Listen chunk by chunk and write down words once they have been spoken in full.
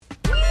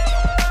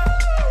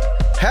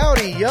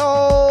Howdy,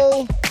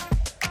 y'all.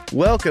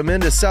 Welcome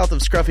into South of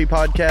Scruffy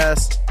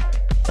Podcast.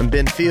 I'm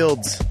Ben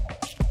Fields.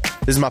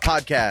 This is my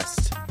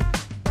podcast.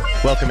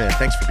 Welcome in.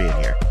 Thanks for being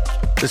here.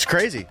 This is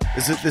crazy.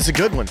 This is a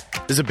good one.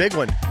 This is a big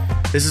one.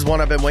 This is one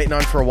I've been waiting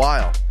on for a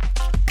while.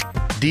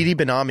 Didi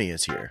Benami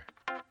is here.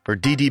 Or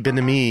Didi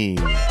Benami.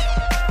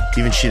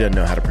 Even she doesn't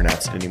know how to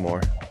pronounce it anymore.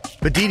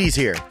 But Didi's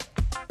here.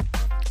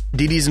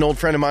 Didi's an old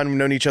friend of mine. We've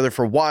known each other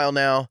for a while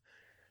now.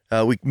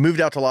 We moved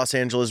out to Los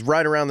Angeles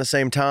right around the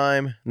same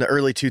time in the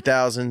early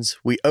 2000s.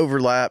 We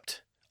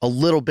overlapped a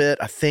little bit,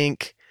 I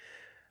think.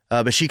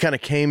 But she kind of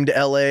came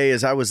to LA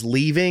as I was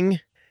leaving.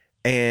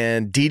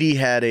 And Didi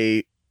had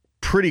a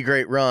pretty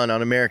great run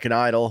on American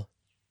Idol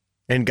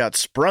and got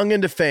sprung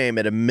into fame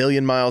at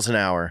 1,000,000 miles an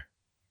hour.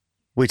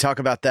 We talk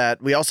about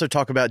that. We also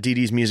talk about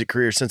Didi's music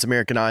career since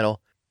American Idol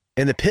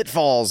and the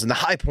pitfalls and the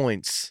high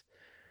points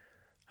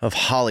of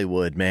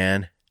Hollywood,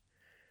 man.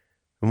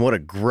 And what a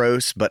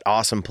gross but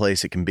awesome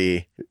place it can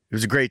be. It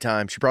was a great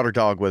time. She brought her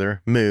dog with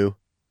her, Moo.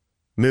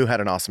 Moo had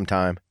an awesome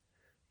time.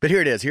 But here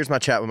it is. Here's my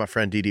chat with my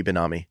friend Didi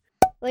Benami.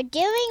 We're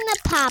doing the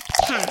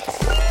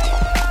podcast.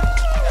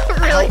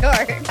 Really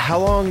hard. How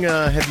long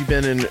have you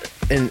been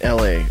in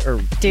LA?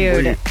 Or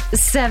Dude,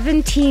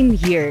 17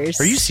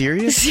 years. Are you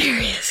serious?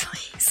 Seriously.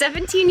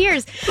 17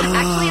 years.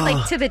 Actually,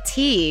 like to the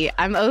T.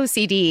 I'm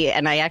OCD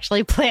and I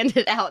actually planned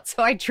it out.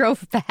 So I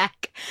drove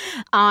back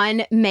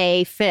on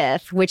May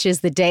 5th, which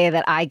is the day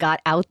that I got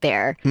out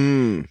there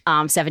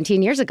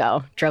 17 years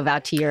ago. Drove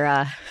out to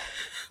your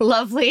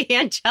lovely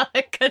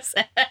Angelica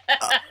set.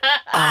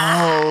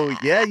 Oh,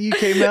 yeah. You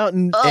came out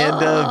and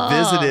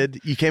visited.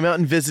 You came out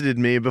and visited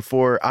me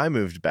before I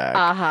moved back.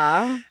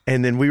 Uh-huh.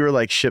 And then we were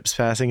like ships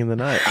passing in the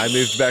night. I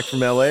moved back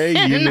from LA.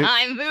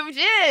 I moved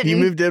in. You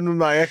moved in with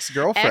my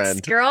ex-girlfriend.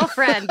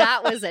 Ex-girlfriend.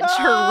 That was a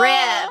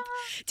trip.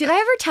 Did I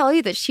ever tell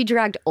you that she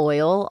dragged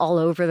oil all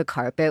over the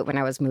carpet when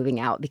I was moving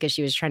out because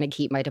she was trying to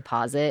keep my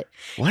deposit?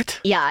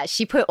 What? Yeah,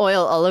 she put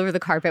oil all over the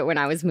carpet when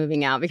I was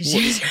moving out because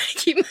she was trying to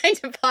keep my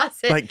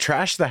deposit. Like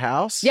trash the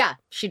house? Yeah,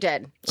 she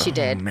did. She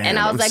did. Man, and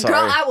I was like, sorry.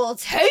 girl, I will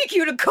take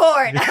you to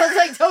court. I was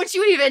like, don't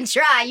you even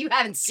try. You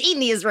haven't seen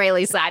the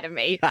Israeli side of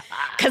me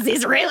because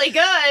he's really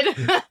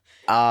good.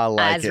 I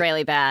like It's it.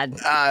 really bad.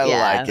 I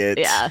like it.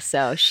 Yeah,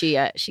 so she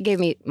gave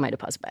me my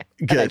deposit back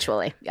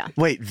eventually. Yeah.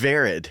 Wait,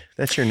 Vered.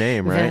 That's your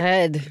name, right?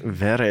 Vered.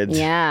 Vered.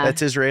 Yeah.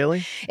 That's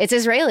Israeli? It's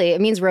Israeli. It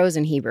means rose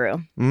in Hebrew.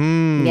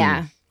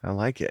 Yeah. I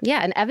like it. Yeah,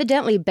 and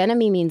evidently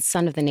Benami means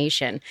son of the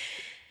nation.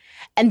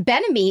 And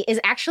Benami is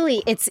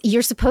actually,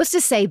 you're supposed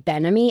to say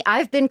Benami.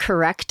 I've been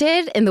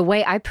corrected in the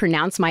way I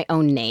pronounce my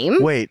own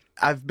name. Wait,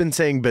 I've been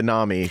saying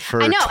Benami for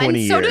 20 years. I know,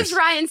 and so does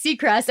Ryan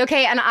Seacrest.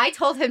 Okay, and I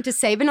told him to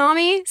say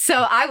Benami,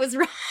 so I was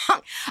wrong.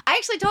 I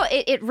actually told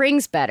it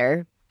rings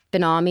better.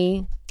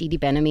 Benami, Didi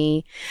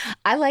Benami.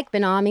 I like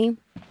Benami.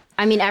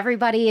 I mean,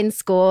 everybody in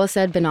school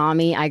said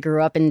Benami. I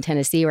grew up in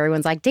Tennessee where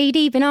everyone's like,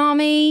 Didi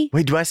Benami.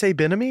 Wait, do I say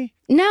Benami?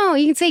 No,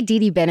 you can say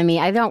Didi Benami.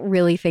 I don't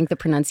really think the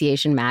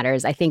pronunciation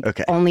matters. I think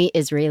only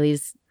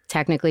Israelis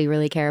technically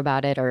really care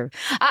about it, or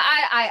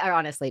I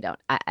honestly don't.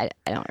 I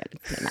don't really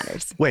think it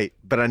matters. Wait,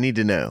 but I need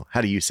to know.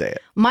 How do you say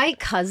it? My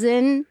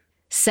cousin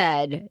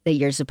said that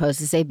you're supposed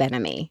to say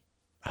Benami.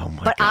 Oh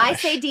my But gosh. I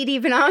say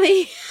Didi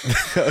Benami.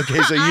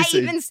 Okay, so you I say...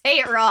 even say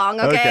it wrong,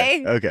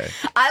 okay? Okay.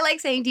 I like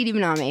saying Didi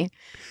Benami.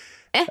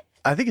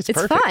 I think it's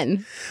It's perfect.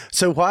 fun.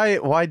 So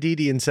why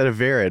Didi instead of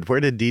Vered?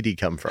 Where did Didi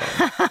come from?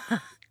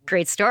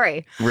 Great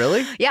story.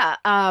 Really? Yeah.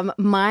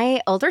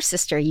 My older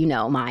sister,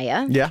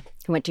 Maya, Yeah.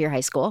 who went to your high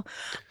school,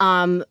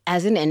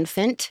 as an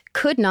infant,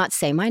 could not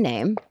say my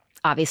name.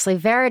 Obviously,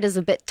 Vered is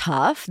a bit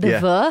tough. The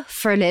V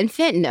for an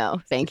infant,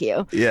 no, thank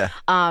you. Yeah.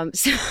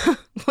 So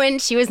when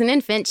she was an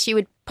infant, she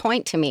would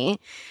point to me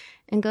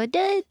and go,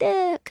 da,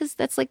 da, because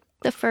that's like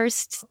the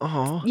first,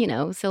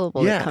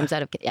 syllable that comes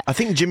out of it. Yeah. I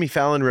think Jimmy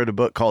Fallon wrote a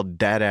book called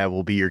Dada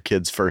Will Be Your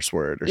Kid's First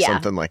Word or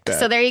something like that.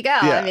 So there you go.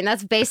 Yeah. I mean,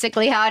 that's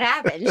basically how it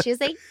happened. She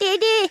was like,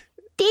 Didi,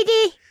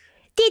 Didi,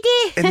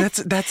 Didi. And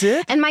that's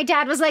it? And my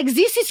dad was like,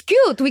 this is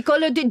cute. We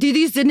call it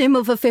Didi is the name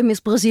of a famous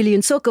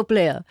Brazilian soccer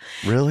player.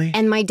 Really?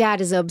 And my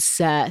dad is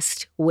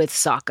obsessed with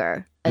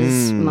soccer,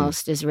 as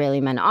most Israeli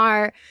men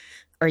are.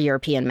 Or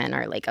European men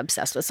are like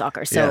obsessed with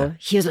soccer. So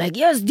he was like,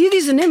 yes, Didi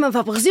is the name of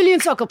a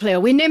Brazilian soccer player.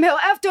 We name him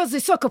after the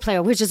soccer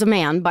player, which is a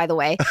man, by the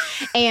way.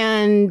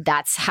 And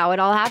that's how it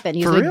all happened.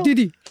 He was like, real?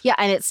 Didi. Yeah,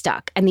 and it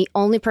stuck. And the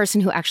only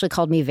person who actually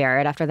called me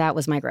Vered after that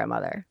was my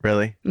grandmother.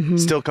 Really? Mm-hmm.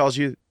 Still calls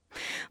you?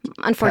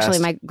 Unfortunately,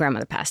 Passed? my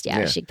grandmother passed.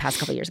 Yeah, she passed a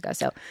couple years ago.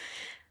 So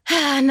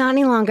not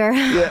any longer.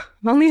 Yeah.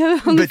 only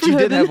But you for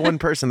did heaven. have one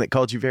person that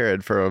called you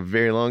Vered for a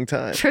very long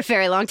time. For a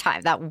very long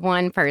time. That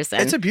one person.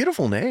 It's a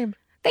beautiful name.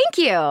 Thank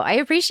you. I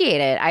appreciate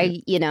it.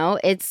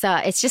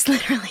 It's just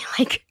literally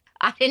like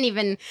I didn't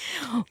even.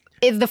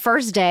 The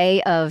first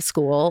day of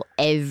school,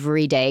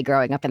 every day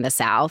growing up in the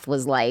South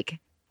was like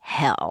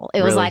hell.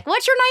 It was Really? like,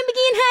 what's your name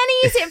again,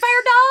 honey? Is it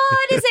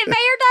Verdad? Is it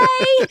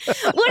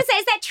Verde? What is that?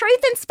 Is that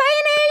truth in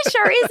Spanish?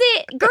 Or is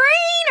it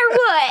green or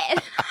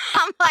what?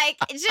 I'm like,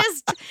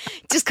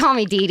 just call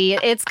me Dee Dee.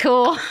 It's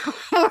cool.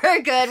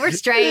 We're good. We're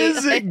straight.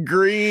 Is it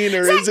green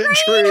or is it green,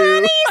 true?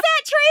 honey? Is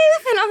that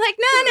truth? And I'm like,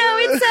 no,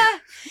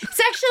 it's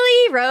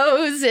actually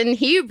Rose in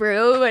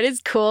Hebrew, but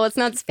it's cool. It's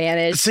not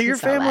Spanish. So your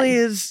It's not family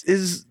Latin.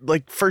 is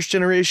like first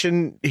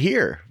generation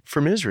here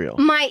from Israel.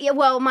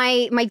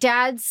 My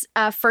dad's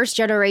first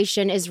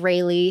generation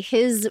Israeli.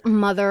 His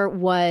mother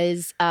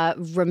was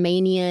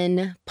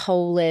Romanian,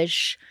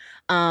 Polish.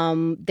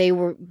 They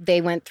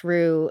went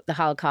through the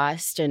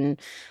Holocaust and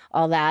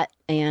all that,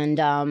 and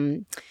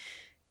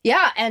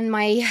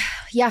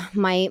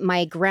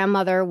my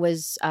grandmother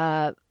was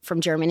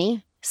from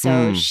Germany,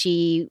 so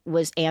she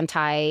was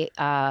anti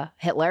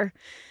Hitler.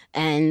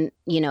 And,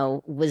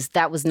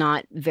 that was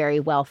not very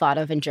well thought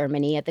of in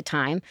Germany at the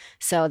time.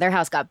 So their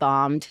house got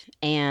bombed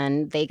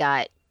and they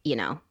got,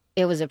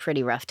 it was a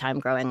pretty rough time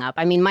growing up.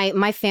 I mean,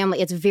 my family,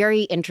 it's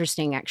very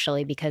interesting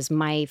actually, because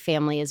my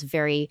family is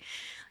very,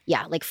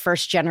 like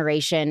first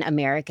generation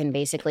American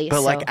basically.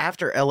 But like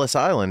after Ellis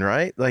Island,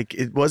 right? Like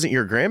it wasn't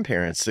your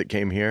grandparents that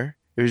came here.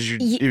 It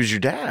was your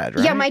dad,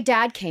 right? Yeah, my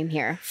dad came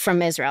here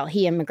from Israel.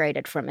 He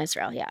immigrated from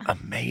Israel, yeah.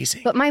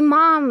 Amazing. But my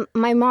mom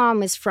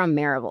is from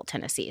Maryville,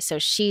 Tennessee. So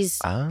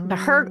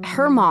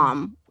her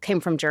mom came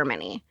from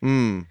Germany.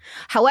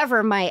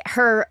 However,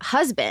 her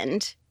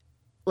husband,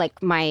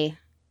 like my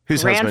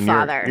Whose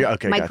grandfather, husband? Yeah,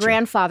 okay, my gotcha.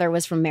 grandfather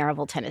was from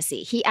Maryville,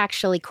 Tennessee. He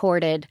actually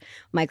courted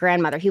my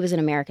grandmother. He was an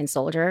American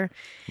soldier,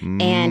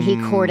 and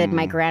he courted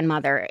my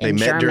grandmother in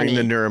Germany. They met during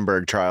the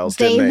Nuremberg trials,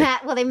 didn't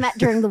they? They met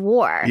during the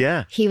war.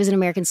 Yeah. He was an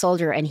American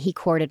soldier, and he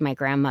courted my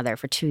grandmother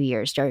for 2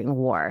 years during the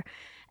war.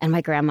 And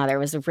my grandmother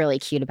was really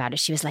cute about it.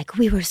 She was like,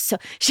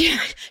 she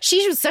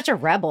was such a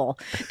rebel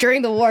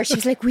during the war. She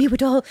was like, we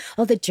would all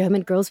the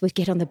German girls would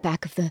get on the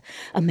back of the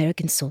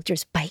American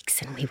soldiers' bikes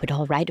and we would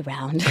all ride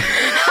around.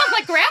 I'm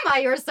like,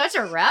 Grandma, you're such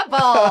a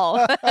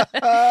rebel.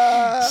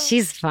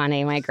 She's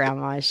funny, my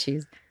grandma.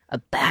 She's a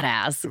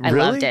badass. I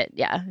Really? loved it.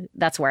 Yeah.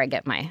 That's where I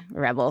get my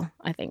rebel,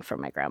 I think, from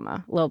my grandma.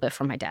 A little bit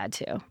from my dad,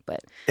 too. But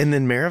And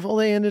then Maryville,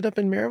 they ended up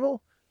in Maryville?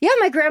 yeah,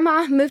 my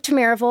grandma moved to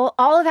Maryville.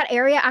 All of that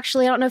area,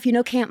 actually, I don't know if you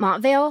know Camp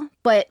Montvale,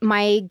 but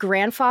my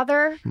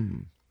grandfather,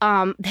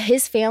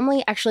 his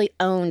family actually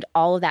owned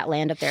all of that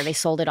land up there. They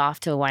sold it off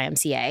to a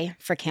YMCA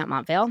for Camp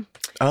Montvale.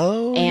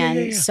 Oh,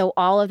 And yeah. so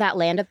all of that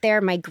land up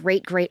there, my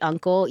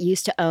great-great-uncle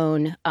used to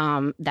own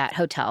that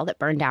hotel that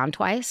burned down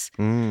twice.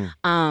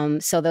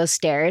 So those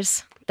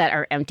stairs that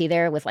are empty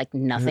there with like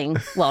nothing.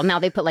 Well, now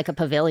they put like a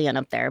pavilion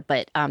up there,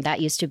 but that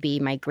used to be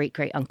my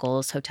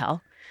great-great-uncle's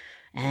hotel.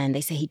 And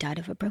they say he died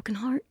of a broken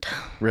heart.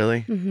 Really?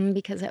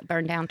 Because it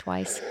burned down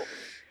twice.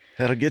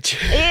 That'll get you.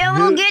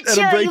 It'll get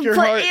you. It'll break your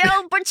heart.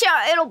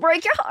 It'll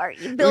break your heart.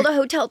 You build a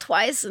hotel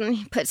twice and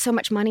you put so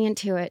much money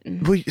into it.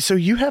 And Well, so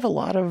you have a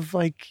lot of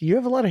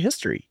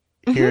history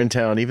here in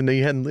town, even though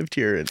you hadn't lived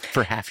here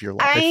for half your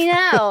life.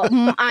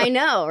 I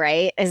know,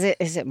 right? Is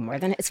it more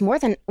than? It's more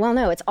than. Well,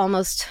 no,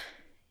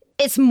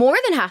 it's more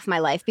than half my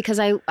life because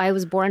I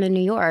was born in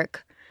New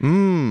York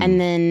and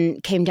then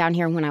came down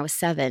here when I was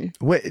 7.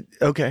 Wait,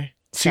 okay.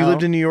 So you So-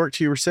 lived in New York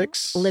till you were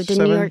 6? Lived in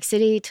 7? New York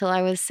City till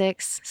I was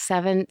 6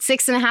 and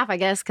a half, I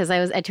guess, because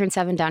I turned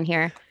 7 down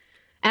here.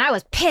 And I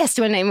was pissed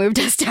when they moved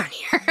us down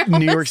here.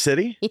 New York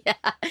City? Yeah.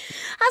 I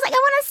was like, I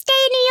want to stay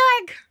in New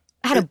York.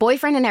 I had a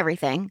boyfriend and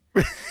everything.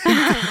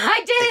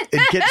 I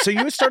did. So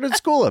you started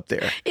school up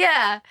there.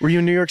 Yeah. Were you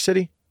in New York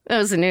City? It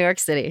was in New York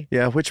City.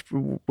 Yeah. Which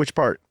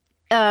part?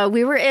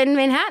 We were in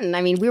Manhattan.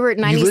 I mean, we were at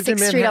You lived in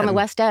 96th Street on the Manhattan?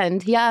 West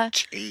End. Yeah.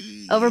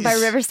 Jeez. Over by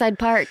Riverside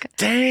Park.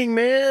 Dang,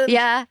 man.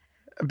 Yeah.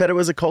 I bet it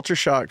was a culture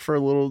shock for a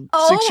little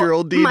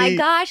 6-year-old Dee Dee. Oh my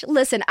gosh.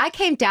 Listen, I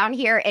came down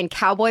here in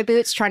cowboy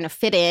boots trying to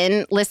fit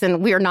in.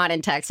 Listen, we're not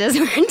in Texas.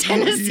 We're in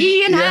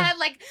Tennessee. And I Yeah. had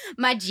like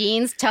my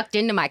jeans tucked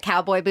into my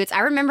cowboy boots.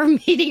 I remember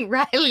meeting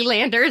Riley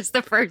Landers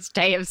the first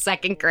day of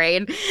 2nd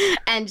grade.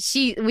 And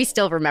we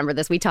still remember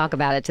this. We talk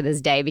about it to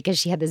this day because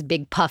she had this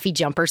big puffy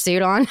jumper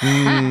suit on.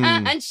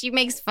 And she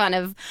makes fun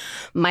of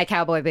my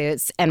cowboy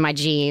boots and my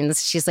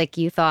jeans. She's like,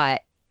 you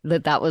thought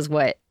that was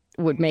what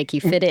would make you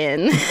fit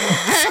in.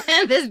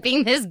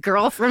 this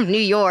girl from New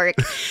York.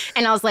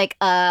 And I was like,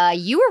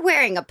 you were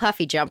wearing a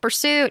puffy jumper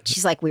suit?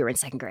 She's like, we were in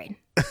 2nd grade.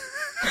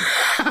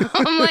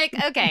 I'm like,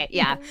 okay,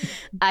 yeah.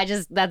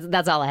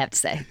 That's all I have to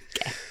say.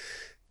 Okay.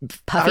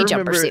 Puffy I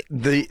jumper remember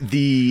suit.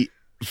 the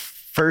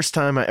first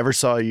time I ever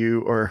saw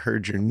you or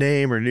heard your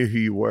name or knew who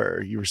you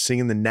were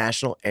singing the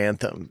national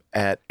anthem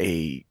at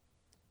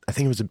I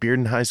think it was a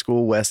Bearden High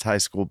School, West High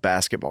School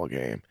basketball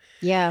game.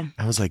 Yeah.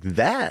 I was like,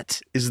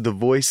 that is the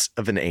voice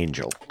of an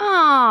angel.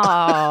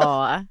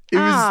 Oh. It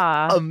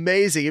was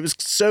amazing. It was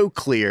so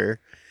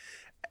clear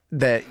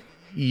that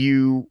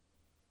you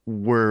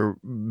were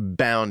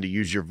bound to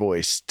use your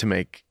voice to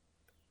make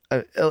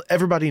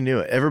everybody knew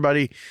it.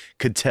 Everybody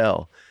could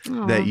tell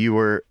that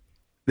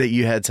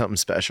you had something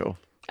special.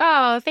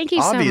 Oh, thank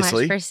you so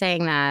Obviously. much for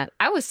saying that.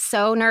 I was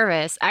so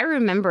nervous. I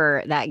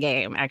remember that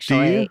game,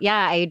 actually. Do you?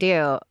 Yeah, I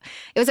do.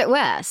 It was at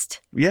West.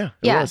 Yeah, it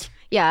Yeah. was.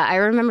 Yeah, I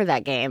remember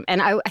that game.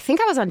 And I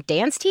think I was on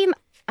dance team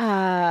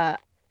at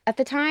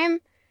the time.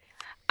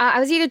 I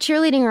was either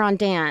cheerleading or on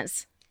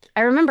dance.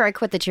 I remember I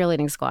quit the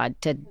cheerleading squad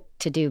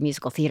to do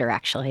musical theater,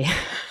 actually.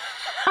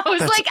 I was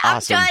That's like,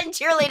 awesome. I'm done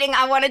cheerleading.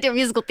 I want to do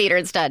musical theater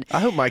instead. I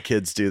hope my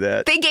kids do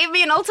that. They gave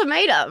me an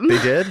ultimatum.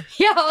 They did?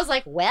 Yeah, I was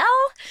like, well,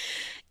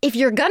 if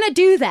you're going to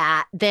do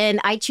that, then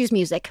I choose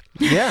music.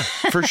 Yeah,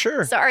 for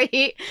sure.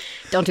 Sorry.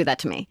 Don't do that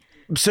to me.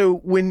 So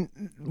when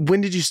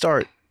did you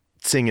start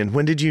singing?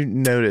 When did you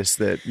notice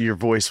that your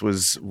voice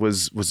was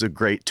a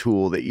great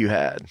tool that you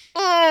had?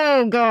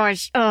 Oh,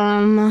 gosh.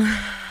 Well,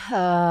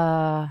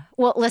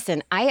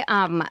 listen,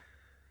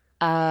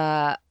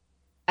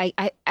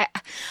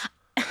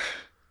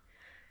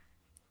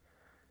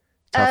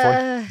 Tough one?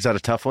 Is that a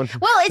tough one?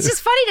 well, it's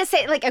just funny to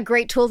say like a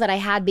great tool that I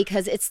had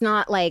because it's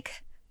not like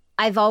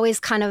I've always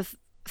kind of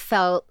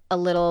felt a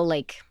little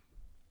like,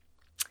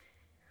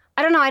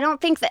 I don't know. I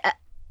don't think that,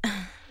 I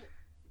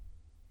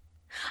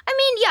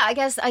mean, yeah,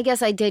 I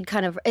guess I did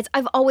kind of,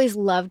 I've always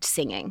loved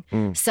singing.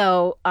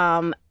 So,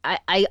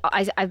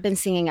 I've been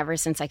singing ever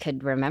since I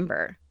could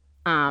remember.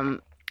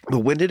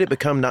 But when did it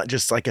become not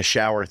just like a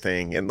shower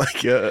thing and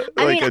like a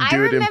I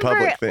do it in remember,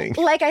 public thing?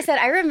 Like I said,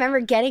 I remember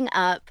getting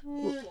up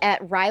at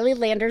Riley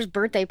Lander's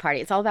birthday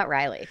party. It's all about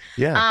Riley.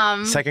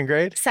 Yeah. Second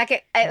grade? Second,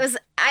 it was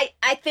I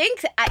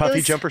think Puffy it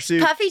was jumper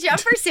suit? Puffy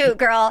jumper suit,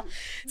 girl.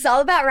 It's all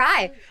about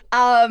Rye.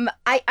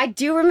 I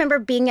do remember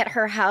being at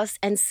her house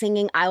and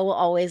singing "I Will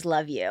Always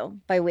Love You"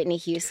 by Whitney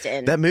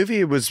Houston. That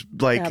movie was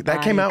like, The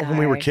that came out when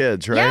we were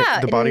Bodyguard. kids, right? Yeah,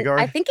 The Bodyguard?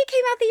 I think it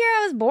came out the year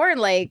I was born.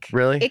 Like,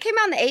 Really? It came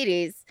out in the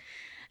 80s.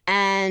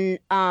 And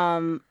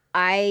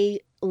I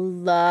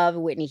love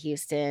Whitney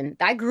Houston.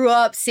 I grew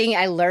up singing,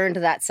 I learned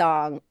that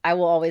song, "I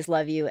Will Always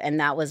Love You," and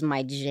that was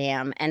my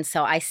jam. And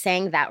so I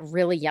sang that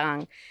really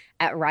young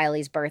at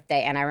Riley's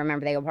birthday. And I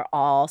remember they were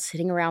all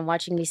sitting around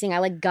watching me sing. I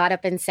like got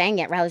up and sang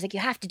it. Riley's like, "You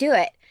have to do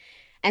it."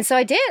 And so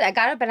I did. I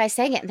got up and I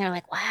sang it. And they're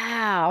like,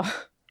 "Wow."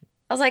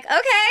 I was like,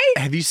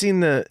 okay. Have you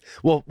seen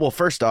well,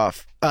 first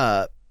off,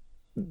 "I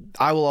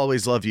Will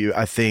Always Love You,"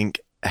 I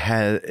think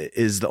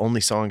is the only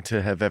song to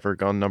have ever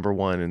gone number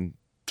one in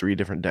 3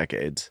 different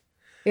decades.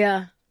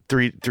 Yeah.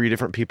 Three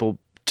different people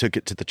took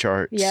it to the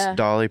charts. Yeah.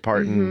 Dolly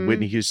Parton, Mhm.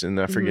 Whitney Houston,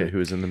 I forget who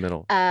was in the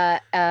middle.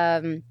 It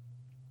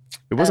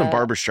It wasn't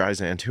Barbara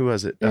Streisand. Who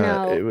was it?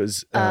 No. It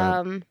was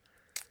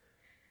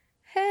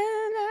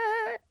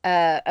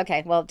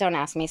okay, well, don't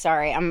ask me.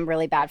 Sorry. I'm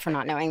really bad for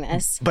not knowing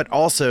this. but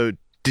also,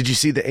 did you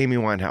see the Amy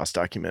Winehouse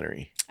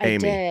documentary? I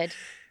did.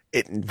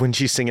 When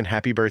she's singing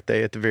 "Happy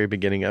Birthday" at the very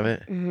beginning of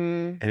it,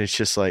 Mm-hmm. and it's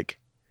just like,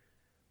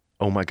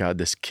 oh my God,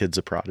 this kid's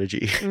a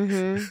prodigy.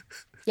 Mm-hmm.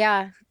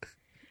 Yeah.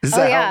 Is Oh,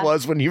 that yeah. how it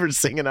was when you were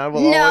singing "I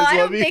Will No, Always I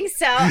Love don't You"? think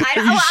so. Are you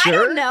I sure?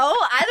 don't know.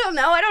 I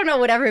don't know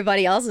what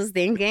everybody else was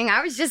thinking.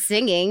 I was just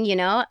singing, you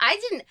know. I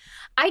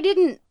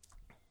didn't.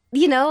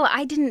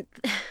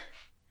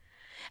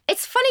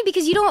 It's funny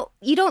because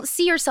you don't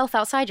see yourself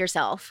outside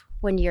yourself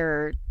when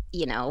you're,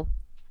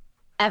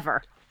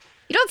 ever.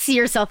 You don't see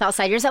yourself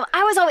outside yourself.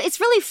 It's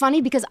really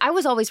funny because I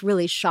was always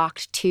really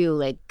shocked too,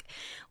 like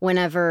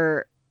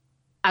whenever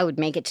I would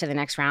make it to the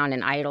next round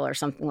in Idol or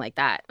something like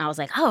that. And I was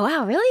like, oh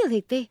wow, really?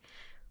 Like they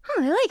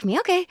like me.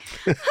 Okay.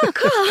 Oh,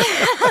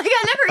 cool. Like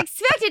I never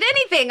expected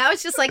anything. I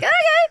was just like,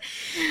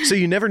 okay. So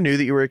you never knew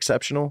that you were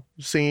exceptional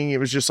singing? It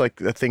was just like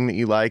a thing that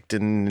you liked,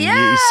 and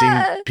Yeah. you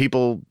seemed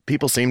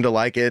people seemed to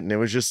like it, and it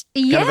was just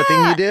kind of a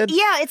thing you did?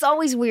 Yeah, it's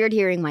always weird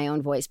hearing my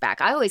own voice back.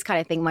 I always kind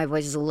of think my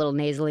voice is a little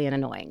nasally and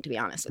annoying, to be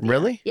honest with you.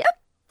 Really? Yep.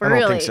 I don't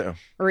Really. think so.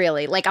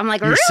 Really. Like I'm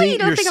like, Your, really? You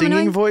don't your think I'm singing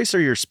annoying? voice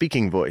or your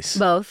speaking voice?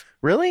 Both.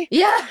 Really?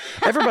 Yeah.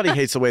 Everybody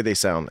hates the way they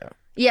sound now.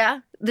 Yeah,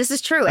 this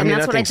is true. And mean,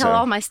 that's I what I think tell so.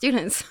 all my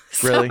students.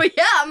 So, Really?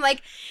 yeah, I'm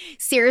like,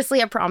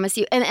 seriously, I promise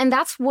you. And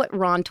that's what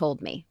Ron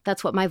told me.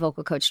 That's what my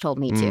vocal coach told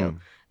me too.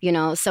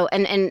 So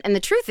and the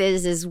truth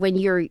is when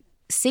you're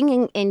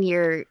singing in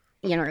your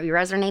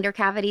resonator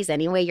cavities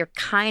anyway, you're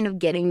kind of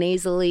getting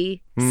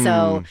nasally.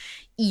 So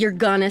you're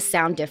gonna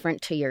sound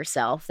different to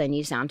yourself than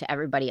you sound to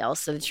everybody else.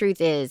 So the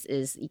truth is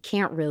you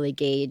can't really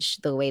gauge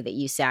the way that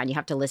you sound. You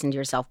have to listen to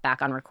yourself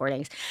back on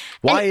recordings.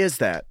 Why is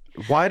that?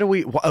 Why do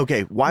we?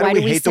 Okay, why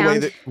do we hate the way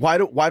that? Why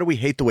do we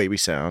hate the way we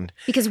sound?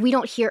 Because we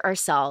don't hear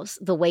ourselves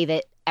the way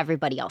that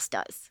everybody else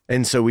does.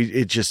 And so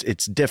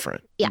it's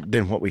different Yeah.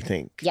 than what we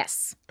think.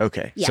 Yes.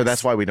 Okay, Yes. so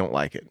that's why we don't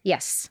like it.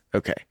 Yes.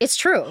 Okay, It's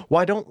true.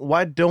 why don't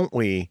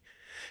we?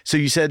 So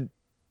you said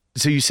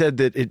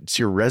that it's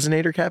your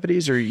resonator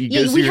cavities, or you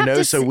Yeah, goes we through your have to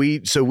nose,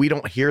 so we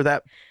don't hear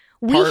that.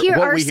 We Part- hear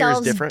what we hear is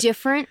ourselves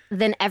different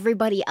than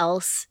everybody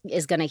else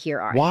is going to hear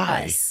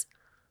Why? us.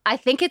 I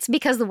think it's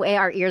because the way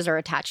our ears are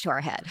attached to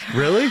our head.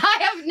 Really?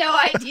 I have no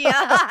idea.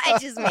 I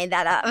just made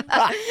that up.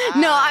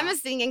 No, I'm a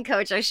singing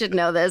coach. I should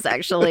know this,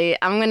 actually.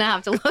 I'm going to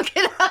have to look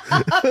it up.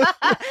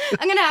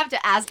 I'm going to have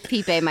to ask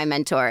Pipe, my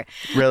mentor.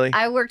 Really?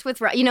 I worked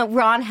with Ron.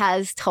 Ron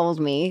has told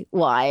me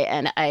why,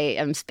 and I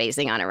am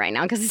spacing on it right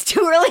now because it's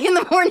too early in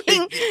the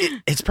morning.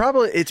 It's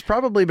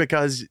probably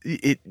because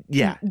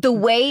the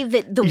way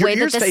that Your the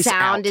ears face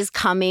sound out. is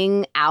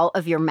coming out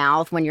of your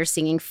mouth when you're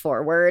singing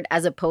forward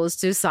as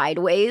opposed to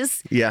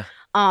sideways. Yeah.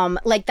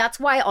 Like that's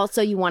why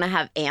also you want to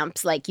have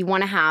amps. Like you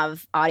want to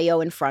have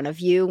audio in front of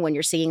you when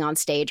you're singing on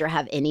stage, or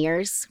have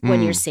in-ears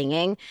when you're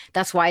singing.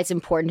 That's why it's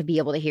important to be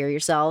able to hear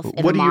yourself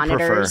in What the do you prefer?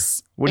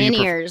 monitors. What do you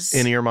In-ears.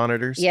 In-ear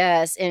monitors?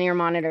 Yes, in-ear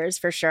monitors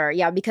for sure.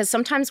 Yeah, because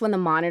sometimes when the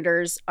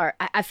monitors are,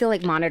 I feel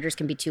like monitors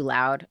can be too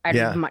loud.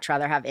 I'd much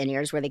rather have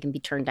in-ears where they can be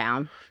turned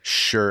down.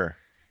 Sure.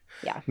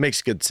 Yeah.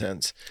 Makes good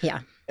sense.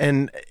 Yeah.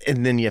 And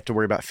then you have to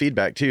worry about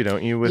feedback too,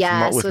 don't you? With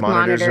Yes, with with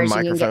monitors and you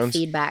can get microphones.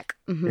 feedback.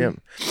 Mhm. Yeah.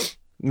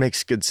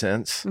 Makes good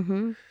sense.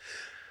 Mm-hmm.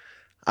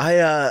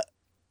 I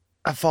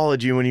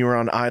followed you when you were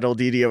on Idol,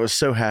 Didi. I was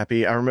so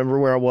happy. I remember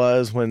where I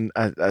was when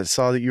I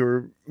saw that you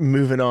were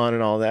moving on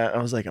and all that.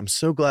 I was like, I'm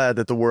so glad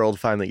that the world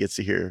finally gets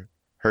to hear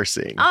her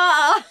sing.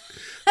 Oh.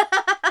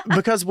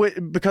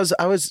 because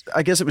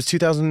I guess it was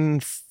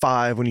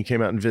 2005 when you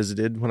came out and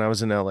visited when I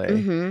was in LA,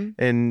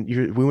 and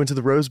we went to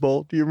the Rose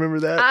Bowl. Do you remember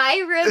that? I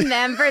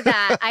remember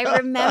that.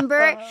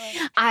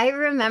 I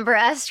remember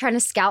us trying to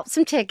scalp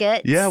some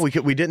tickets. Yeah, we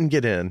didn't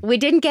get in. We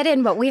didn't get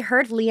in, but we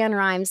heard Leanne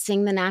Rimes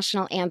sing the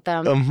national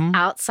anthem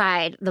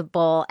outside the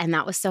bowl, and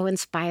that was so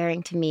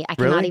inspiring to me. I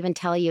cannot Really? even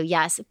tell you.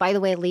 Yes. By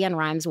the way, Leanne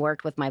Rimes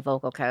worked with my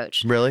vocal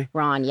coach. Really?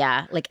 Ron,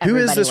 yeah. Like Who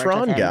everybody is this worked Ron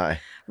with him. guy?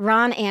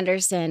 Ron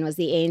Anderson was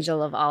the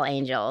angel of all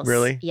angels.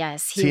 Really?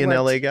 Yes. Is he an worked-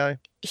 LA guy?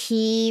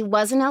 He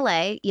was in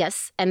LA,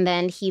 yes. And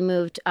then he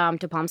moved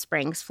to Palm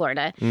Springs,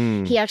 Florida.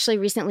 He actually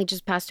recently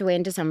just passed away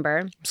in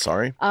December.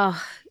 Sorry.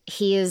 Oh,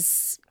 he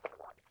is.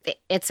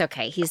 It's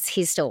okay.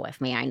 He's still with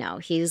me. I know.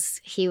 He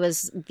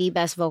was the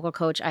best vocal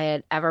coach I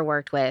had ever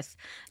worked with.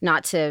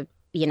 Not to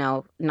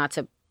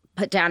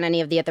put down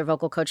any of the other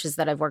vocal coaches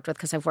that I've worked with,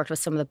 because I've worked with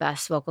some of the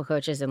best vocal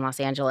coaches in Los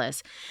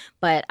Angeles.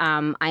 But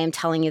I am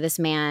telling you, this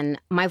man,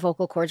 my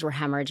vocal cords were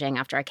hemorrhaging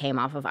after I came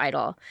off of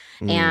Idol.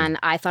 And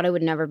I thought I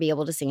would never be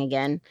able to sing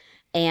again.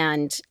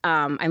 And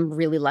I'm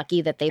really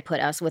lucky that they put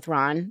us with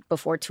Ron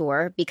before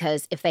tour,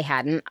 because if they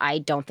hadn't, I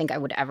don't think I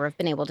would ever have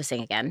been able to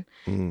sing again.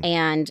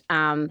 And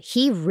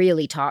he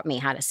really taught me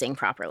how to sing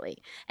properly.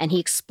 And he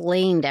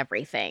explained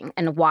everything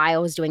and why I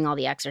was doing all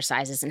the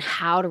exercises and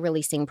how to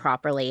really sing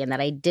properly, and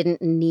that I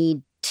didn't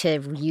need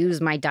to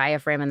use my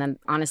diaphragm. And then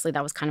honestly,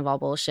 that was kind of all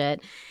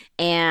bullshit.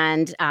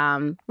 And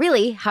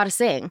really how to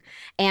sing.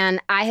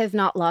 And I have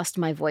not lost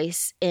my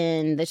voice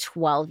in the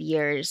 12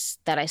 years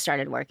that I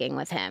started working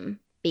with him,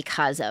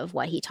 because of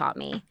what he taught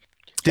me.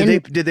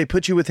 Did they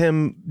put you with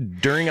him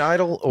during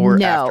Idol or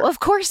no, after? of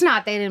course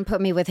not. They didn't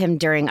put me with him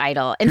during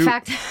Idol. In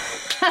fact,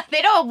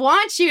 they don't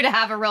want you to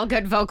have a real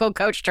good vocal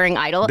coach during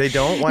Idol. They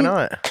don't? Why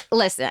not?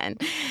 Listen.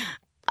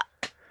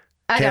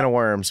 Can of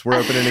worms. We're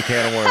opening a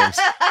can of worms.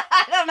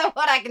 I don't know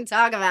what I can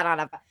talk about on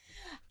a...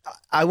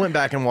 I went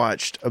back and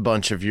watched a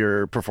bunch of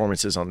your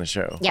performances on the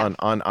show,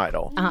 on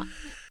Idol.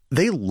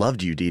 They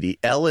loved you, Didi.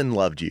 Ellen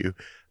loved you.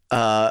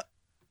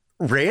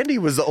 Randy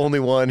was the only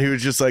one who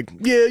was just like,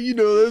 yeah,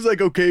 that was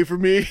like okay for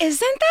me. Isn't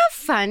that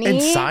funny? And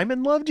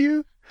Simon loved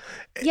you?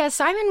 Yeah,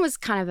 Simon was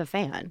kind of a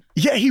fan.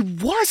 Yeah, he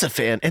was a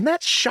fan. And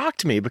that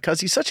shocked me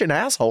because he's such an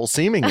asshole,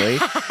 seemingly.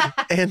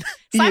 And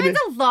Simon's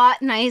a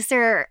lot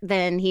nicer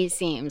than he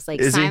seems. Like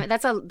Is he? Simon,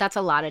 that's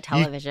a lot of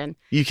television.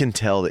 You can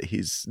tell that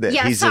he's a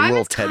Simon's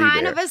little teddy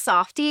kind bear. of a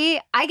softie.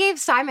 I gave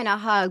Simon a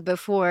hug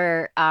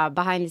before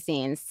behind the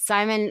scenes.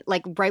 Simon,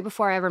 like right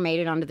before I ever made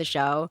it onto the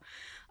show,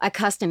 I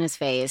cussed in his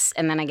face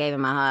and then I gave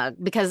him a hug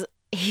because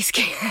he's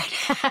scared.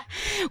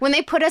 When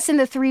they put us in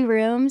the 3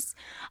 rooms,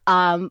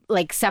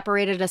 like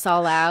separated us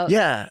all out.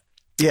 Yeah.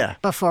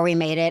 Before we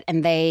made it,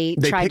 and they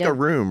tried pick to a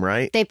room,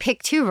 right? They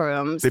pick 2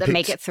 rooms that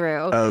make it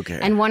through. Okay.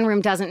 And 1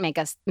 room doesn't make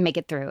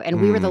it through.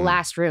 And we were the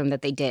last room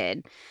that they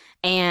did.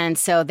 And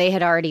so they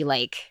had already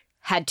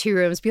had 2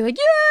 rooms be like,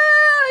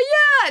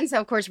 yeah. And so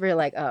of course we were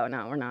like, oh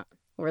no, we're not.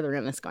 We're the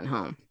room that's going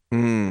home.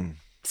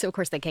 So of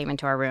course they came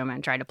into our room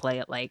and tried to play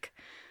it like,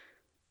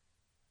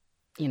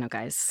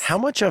 guys. How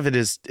much of it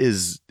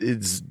is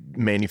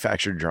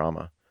manufactured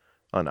drama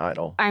on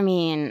Idol? I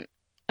mean,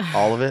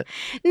 all of it?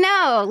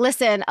 No,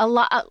 listen, a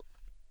lot.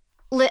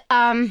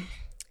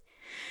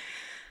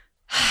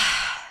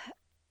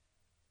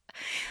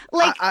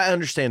 I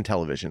understand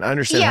television. I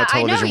understand how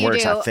I know television you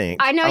works. do. I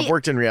think I know I've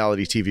worked in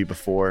reality TV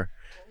before.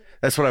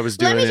 That's what I was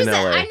doing in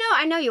LA.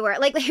 I know you were.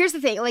 Like, here's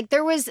the thing. Like,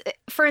 there was,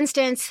 for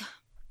instance,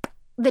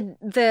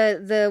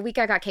 the week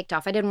I got kicked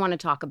off, I didn't want to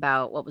talk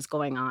about what was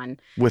going on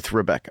with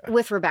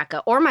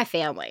Rebecca or my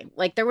family.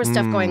 Like, there was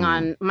stuff going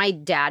on. My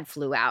dad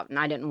flew out, and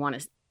I didn't want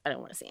to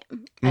see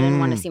him. I didn't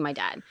want to see my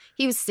dad.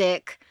 He was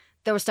sick.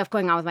 There was stuff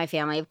going on with my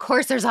family. Of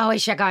course, there's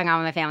always shit going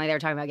on with my family. They were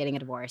talking about getting a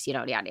divorce,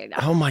 yada, yada, yada.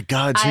 Oh, my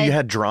God. So you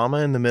had drama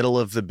in the middle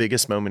of the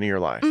biggest moment of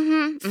your life.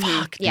 Mm-hmm.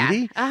 Fuck, Yeah.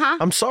 Dee Dee.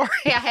 I'm sorry.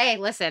 Yeah, hey,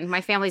 listen,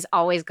 my family's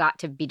always got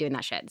to be doing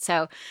that shit.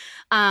 So,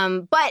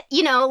 but,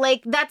 you know,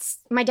 like, that's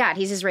my dad.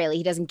 He's Israeli.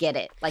 He doesn't get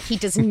it. Like, he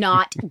does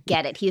not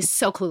get it. He is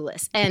so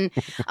clueless. And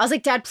I was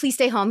like, Dad, please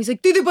stay home. He's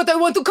like, Didi, but I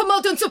want to come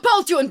out and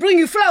support you and bring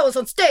you flowers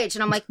on stage.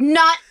 And I'm like,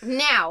 not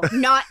now.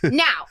 Not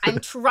now. I'm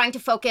trying to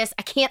focus.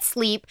 I can't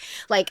sleep.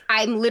 Like,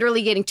 I'm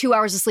literally getting 2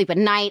 hours of sleep at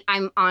night.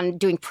 I'm on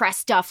doing press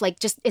stuff. Like,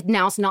 just,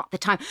 now's not the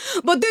time.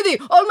 But Didi,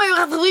 all my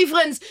referee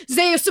friends,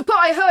 they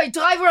support her. I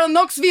drive around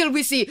Knoxville.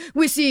 We see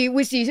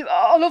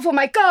all over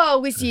my car.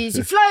 We see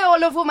the flyer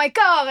all over my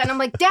car. And I'm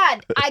like,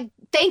 Dad,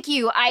 thank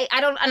you. I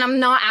don't, and I'm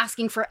not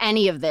asking for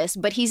any of this,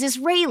 but he's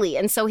Israeli.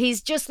 And so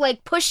he's just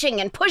like pushing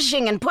and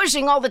pushing and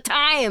pushing all the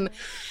time.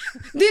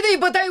 Didi,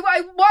 but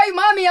why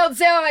mommy out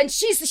there? And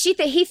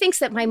he thinks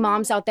that my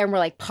mom's out there and we're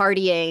like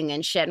partying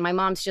and shit. And my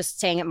mom's just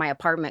staying at my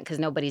apartment because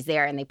nobody's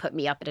there and they put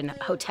me up at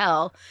a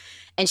hotel.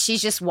 And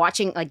she's just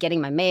watching, like,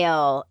 getting my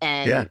mail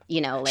and, you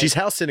know, like... She's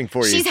house sitting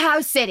for you. She's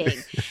house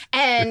sitting.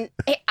 And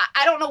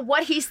I don't know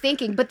what he's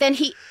thinking. But then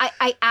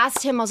I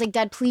asked him, I was like,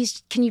 Dad,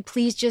 please, can you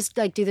please just,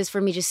 like, do this for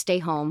me? Just stay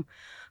home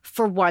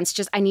for once.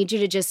 I need you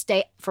to just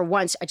stay for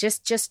once.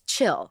 Just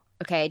chill,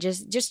 okay?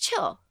 Just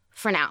chill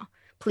for now,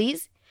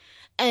 please.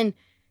 And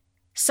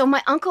so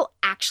my uncle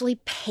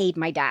actually paid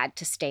my dad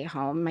to stay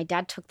home. My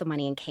dad took the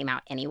money and came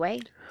out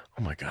anyway.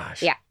 Oh, my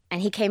gosh. Yeah.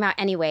 And he came out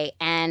anyway.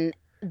 And...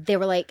 they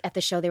were like, at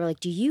the show, they were like,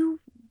 do you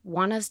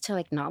want us to,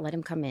 like, not let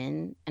him come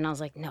in? And I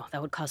was like, no,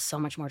 that would cause so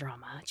much more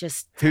drama.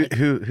 Just like,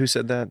 who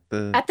said that?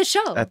 at the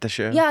show. At the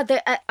show? Yeah,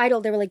 at Idol,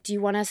 they were like, do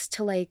you want us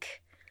to,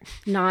 like,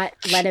 not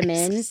let him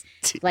in?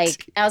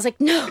 Like, I was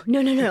like, no.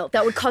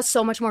 That would cause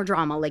so much more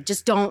drama. Like,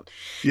 just don't,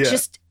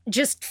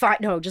 just fine.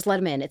 No, just let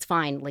him in. It's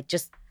fine. Like,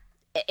 just,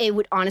 it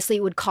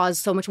would cause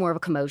so much more of a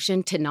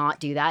commotion to not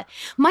do that.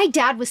 My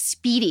dad was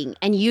speeding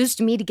and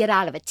used me to get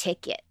out of a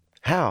ticket.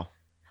 How?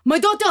 My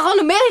daughter on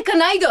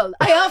American Idol.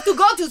 I have to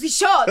go to the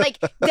show. Like,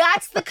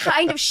 that's the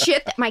kind of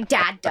shit that my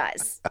dad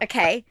does.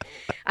 Okay?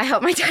 I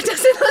hope my dad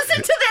doesn't listen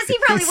to this. He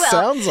probably will.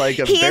 Sounds like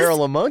a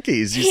barrel of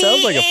monkeys. You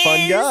sound like a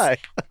fun guy.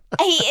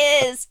 He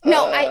is.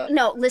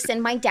 No,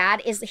 listen, my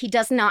dad he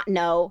does not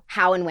know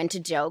how and when to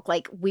joke.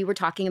 Like, we were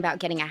talking about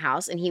getting a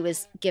house and he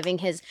was giving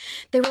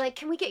they were like,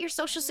 can we get your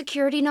social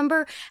security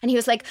number? And he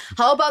was like,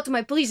 how about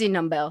my prison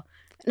number?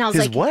 And I was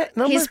like, what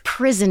number? His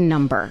prison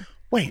number.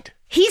 Wait.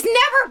 He's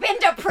never been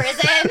to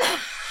prison.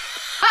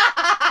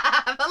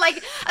 But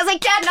like, I was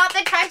like, Dad, not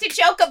the time to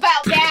joke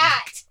about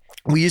that.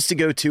 We used to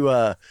go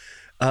to,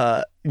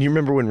 you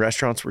remember when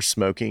restaurants were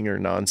smoking or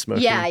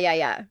non-smoking?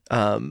 Yeah.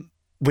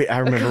 I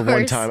remember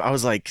one time I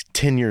was like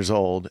 10 years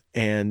old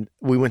and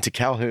we went to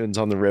Calhoun's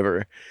on the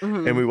river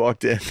and we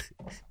walked in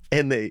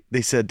and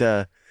they said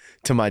to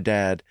my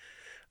dad,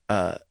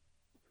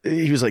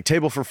 he was like,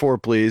 table for 4,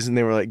 please. And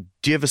they were like,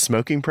 do you have a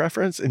smoking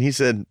preference? And he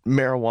said,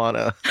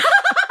 marijuana.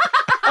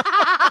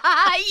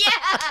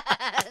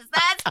 Yes,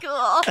 that's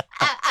cool.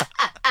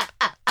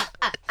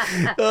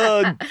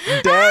 Oh,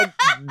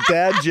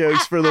 dad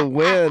jokes for the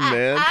win,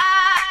 man.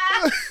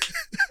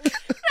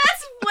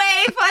 That's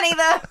way funny,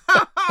 though.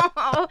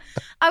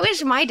 I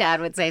wish my dad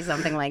would say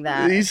something like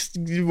that. He's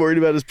worried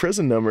about his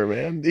prison number,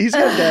 man. He's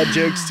got dad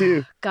jokes,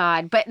 too.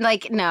 God, but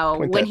like, no.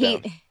 Point when that he...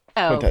 down.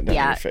 Oh, Point that down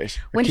yeah. in your face.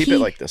 Or keep it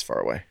like this far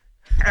away.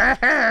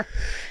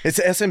 It's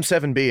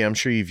SM7B. I'm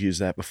sure you've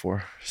used that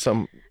before.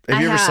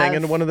 Have you ever sang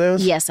into one of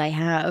those? Yes, I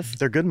have.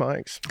 They're good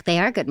mics. They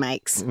are good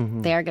mics.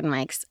 Mm-hmm. They are good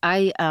mics.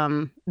 I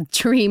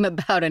dream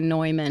about a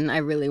Neumann. I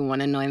really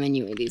want a Neumann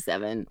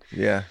U87.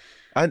 Yeah.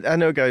 I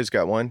know a guy who's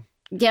got one.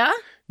 Yeah?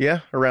 Yeah,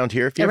 around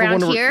here. If you Around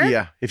ever want here?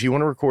 Yeah. If you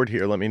want to record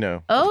here, let me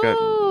know.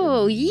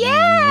 Oh,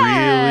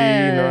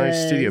 yeah. Really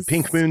nice studio.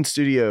 Pink Moon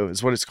Studio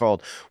is what it's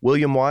called.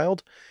 William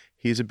Wild.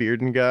 He's a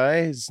Bearden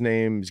guy. His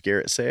name's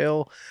Garrett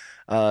Sale.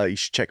 You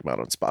should check him out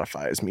on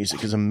Spotify. His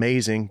music is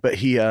amazing. But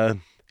he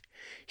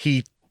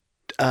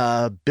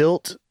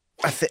built,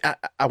 I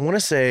want to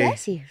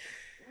say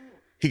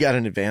he got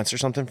an advance or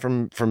something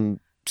from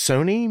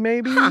Sony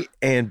maybe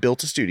and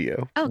built a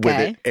studio with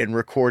it and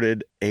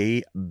recorded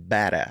a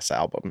badass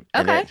album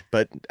in it.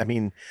 But I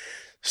mean,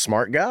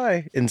 smart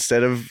guy.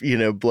 Instead of,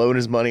 blowing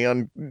his money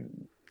on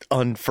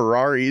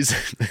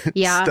Ferraris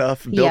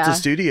stuff, built a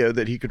studio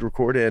that he could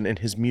record in, and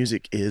his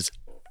music is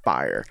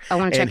fire. I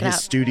want to check it out. And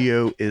his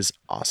studio is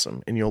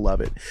awesome, and you'll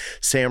love it.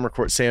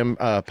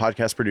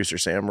 Podcast producer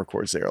Sam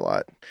records there a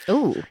lot.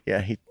 Ooh.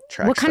 Yeah, he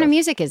tracks What kind of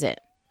music is it?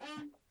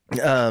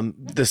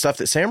 The stuff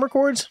that Sam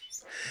records?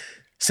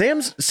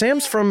 Sam's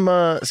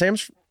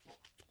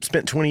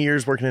spent 20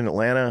 years working in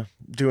Atlanta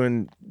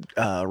doing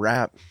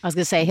rap. I was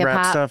going to say hip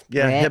hop stuff.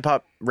 Yeah, hip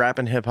hop, rap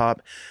and hip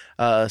hop.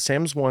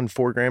 Sam's won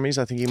 4 Grammys.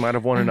 I think he might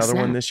have won another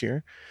one this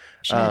year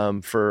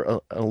for an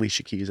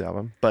Alicia Keys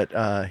album.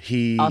 But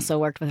he also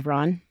worked with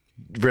Ron.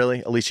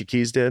 Really? Alicia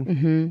Keys did?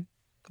 Mm-hmm.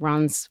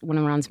 One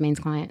of Ron's main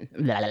clients.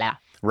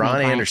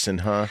 Ron Anderson,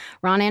 huh?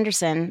 Ron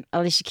Anderson,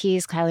 Alicia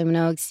Keys, Kylie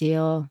Minogue,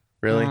 Seal.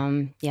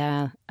 Really?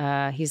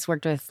 Yeah. He's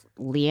worked with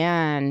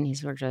Leanne.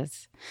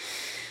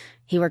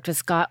 He worked with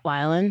Scott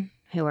Weiland.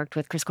 He worked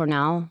with Chris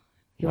Cornell.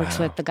 He works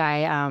with the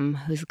guy,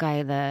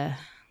 the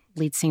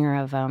lead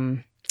singer of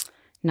 9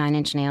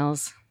 Inch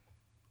Nails.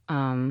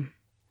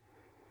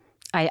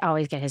 I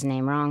always get his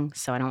name wrong,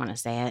 so I don't want to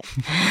say it.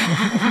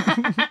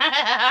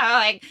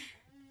 Like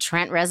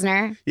Trent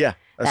Reznor. Yeah,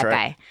 that's that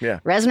right. guy. Yeah,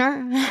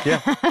 Reznor.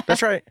 yeah,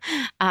 that's right.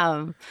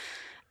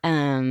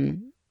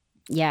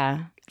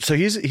 Yeah. So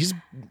he's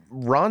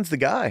Ron's the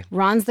guy.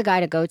 Ron's the guy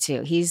to go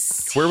to.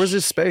 Where was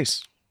his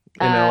space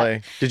in LA?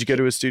 Did you go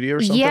to his studio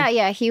or something?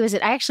 Yeah. He was. I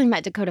actually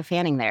met Dakota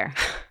Fanning there.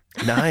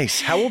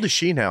 Nice. How old is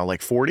she now?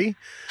 Like 40?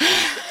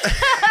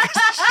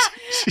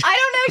 I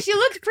don't know. She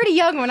looked pretty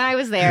young when I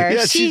was there.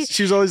 Yeah, she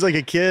was always like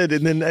a kid,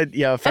 and then I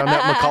found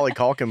out Macaulay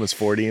Culkin was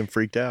 40 and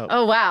freaked out.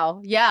 Oh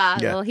wow, yeah.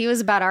 Well, he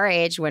was about our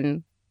age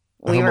when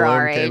we were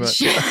our age.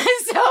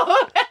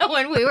 So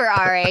when we were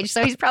our age,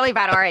 so he's probably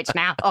about our age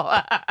now.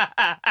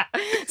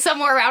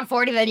 Somewhere around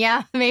 40, then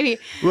yeah, maybe.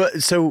 Well,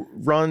 so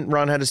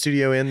Ron had a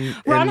studio in.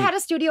 Ron had a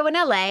studio in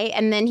LA,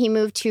 and then he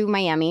moved to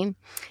Miami.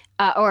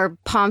 Or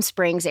Palm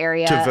Springs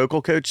area. To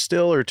vocal coach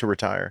still or to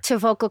retire? To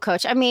vocal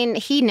coach. I mean,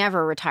 he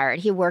never retired.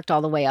 He worked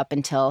all the way up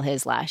until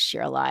his last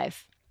year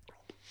alive.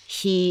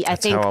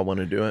 That's how I want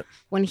to do it.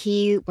 When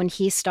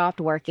he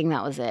stopped working,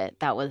 that was it.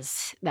 That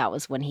was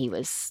when he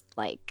was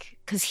like,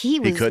 because he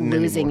was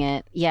losing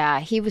it.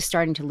 Yeah, he was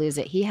starting to lose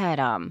it. He had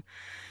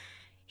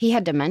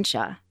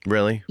dementia.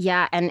 Really?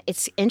 Yeah, and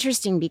it's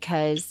interesting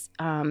because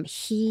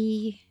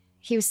he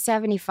was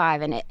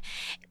 75, and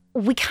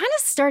we kind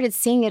of started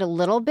seeing it a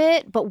little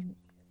bit, but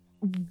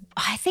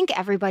I think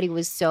everybody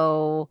was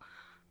so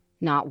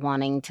not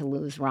wanting to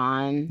lose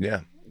Ron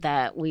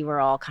that we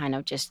were all kind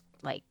of just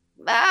like,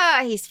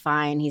 he's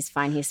fine.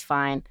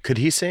 Could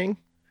he sing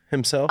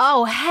himself?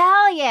 Oh,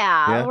 hell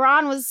yeah.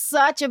 Ron was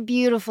such a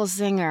beautiful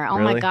singer. Oh,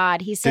 really? My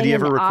God. He sang Did he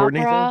ever record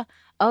anything?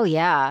 Oh,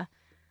 yeah.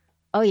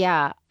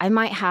 I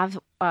might have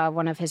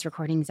one of his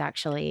recordings,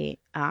 actually.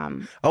 I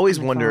always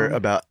wonder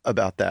about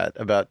that,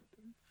 about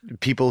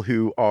people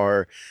who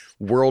are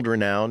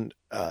world-renowned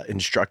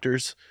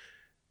instructors,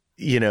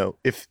 you know,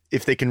 if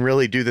they can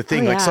really do the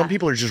thing. Like some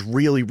people are just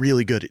really,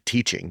 really good at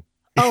teaching.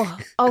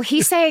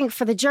 He sang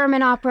for the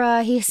German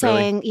opera. He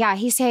sang,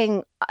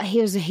 really?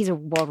 He's a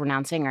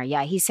world-renowned singer.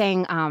 Yeah, he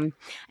sang.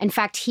 In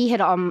fact, he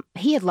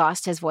had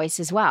lost his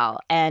voice as well,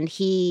 and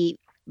he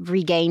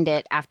regained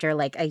it after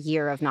like a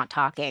year of not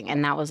talking,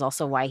 and that was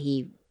also why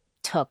he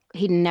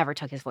never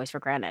took his voice for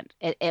granted.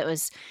 It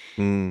was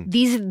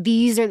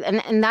these are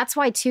and that's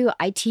why too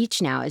I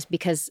teach now, is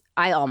because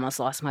I almost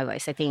lost my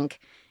voice. I think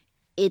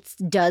it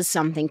does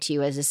something to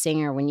you as a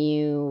singer when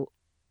you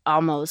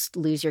almost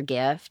lose your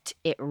gift.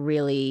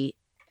 It's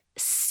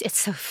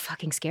so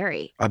fucking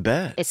scary. I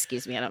bet.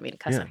 Excuse me, I don't mean to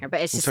cuss on here,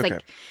 but it's just okay.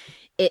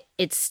 Like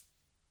it's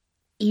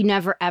you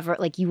never ever,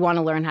 like, you want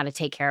to learn how to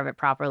take care of it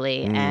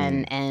properly.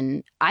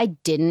 And I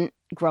didn't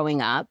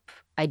growing up.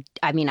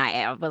 I mean,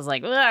 I was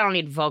like, I don't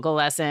need vocal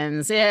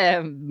lessons.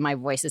 My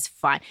voice is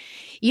fine.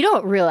 You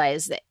don't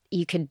realize that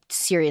you could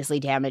seriously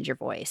damage your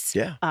voice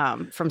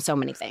from so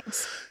many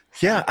things.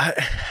 So. Yeah.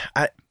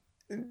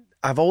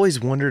 I've always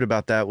wondered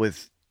about that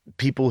with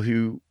people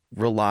who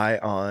rely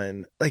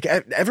on, like,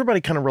 everybody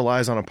kind of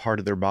relies on a part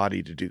of their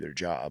body to do their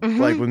job. Mm-hmm.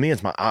 Like with me,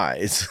 it's my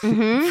eyes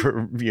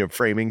for, you know,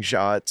 framing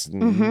shots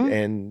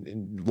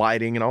and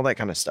lighting and all that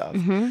kind of stuff.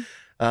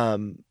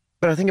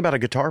 But I think about a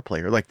guitar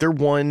player, like they're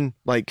one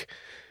like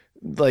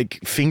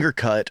finger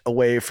cut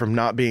away from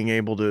not being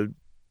able to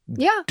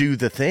do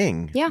the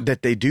thing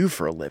that they do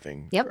for a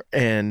living. Yep.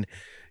 And,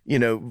 you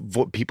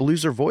know, people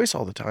lose their voice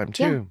all the time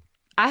too. Yeah.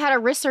 I had a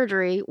wrist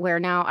surgery where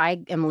now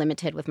I am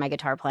limited with my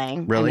guitar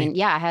playing. Really? I mean,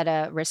 I had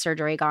a wrist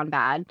surgery gone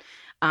bad.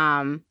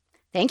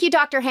 Thank you,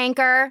 Dr.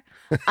 Hanker,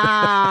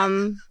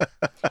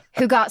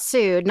 who got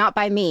sued, not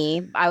by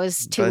me. I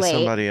was too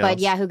late. But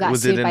who got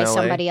sued by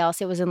somebody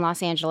else. It was in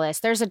Los Angeles.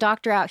 There's a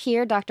doctor out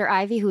here, Dr.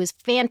 Ivy, who is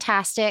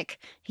fantastic.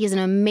 He's an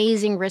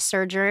amazing wrist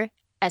surgeon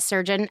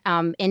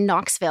in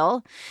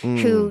Knoxville,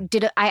 who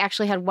did. I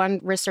actually had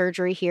one wrist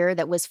surgery here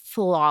that was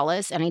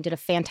flawless, and he did a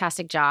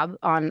fantastic job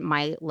on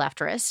my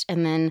left wrist.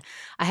 And then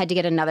I had to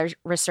get another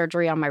wrist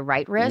surgery on my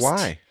right wrist.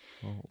 Why?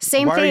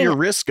 Same Why thing. Why are your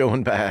wrists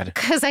going bad?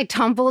 Because I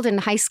tumbled in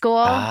high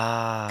school.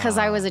 Because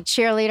I was a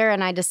cheerleader,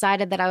 and I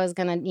decided that I was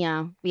going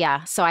to,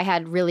 So I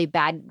had really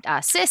bad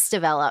cysts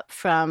develop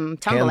from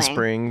tumbling.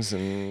 Handsprings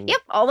and... Yep,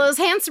 all those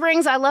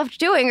handsprings I loved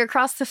doing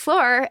across the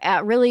floor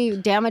really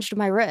damaged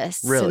my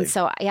wrists. Really? And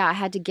so, I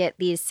had to get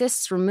these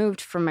cysts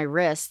removed from my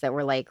wrists that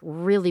were, like,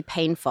 really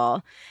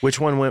painful. Which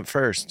one went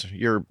first?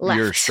 Your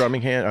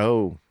strumming hand?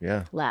 Oh,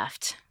 yeah.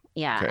 Left.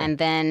 Yeah, okay. and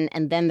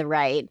then the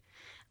right.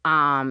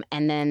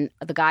 And then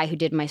the guy who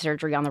did my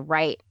surgery on the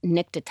right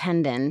nicked a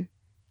tendon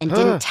and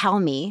didn't tell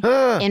me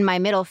in my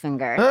middle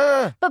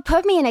finger, but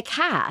put me in a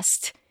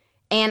cast.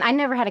 And I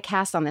never had a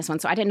cast on this one,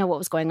 so I didn't know what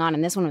was going on.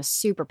 And this one was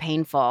super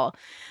painful.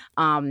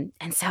 And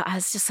so I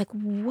was just like,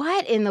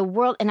 what in the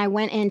world? And I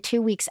went in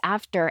 2 weeks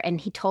after, and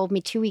he told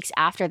me 2 weeks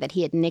after that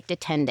he had nicked a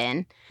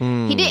tendon.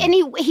 He did, and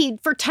he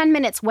for 10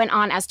 minutes went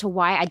on as to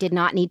why I did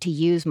not need to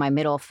use my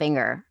middle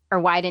finger, or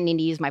why I didn't need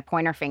to use my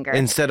pointer finger.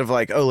 Instead of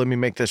like, oh, let me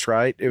make this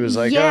right. It was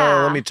like, Yeah.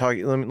 oh, let me tell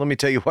you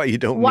why you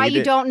don't Why need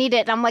you it. don't need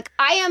it. And I'm like,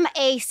 I am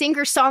a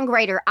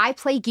singer-songwriter. I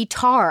play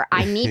guitar.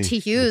 I need to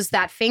use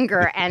that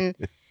finger. And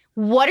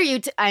what are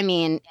you? I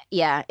mean,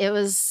 yeah, it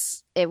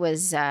was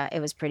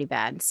pretty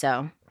bad.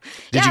 So,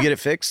 Did you get it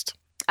fixed?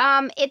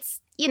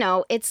 it's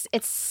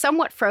it's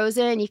somewhat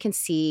frozen. You can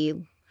see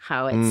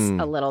how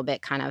it's a little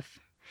bit kind of,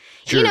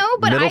 Your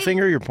but middle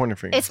finger or your pointer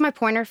finger? It's my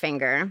pointer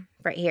finger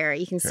right here.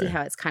 You can see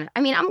how it's kind of.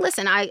 I mean, I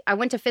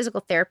went to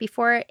physical therapy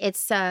for it.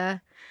 It's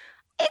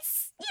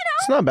It's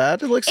not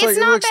bad. It looks It's like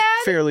not it looks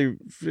bad. fairly.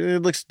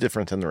 It looks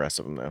different than the rest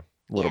of them, though.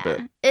 A little bit.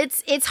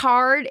 It's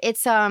hard.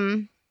 It's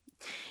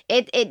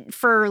it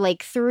for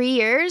like 3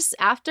 years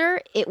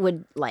after it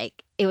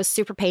was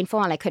super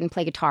painful and I couldn't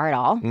play guitar at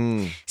all.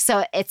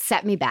 So it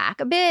set me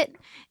back a bit,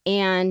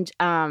 and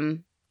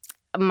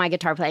my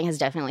guitar playing has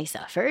definitely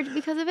suffered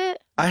because of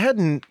it. I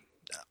hadn't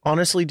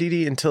honestly, Dee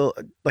Dee, until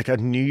like I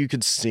knew you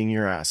could sing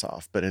your ass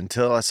off, but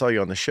until I saw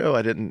you on the show,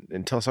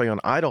 until I saw you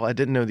on Idol, I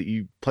didn't know that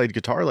you played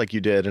guitar like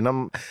you did.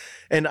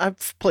 And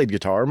I've played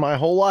guitar my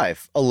whole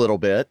life a little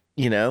bit,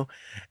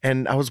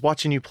 and I was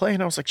watching you play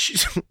and I was like,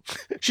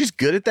 she's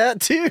good at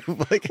that too.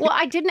 Like, Well,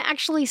 I didn't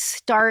actually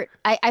start.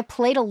 I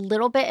played a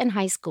little bit in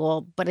high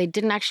school, but I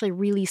didn't actually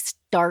really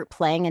start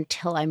playing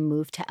until I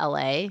moved to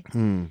LA.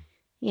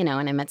 And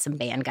I met some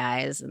band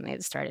guys, and they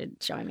started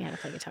showing me how to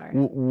play guitar.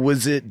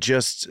 Was it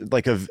just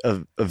like a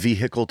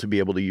vehicle to be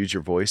able to use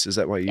your voice? Is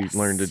that why you Yes.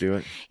 learned to do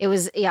it? It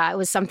was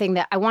something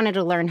that I wanted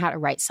to learn how to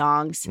write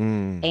songs,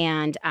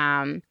 and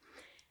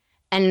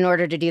in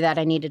order to do that,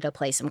 I needed to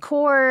play some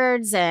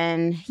chords,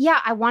 and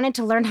I wanted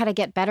to learn how to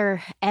get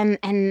better, and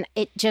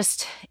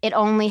it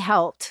only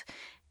helped.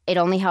 It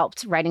only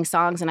helped writing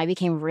songs, and I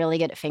became really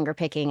good at finger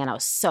picking, and I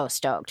was so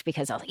stoked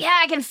because I was like,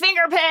 I can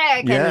finger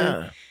pick.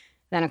 Yeah. And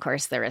then, of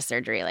course, the wrist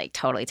surgery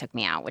totally took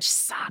me out, which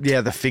sucked. Yeah,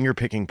 the finger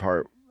picking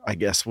part, I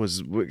guess,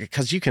 was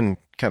because you can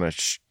kind of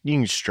you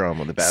can strum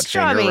with a bad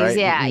finger, Strumming's,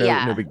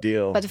 right? No big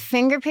deal. But the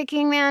finger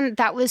picking, man,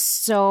 that was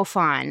so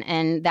fun,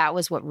 and that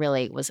was what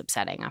really was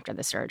upsetting after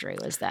the surgery,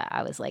 was that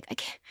I was like, I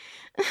can't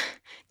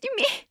do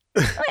me.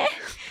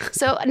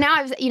 So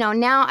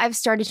now I've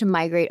started to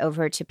migrate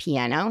over to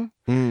piano,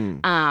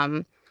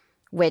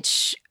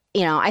 which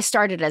I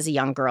started as a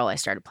young girl. I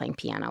started playing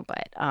piano,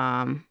 but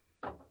I'm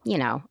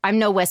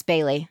no Wes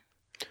Bailey.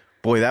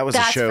 Boy, that was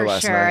a show for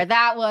last sure. night.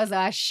 That was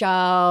a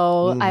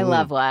show. I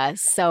love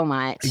Wes so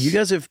much. You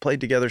guys have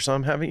played together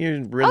some, haven't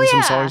you? Written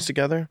some songs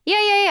together?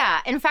 Yeah.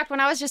 In fact, when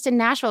I was just in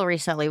Nashville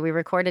recently, we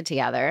recorded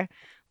together.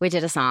 We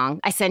did a song.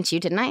 I sent you,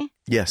 didn't I?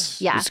 Yes.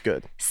 Yeah. It's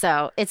good.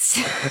 So it's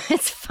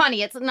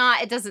funny.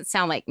 It doesn't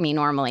sound like me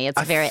normally.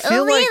 It's very. I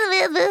feel like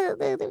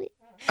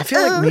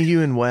me,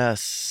 you, and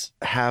Wes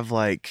have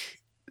like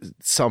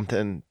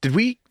something. Did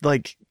we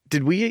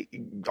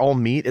all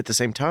meet at the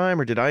same time,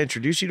 or did I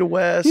introduce you to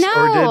Wes?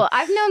 No,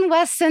 I've known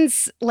Wes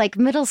since like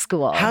middle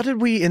school. How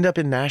did we end up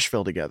in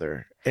Nashville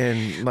together?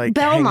 And like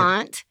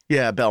Belmont.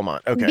 Yeah,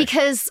 Belmont. Okay.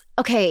 Because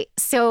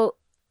so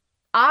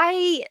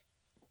I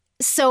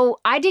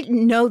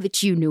didn't know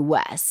that you knew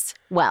Wes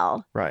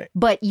well. Right.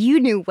 But you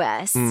knew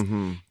Wes,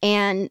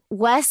 and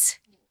Wes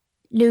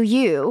knew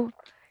you,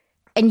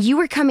 and you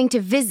were coming to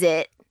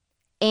visit.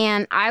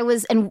 And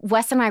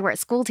Wes and I were at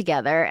school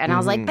together, and I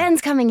was like, Ben's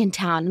coming in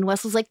town. And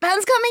Wes was like,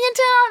 Ben's coming in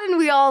town. And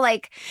we all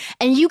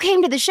and you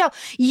came to the show.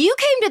 You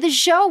came to the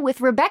show with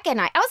Rebecca and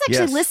I. I was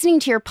actually listening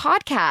to your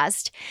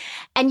podcast,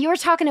 and you were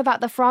talking about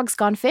the Frogs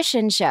Gone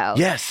Fishing show.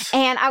 Yes.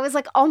 And I was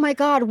like, oh my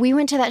God, we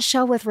went to that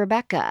show with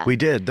Rebecca. We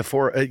did.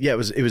 It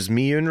was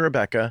me, you, and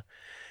Rebecca,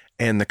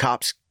 and the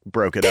cops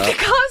broke it up. The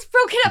cops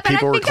broke it up, and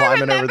People I were think I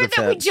climbing over remember the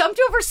that we fence. jumped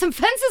over some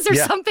fences or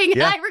something,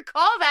 and I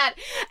recall that.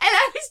 And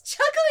I was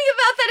chuckling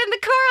about that in the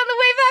car on the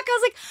way back. I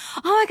was like,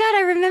 oh my God,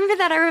 I remember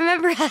that. I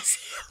remember us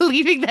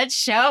leaving that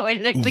show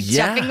and like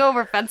jumping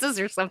over fences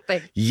or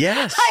something.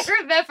 Yes. I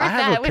remember I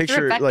have that a with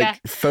picture, Rebecca.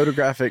 like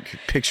photographic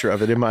picture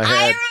of it in my I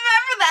head. remember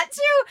that too.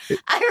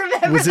 I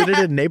remember Was it that.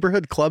 at a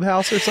neighborhood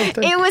clubhouse or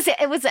something? It was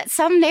at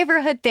some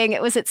neighborhood thing.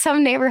 It was at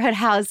some neighborhood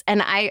house.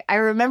 And I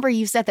remember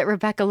you said that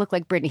Rebecca looked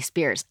like Britney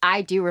Spears.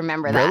 I do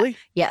remember that. Really?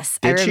 Yes.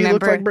 Did I she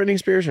remember. look like Britney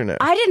Spears or no?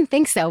 I didn't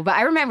think so, but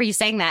I remember you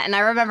saying that. And I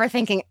remember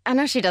thinking, oh,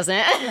 no, she doesn't.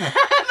 But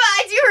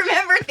I do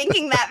remember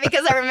thinking that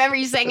because I remember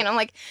you saying it. I'm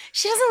like,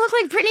 she doesn't look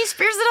like Britney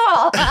Spears at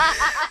all. But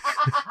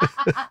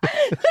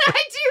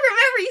I do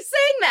remember you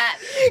saying that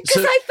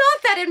because I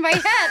thought that in my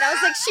head. I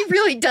was like, she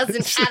really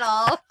doesn't at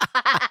all.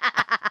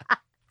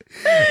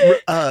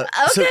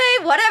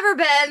 Whatever,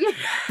 Ben.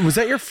 Was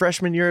that your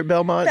freshman year at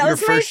Belmont? That your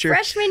was my first year?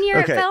 freshman year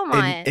at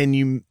Belmont. And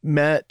you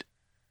met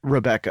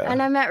Rebecca.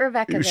 And I met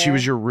Rebecca there. She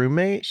was your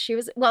roommate? She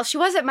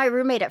wasn't my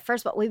roommate at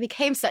first, but we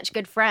became such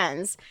good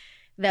friends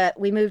that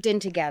we moved in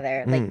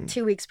together like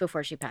 2 weeks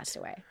before she passed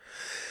away.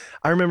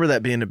 I remember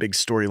that being a big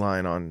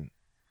storyline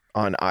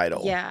on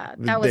Idol. Yeah,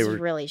 that was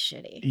really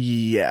shitty.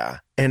 Yeah.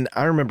 And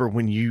I remember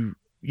when you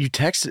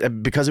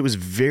texted, because it was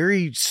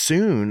very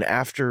soon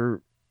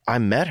after I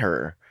met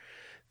her,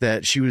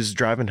 that she was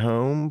driving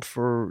home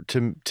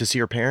to see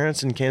her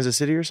parents in Kansas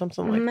City or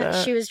something like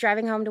that. She was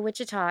driving home to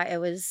Wichita. It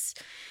was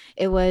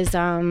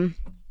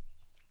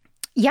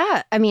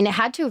yeah, I mean, it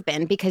had to have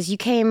been, because you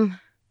came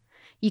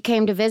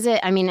to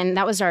visit. I mean, and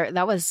I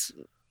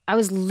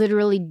was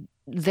literally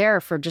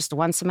there for just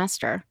one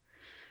semester.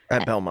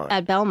 At Belmont.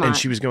 At Belmont. And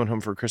she was going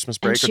home for Christmas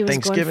break or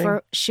Thanksgiving?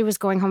 She was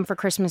going home for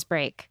Christmas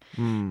break.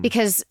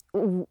 Because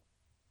I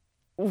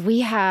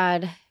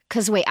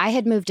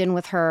had moved in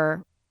with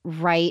her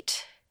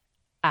right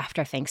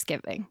after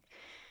Thanksgiving.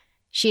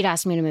 She'd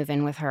asked me to move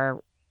in with her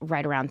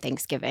right around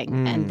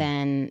Thanksgiving. And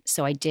then,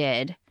 so I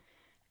did.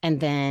 And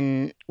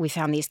then we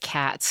found these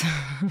cats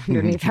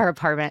underneath our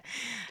apartment.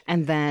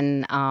 And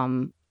then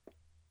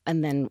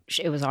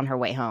it was on her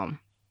way home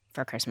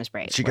for Christmas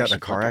break. She got in a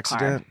car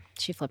accident?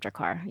 She flipped her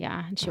car,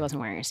 yeah. And she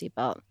wasn't wearing a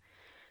seatbelt.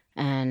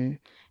 And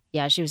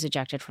yeah, she was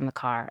ejected from the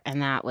car.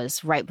 And that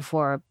was right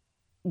before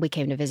we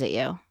came to visit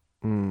you.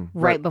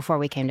 Right before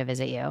we came to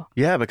visit you.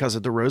 Yeah, because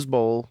of the Rose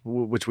Bowl,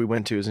 which we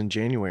went to, is in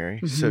January.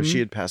 So she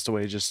had passed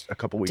away just a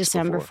couple weeks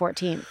December before.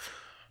 14th.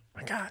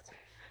 My God.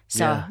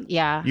 So,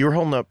 yeah. You were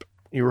holding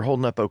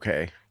up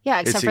okay. Yeah,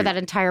 except for that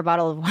entire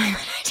bottle of wine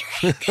that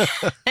I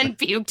drank and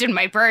puked in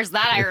my purse.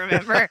 That I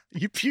remember.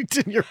 You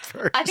puked in your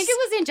purse? I think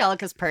it was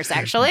Angelica's purse,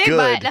 actually.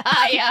 Good.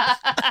 But yeah.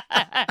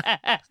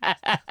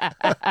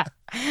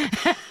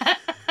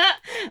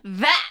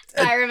 That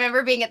I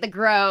remember being at the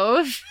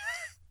Grove.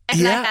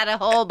 And I had a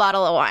whole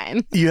bottle of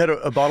wine. You had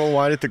a bottle of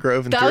wine at the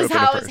Grove and that threw was up in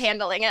how a I was purse.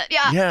 handling it.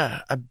 Yeah.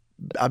 Yeah,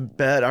 I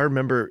bet. I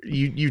remember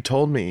you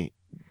told me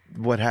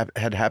what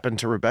had happened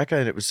to Rebecca,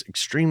 and it was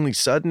extremely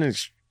sudden and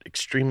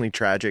extremely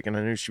tragic, and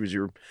I knew she was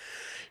your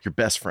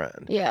best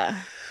friend. Yeah.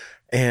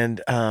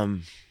 And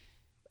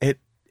it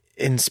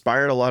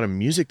inspired a lot of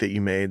music that you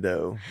made,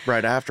 though,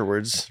 right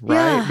afterwards, right?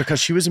 Yeah. Because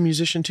she was a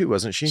musician too,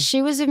 wasn't she?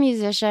 She was a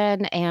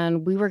musician,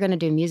 and we were going to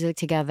do music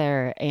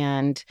together,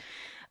 and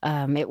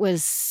it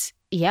was...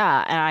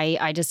 Yeah,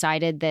 I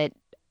decided that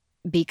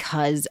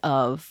because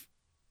of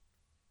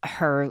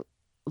her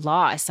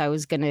loss, I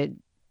was going to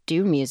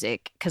do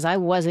music, because I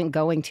wasn't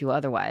going to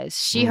otherwise.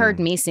 She heard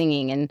me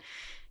singing, and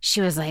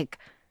she was like,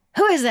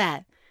 "Who is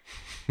that?"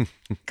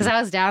 Because I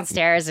was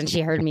downstairs, and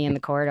she heard me in the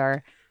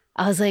corridor.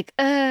 I was like,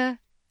 Dee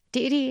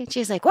Dee. And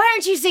she's like, "Why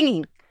aren't you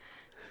singing?"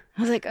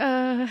 I was like,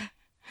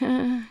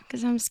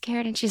 because I'm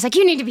scared. And she's like,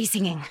 "You need to be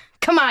singing.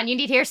 Come on, you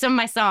need to hear some of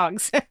my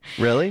songs."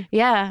 Really?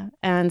 Yeah.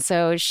 And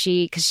so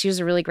because she was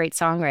a really great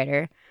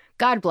songwriter.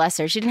 God bless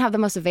her. She didn't have the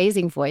most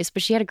amazing voice,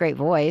 but she had a great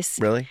voice.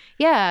 Really?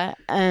 Yeah.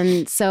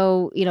 And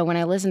so, when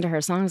I listened to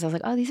her songs, I was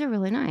like, oh, these are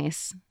really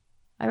nice.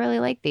 I really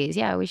like these.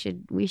 Yeah, we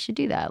should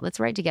do that. Let's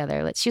write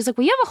together. She was like,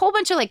 well, you have a whole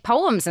bunch of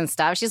poems and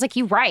stuff. She's like,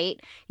 you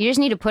write. You just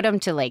need to put them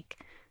to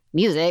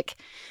music.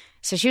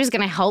 So she was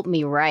going to help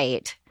me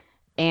write.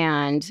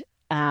 And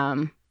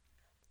that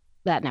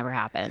never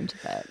happened.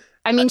 But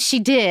I mean, she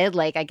did,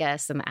 I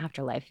guess, in the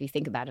afterlife, if you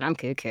think about it. I'm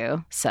cuckoo.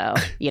 So,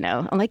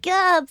 I'm like,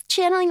 yeah,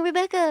 channeling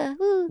Rebecca.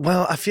 Woo.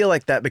 Well, I feel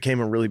like that became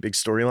a really big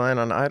storyline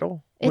on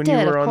Idol when you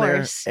were on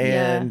there.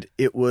 And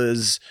it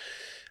was,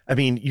 I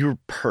mean, you were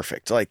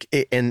perfect.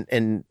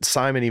 And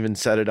Simon even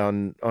said it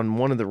on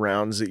one of the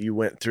rounds that you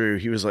went through.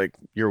 He was like,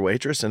 you're a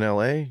waitress in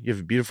LA. You have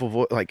a beautiful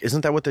voice.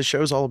 Isn't that what this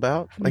show's all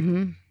about?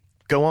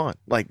 Go on.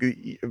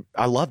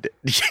 I loved it.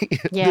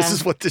 Yeah. This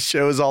is what the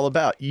show is all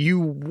about. You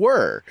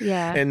were.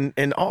 Yeah.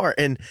 And are.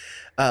 And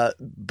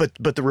but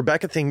the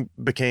Rebecca thing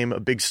became a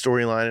big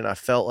storyline, and I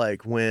felt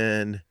like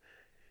when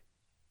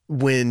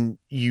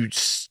you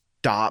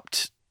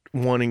stopped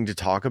wanting to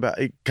talk about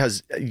it,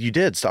 because you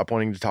did stop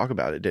wanting to talk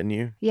about it, didn't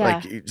you? Yeah.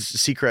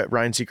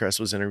 Ryan Seacrest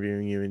was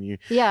interviewing you, and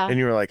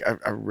you were like,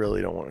 I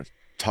really don't want to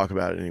talk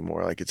about it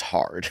anymore. It's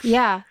hard.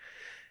 Yeah.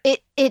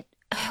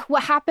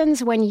 What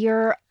happens when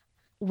you're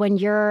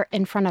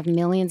in front of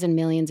millions and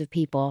millions of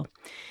people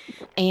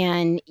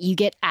and you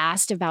get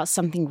asked about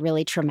something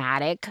really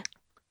traumatic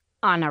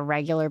on a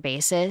regular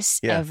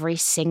basis every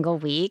single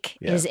week,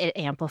 is it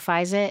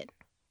amplifies it.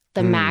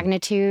 The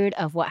magnitude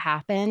of what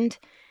happened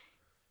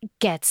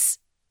gets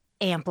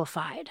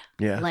amplified.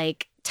 Yeah.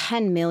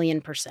 10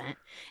 million%.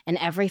 And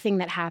everything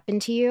that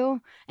happened to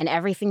you and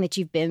everything that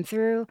you've been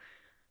through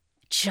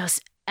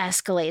just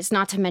escalates.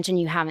 Not to mention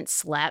you haven't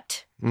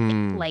slept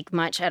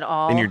much at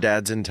all. And your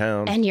dad's in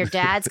town. And your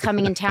dad's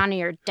coming in town, and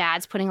your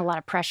dad's putting a lot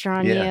of pressure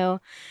on you.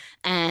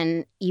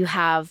 And you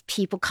have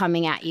people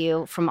coming at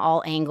you from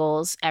all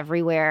angles,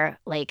 everywhere,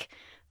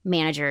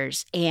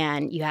 managers.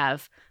 And you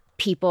have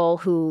people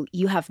who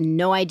you have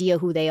no idea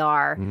who they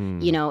are.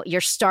 You're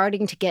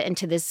starting to get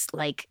into this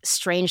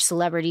strange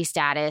celebrity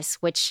status,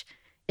 which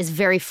is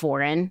very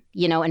foreign,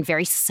 and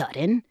very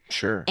sudden.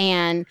 Sure.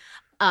 And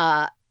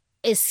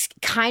is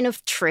kind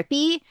of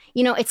trippy.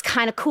 It's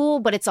kind of cool,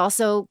 but it's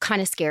also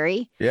kind of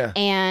scary. Yeah.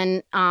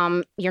 And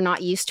you're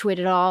not used to it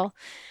at all.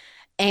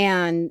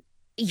 And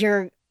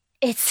you're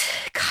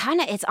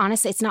it's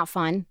honestly, it's not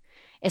fun.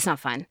 It's not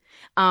fun.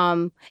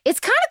 It's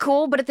kind of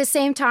cool, but at the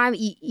same time,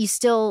 you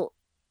still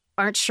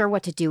aren't sure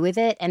what to do with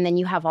it. And then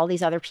you have all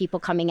these other people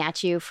coming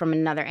at you from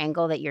another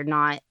angle that you're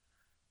not.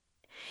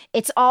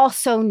 It's all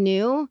so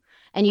new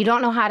and you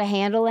don't know how to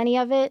handle any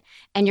of it.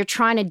 And you're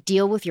trying to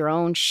deal with your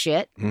own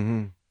shit.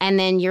 Mm-hmm. And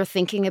then you're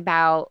thinking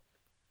about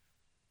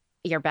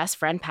your best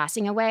friend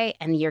passing away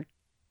and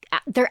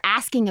they're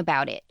asking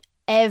about it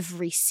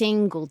every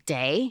single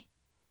day.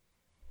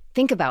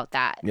 Think about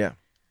that. Yeah.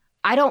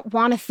 I don't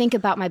want to think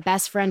about my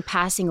best friend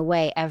passing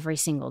away every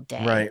single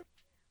day. Right.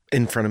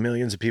 In front of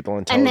millions of people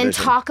on television. And then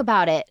talk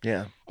about it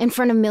in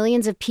front of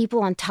millions of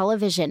people on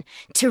television.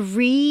 To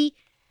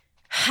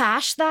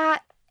rehash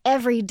that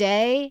every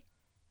day,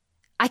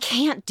 I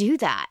can't do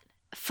that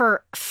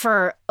for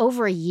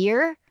over a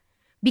year.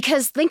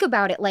 Because think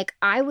about it. Like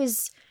I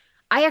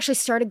actually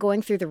started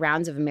going through the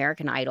rounds of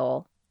American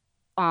Idol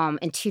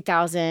in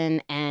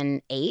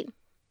 2008.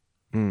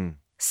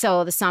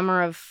 So the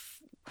summer of...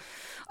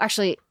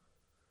 Actually...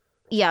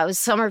 Yeah, it was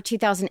summer of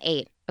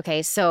 2008.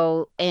 Okay,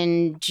 so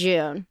in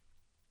June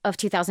of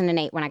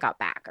 2008 when I got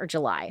back, or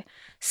July.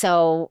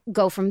 So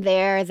go from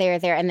there,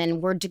 and then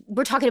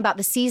we're talking about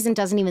the season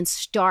doesn't even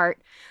start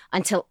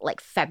until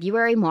like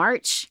February,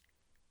 March.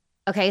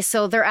 Okay,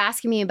 so they're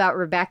asking me about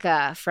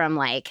Rebecca from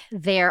like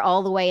there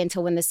all the way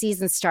until when the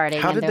season started.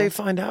 How did they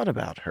find out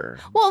about her?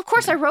 Well, of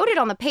course, I wrote it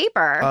on the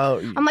paper.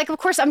 I'm like, of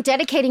course, I'm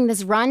dedicating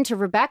this run to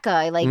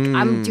Rebecca. Like,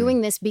 I'm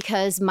doing this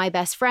because my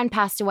best friend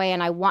passed away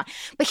and I want...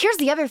 But here's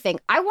the other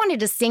thing. I wanted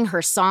to sing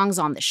her songs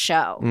on the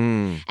show.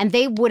 And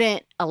they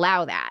wouldn't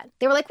allow that.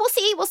 They were like, we'll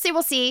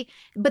see.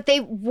 But they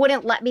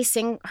wouldn't let me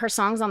sing her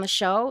songs on the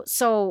show.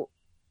 So...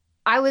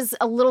 I was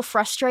a little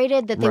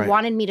frustrated that they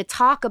wanted me to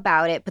talk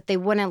about it, but they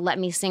wouldn't let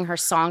me sing her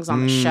songs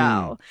on the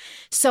show.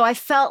 So I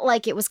felt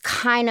like it was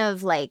kind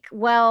of like,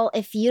 well,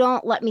 if you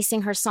don't let me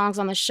sing her songs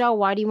on the show,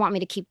 why do you want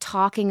me to keep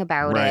talking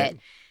about it?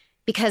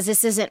 Because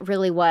this isn't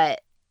really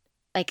what,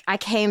 like, I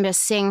came to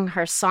sing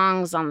her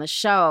songs on the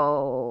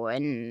show,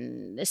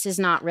 and this is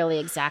not really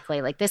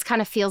exactly, like, this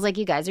kind of feels like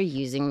you guys are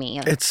using me.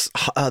 It's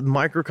a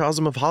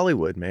microcosm of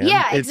Hollywood, man.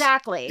 Yeah,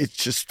 exactly. It's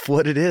just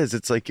what it is.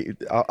 It's like,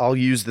 I'll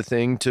use the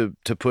thing to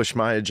push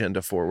my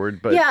agenda forward,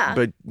 but I'll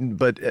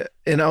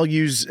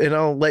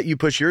let you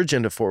push your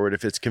agenda forward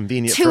if it's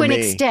convenient for me. To an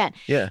extent.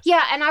 Yeah.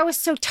 Yeah, and I was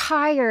so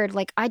tired.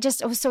 Like, I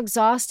was so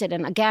exhausted.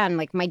 And again,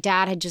 like, my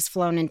dad had just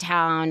flown in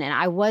town, and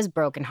I was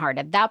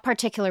brokenhearted. That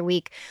particular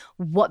week,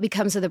 what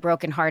becomes of the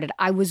brokenhearted,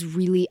 I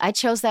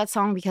chose that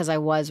song because I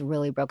was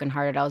really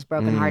brokenhearted. I was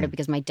brokenhearted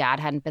because my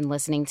dad hadn't been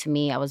listening to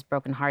me. I was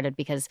brokenhearted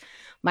because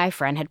my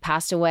friend had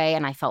passed away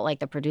and I felt like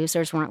the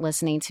producers weren't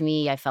listening to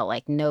me. I felt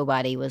like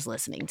nobody was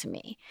listening to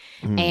me.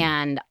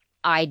 And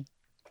I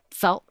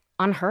felt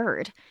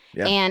unheard.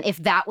 Yeah. And if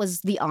that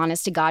was the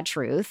honest to God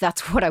truth,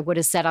 that's what I would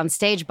have said on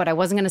stage, but I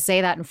wasn't going to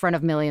say that in front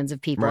of millions of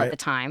people at the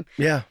time.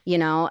 Yeah. You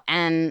know,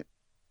 and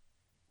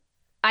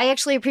I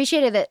actually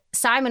appreciated that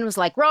Simon was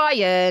like,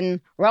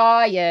 Ryan,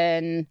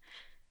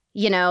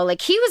 you know,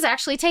 like he was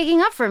actually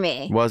taking up for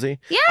me. Was he?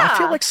 Yeah. I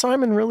feel like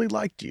Simon really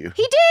liked you.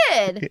 He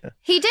did. Yeah.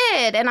 He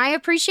did. And I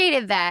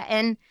appreciated that.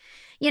 And,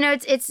 you know,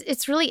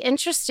 it's really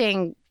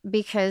interesting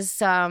because,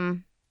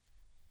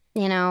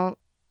 you know,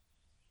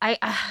 it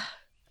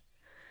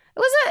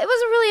was a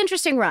really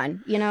interesting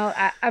run. You know,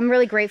 I'm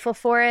really grateful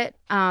for it.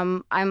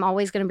 I'm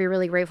always going to be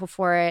really grateful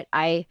for it.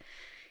 I,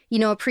 you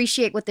know,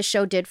 appreciate what the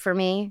show did for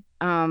me.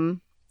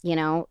 You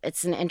know,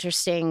 it's an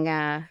interesting,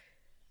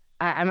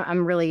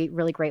 I'm really,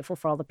 really grateful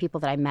for all the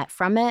people that I met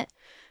from it.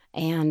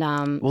 And,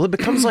 well, it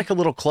becomes like a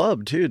little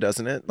club too,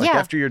 doesn't it? Like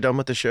after you're done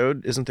with the show,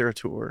 isn't there a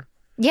tour?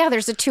 Yeah,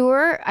 there's a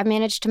tour. I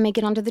managed to make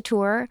it onto the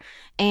tour.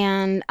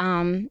 And,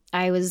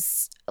 I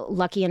was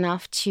lucky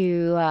enough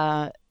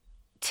to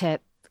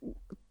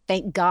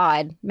thank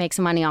God, make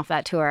some money off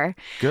that tour.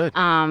 Good.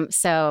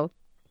 So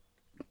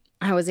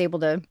I was able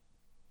to,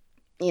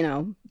 you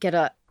know, get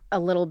a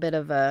little bit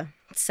of a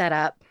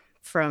setup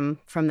from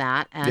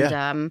that.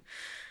 And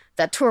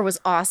that tour was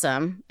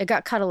awesome. It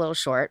got cut a little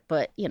short,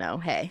 but you know,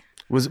 hey.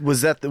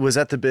 Was that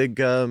the big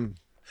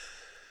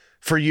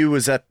for you?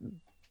 Was that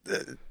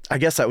I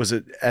guess that was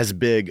as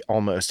big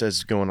almost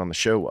as going on the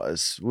show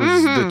was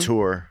the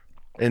tour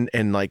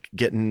and like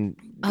getting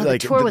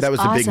like that was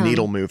awesome. The big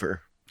needle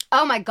mover.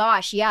 Oh my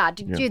gosh, yeah.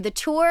 Dude, the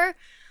tour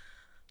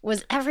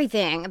was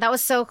everything. That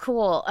was so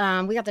cool.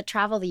 We got to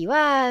travel the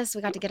U.S.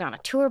 We got to get on a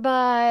tour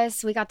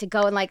bus. We got to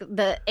go in like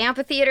the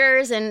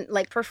amphitheaters and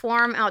like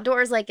perform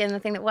outdoors, like in the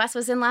thing that Wes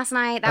was in last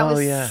night. That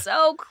was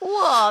so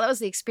cool. That was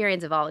the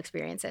experience of all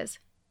experiences.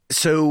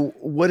 So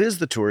what is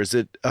the tour? Is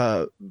it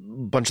a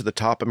bunch of the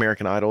top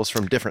American Idols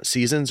from different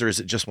seasons, or is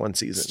it just one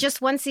season? It's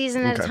just one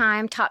season at a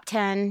time. Top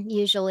 10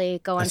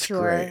 usually go on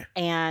tour. Great.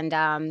 And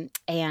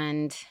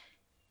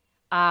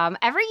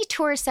every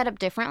tour is set up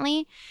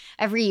differently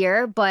every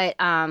year, but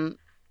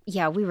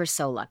yeah, we were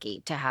so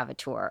lucky to have a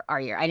tour our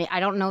year.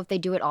 I don't know if they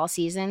do it all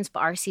seasons,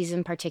 but our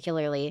season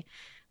particularly,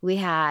 we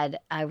had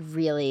a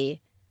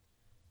really,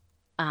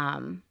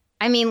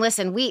 I mean,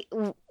 listen,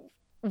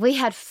 We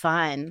had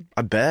fun.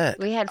 I bet.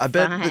 We had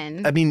bet.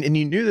 fun. I mean, and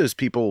you knew those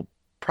people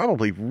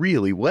probably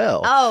really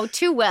well. Oh,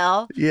 too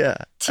well. Yeah.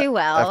 Too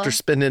well. After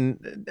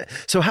spending.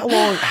 So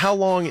how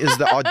long is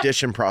the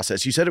audition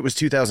process? You said it was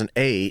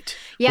 2008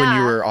 when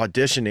you were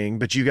auditioning,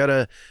 but you got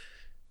to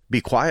be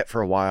quiet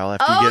for a while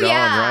after you get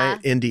on, right?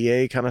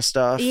 NDA kind of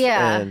stuff.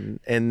 Yeah.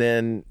 And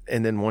then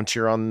once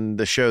you're on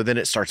the show, then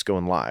it starts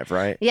going live,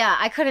 right? Yeah,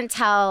 I couldn't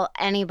tell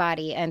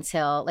anybody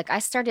until I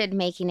started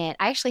making it.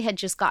 I actually had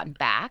just gotten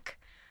back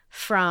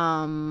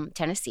from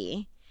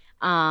Tennessee.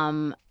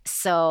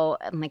 So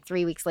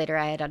 3 weeks later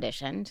I had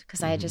auditioned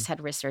because I had just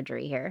had wrist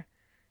surgery here.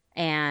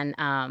 And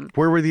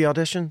where were the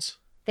auditions?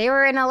 They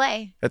were in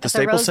LA. At the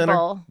Staples Center?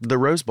 Bowl. The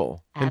Rose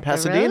Bowl in At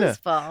Pasadena. The Rose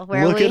Bowl,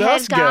 where Look we at had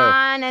us go.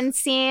 gone and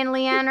seen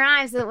LeAnn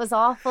Rimes. It was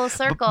all full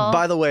circle.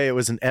 By the way, it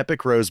was an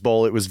epic Rose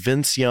Bowl. It was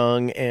Vince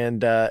Young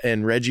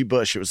and Reggie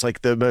Bush. It was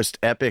like the most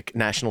epic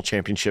national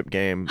championship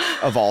game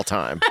of all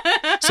time.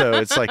 So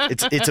it's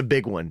it's a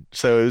big one.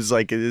 So it was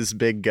like this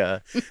big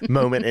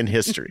moment in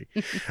history.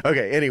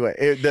 Okay. Anyway,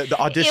 the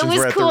auditions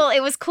were at cool.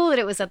 It was cool that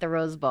it was at the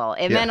Rose Bowl.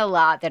 It meant a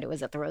lot that it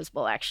was at the Rose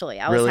Bowl. Actually,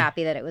 I was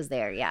happy that it was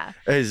there. Yeah.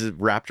 Is it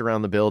wrapped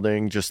around the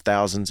building? Just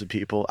thousands of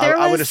people.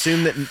 I would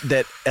assume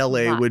that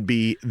LA would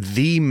be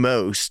the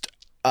most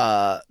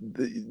people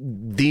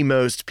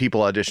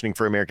auditioning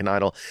for American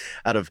Idol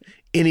out of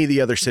any of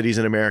the other cities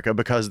in America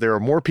because there are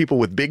more people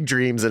with big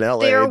dreams in LA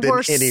there than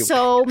were any.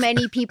 So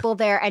many people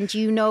there. And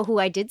you know who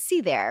I did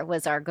see there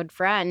was our good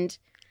friend,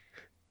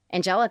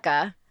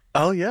 Angelica.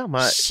 Oh, yeah.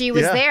 She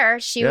was there.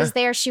 She was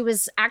there. She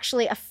was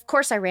actually, of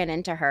course, I ran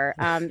into her.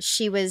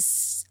 She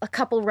was a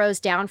couple rows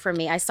down from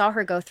me. I saw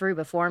her go through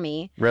before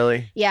me.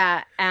 Really?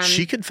 Yeah.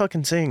 She could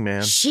fucking sing,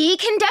 man. She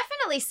can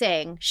definitely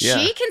sing. Yeah.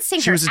 She can sing.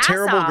 She was a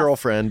terrible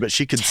girlfriend, but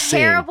she could sing.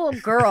 Terrible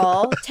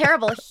girl.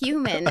 Terrible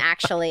human,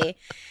 actually.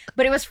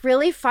 But it was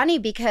really funny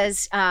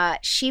because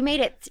she made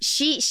it.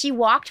 She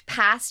walked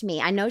past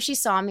me. I know she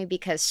saw me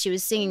because she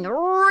was singing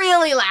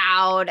really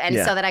loud, and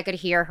so that I could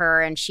hear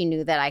her, and she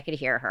knew that I could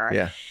hear her.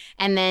 Yeah.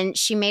 And then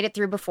she made it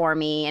through before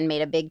me and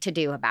made a big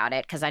to-do about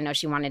it because I know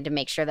she wanted to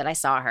make sure that I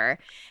saw her.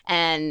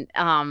 And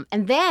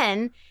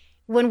then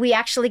when we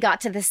actually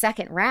got to the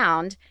second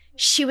round,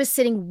 she was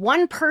sitting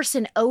one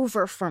person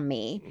over from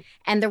me,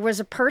 and there was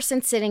a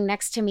person sitting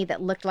next to me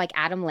that looked like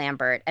Adam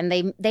Lambert, and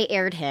they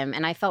aired him,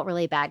 and I felt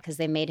really bad because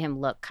they made him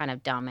look kind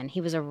of dumb, and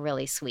he was a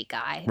really sweet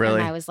guy. Really?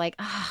 And I was like,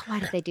 oh, why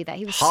did they do that?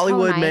 He was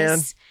Hollywood, so nice. man.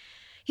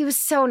 He was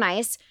so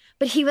nice.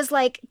 But he was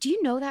like, do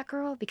you know that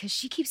girl? Because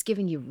she keeps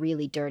giving you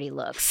really dirty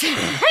looks. And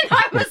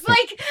I was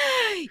like,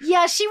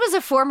 yeah, she was a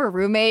former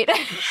roommate and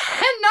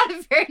not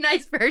a very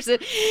nice person.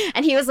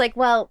 And he was like,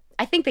 well,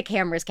 I think the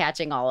camera's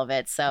catching all of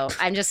it. So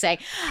I'm just saying.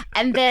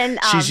 And then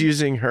she's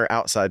using her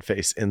outside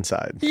face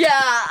inside. Yeah.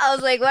 I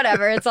was like,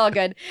 whatever. It's all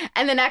good.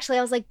 And then actually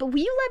I was like, but will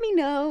you let me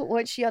know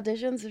what she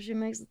auditions if she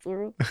makes it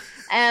through?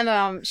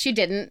 And she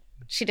didn't.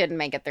 She didn't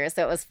make it through,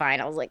 so it was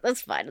fine. I was like,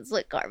 that's fine. It's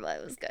like karma.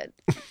 It was good.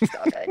 It's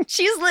all good.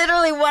 She's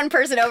literally one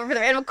person over for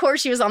them. And of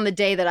course, she was on the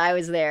day that I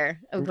was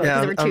there. Because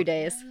there were 2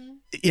 days.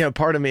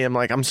 Part of me, I'm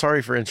like, I'm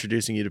sorry for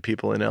introducing you to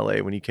people in LA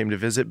when you came to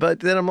visit.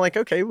 But then I'm like,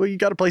 okay, well, you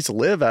got a place to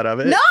live out of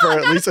it. No, for I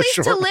at got least a place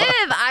short to while.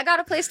 live. I got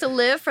a place to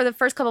live for the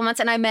first couple months.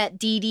 And I met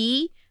Dee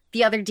Dee,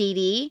 the other Dee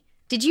Dee.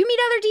 Did you meet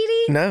other Dee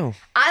Dee? No.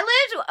 I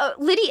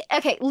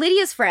lived,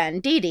 Lydia's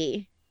friend, Dee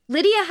Dee.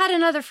 Lydia had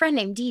another friend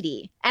named Dee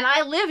Dee, and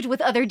I lived with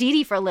other Dee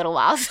Dee for a little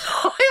while.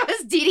 So it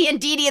was Dee Dee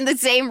and Dee Dee in the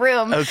same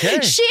room. Okay.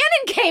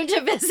 Shannon came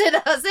to visit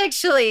us,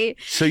 actually.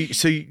 So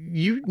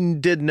you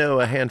did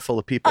know a handful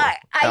of people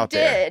out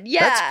there. I did,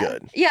 yeah. That's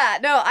good. Yeah,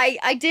 no,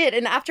 I did.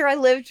 And after I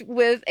lived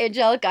with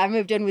Angelica, I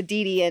moved in with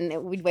Dee Dee,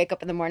 and we'd wake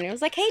up in the morning. It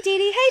was like, hey, Dee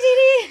Dee, hey,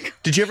 Dee Dee.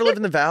 Did you ever live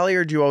in the Valley,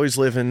 or did you always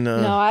live in...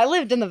 No, I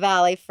lived in the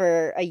Valley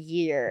for a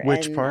year.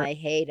 Which and part? I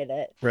hated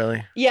it.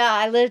 Really? Yeah,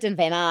 I lived in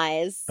Van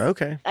Nuys.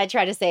 Okay. I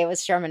tried to say it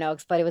was Sherman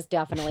Oaks, but it was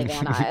definitely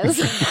Van Nuys.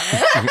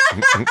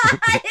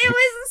 It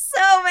was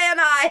so Van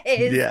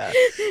Nuys. Yeah.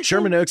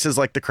 Sherman Oaks is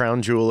like the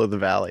crown jewel of the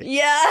Valley.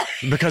 Yeah.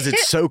 Because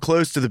it's so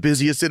close to the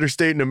busiest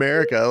interstate in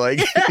America. Like,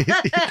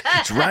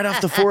 it's right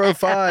off the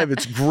 405.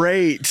 It's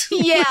great.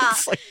 Yeah.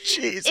 It's like,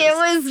 Jesus. It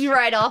was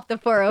right off the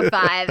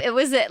 405. It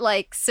was at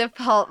like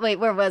wait,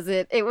 where was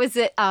it? It was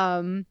at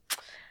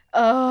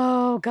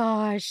oh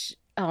gosh.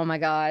 Oh my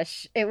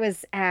gosh. It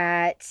was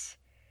at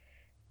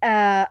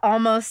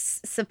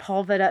almost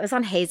Sepulveda. It was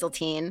on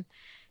Hazeltine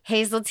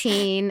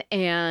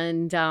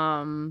and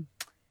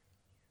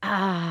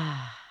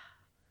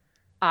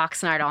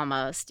Oxnard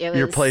almost. It was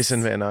Your place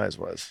in Van Nuys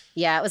was.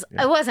 Yeah, it was.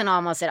 Yeah. It wasn't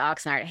almost at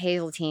Oxnard,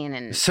 Hazeltine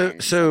and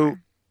So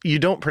you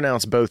don't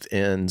pronounce both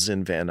N's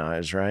in Van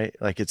Nuys, right?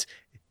 Like it's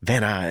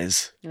Van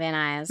Nuys. Van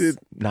Nuys.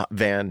 Not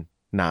Van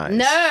Nuys.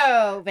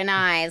 No, Van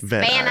Nuys.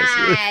 Van Van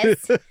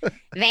Nuys. Nuys.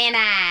 Van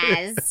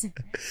Nuys.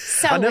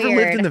 So I never weird.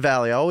 lived in the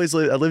Valley. I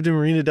lived in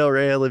Marina Del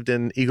Rey. I lived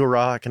in Eagle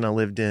Rock, and I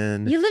lived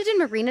in... You lived in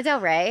Marina Del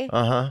Rey?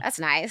 Uh-huh. That's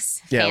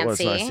nice. Yeah, Fancy. it was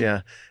nice,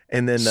 yeah.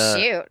 And then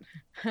Shoot.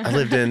 I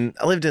lived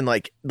in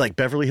like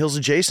Beverly Hills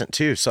adjacent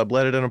too.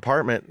 Subletted an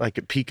apartment like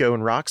at Pico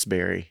and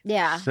Roxbury.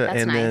 Yeah, So-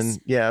 that's and nice.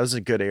 then it was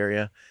a good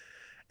area.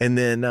 And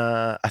then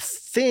I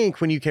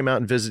think when you came out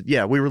and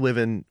visited, we were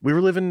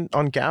living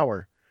on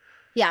Gower.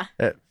 Yeah.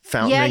 At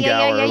Fountain and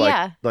Gower,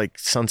 yeah. like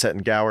Sunset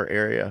and Gower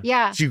area.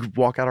 Yeah. So you could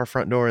walk out our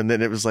front door, and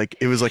then it was like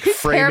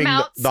framing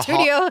Paramount the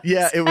Studios.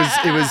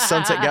 it was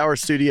Sunset Gower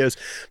Studios.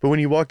 But when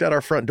you walked out our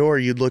front door,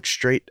 you'd look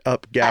straight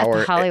up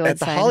Gower at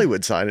the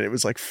Hollywood sign, and it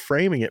was like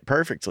framing it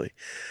perfectly.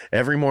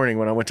 Every morning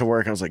when I went to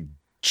work, I was like,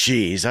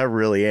 geez, I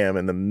really am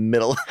in the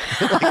middle of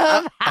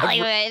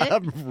Hollywood.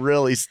 I've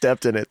really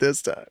stepped in it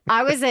this time.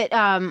 I was at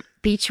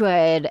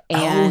Beechwood,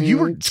 and you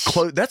were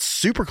close. That's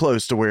super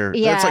close to where.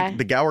 Yeah. That's like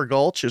the Gower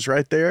Gulch is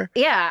right there.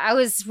 Yeah, I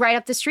was right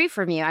up the street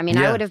from you. I mean,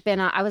 I would have been.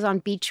 I was on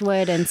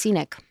Beechwood and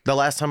Scenic. The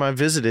last time I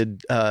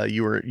visited,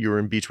 you were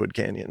in Beechwood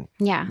Canyon.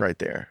 Yeah, right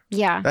there.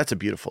 Yeah, that's a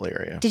beautiful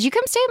area. Did you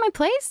come stay at my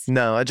place?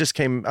 No, I just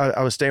came.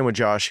 I was staying with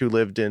Josh, who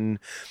lived in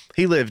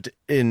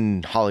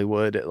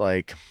Hollywood at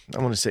like,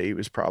 I want to say he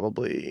was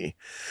probably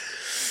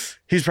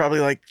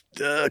like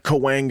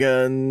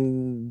Cahuenga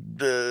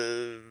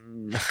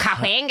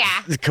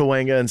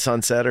and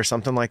Sunset or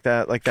something like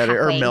that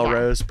or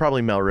Melrose,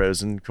 probably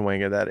Melrose and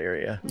Cahuenga, that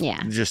area.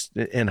 Yeah, just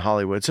in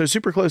Hollywood, so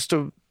super close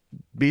to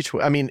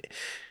Beechwood. I mean,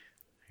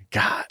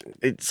 God,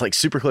 it's like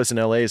super close in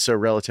LA is so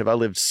relative. I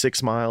lived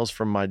 6 miles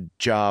from my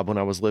job when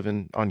I was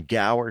living on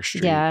Gower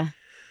Street. Yeah,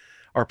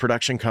 our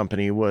production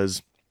company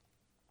was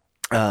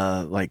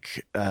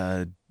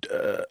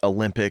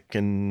Olympic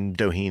and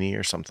Doheny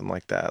or something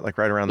like that, like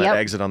right around that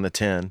exit on the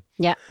 10.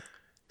 Yeah.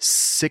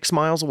 6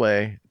 miles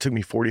away. It took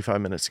me 45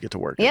 minutes to get to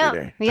work every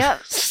day.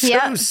 Yep.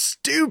 So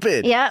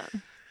stupid. Yep. You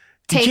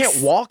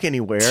can't walk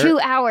anywhere. 2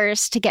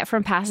 hours to get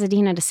from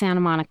Pasadena to Santa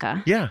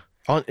Monica. Yeah.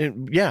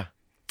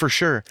 For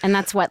sure. And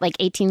that's what, like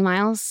 18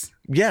 miles?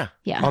 Yeah.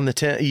 Yeah. On the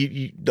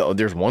 10.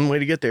 There's one way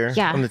to get there.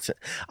 Yeah. On the 10.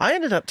 I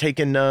ended up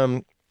taking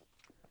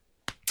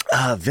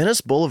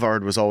Venice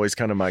Boulevard was always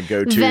kind of my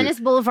go-to. Venice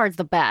Boulevard's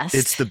the best.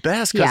 It's the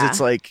best because it's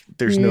like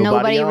there's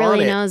nobody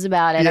really knows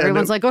about it. Yeah,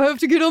 everyone's like, I have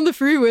to get on the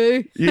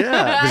freeway.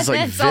 Yeah, it's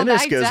like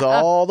Venice goes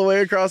all the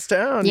way across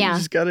town. Yeah. You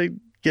just got to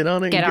get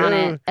on it. Get on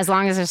it. As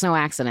long as there's no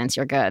accidents,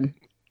 you're good.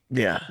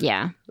 Yeah.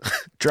 Yeah.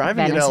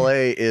 Driving in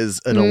LA is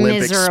an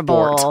Olympic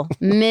sport.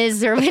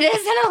 Miserable. It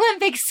is an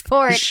Olympic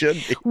sport. It should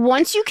be.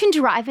 Once you can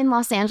drive in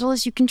Los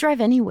Angeles, you can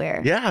drive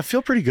anywhere. Yeah, I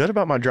feel pretty good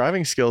about my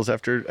driving skills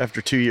after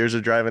 2 years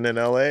of driving in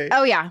LA.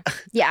 Oh, yeah.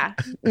 Yeah.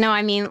 No,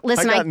 I mean,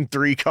 listen. I got in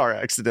 3 car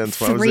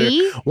accidents when I was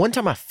there. One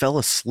time I fell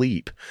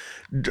asleep.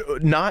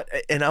 And I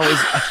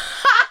was...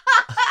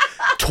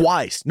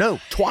 Twice.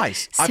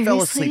 Seriously? I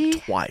fell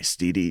asleep twice,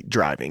 Dee Dee,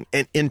 driving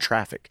and in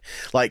traffic.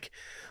 Like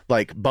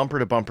bumper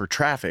to bumper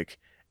traffic,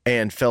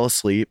 and fell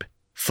asleep.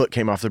 Foot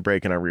came off the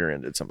brake and I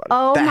rear-ended somebody.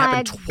 Oh, that my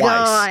happened twice.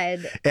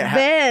 God.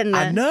 Ben.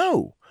 I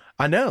know.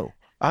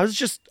 I was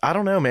just, I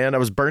don't know, man. I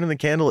was burning the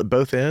candle at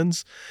both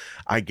ends,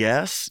 I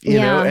guess, you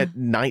know, at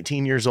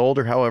 19 years old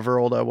or however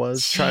old I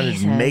was, trying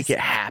to make it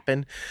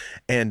happen.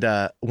 And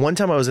one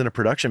time I was in a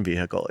production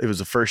vehicle. It was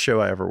the first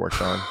show I ever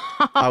worked on.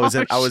 I was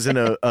in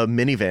a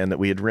minivan that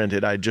we had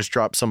rented. I just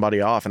dropped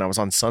somebody off and I was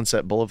on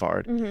Sunset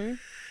Boulevard. Mm-hmm.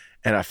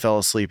 And I fell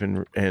asleep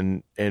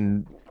and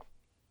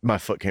my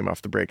foot came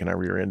off the brake and I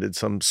rear-ended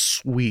some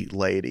sweet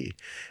lady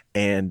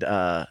and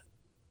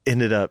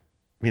ended up,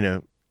 you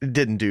know, it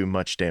didn't do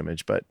much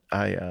damage, but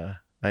I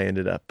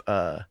ended up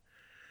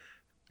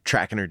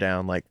tracking her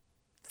down like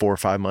 4 or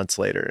 5 months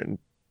later and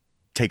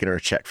taking her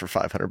a check for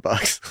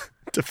 $500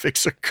 to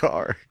fix her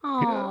car.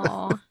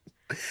 Aww.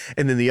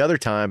 And then the other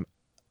time,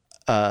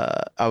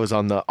 I was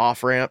on the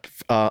off ramp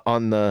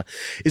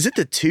is it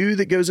the 2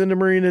 that goes into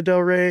Marina Del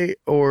Rey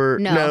or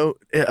no?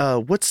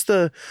 What's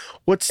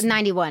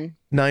 91?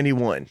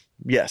 91.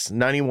 Yes,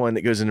 91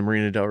 that goes into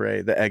Marina Del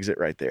Rey, the exit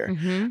right there.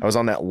 Mm-hmm. I was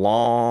on that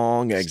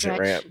long exit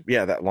ramp.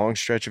 Yeah, that long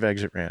stretch of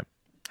exit ramp.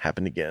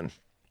 Happened again.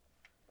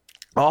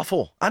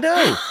 Awful. I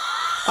know.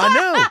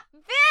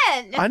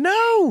 Ben! I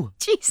know.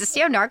 Jesus,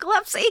 you have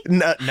narcolepsy?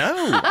 No,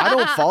 I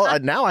don't fall.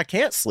 Now I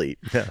can't sleep.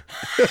 Yeah.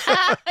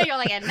 You're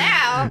like, and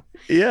now?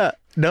 Yeah.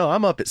 No,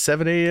 I'm up at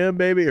 7 a.m.,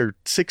 baby, or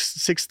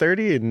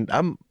 6:30, and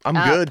I'm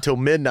good till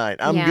midnight.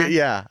 I'm good.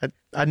 Yeah.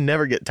 I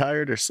never get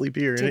tired or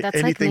sleepy or Dude, that's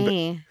anything. Like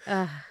me.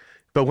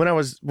 But when I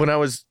was,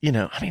 you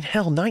know, I mean,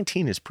 hell,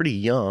 19 is pretty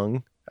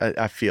young,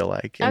 I feel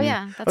like. And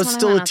that's I was when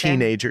still I a went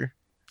teenager.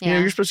 Yeah. You know,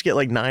 you're supposed to get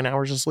like 9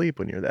 hours of sleep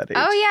when you're that age.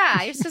 Oh,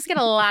 yeah. You're supposed to get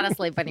a lot of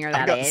sleep when you're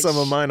that age. I got some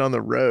of mine on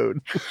the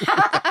road.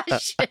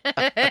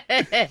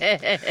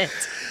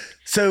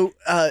 So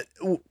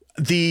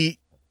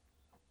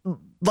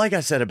like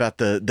I said about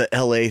the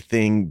LA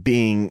thing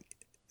being,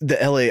 the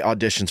LA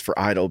auditions for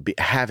Idol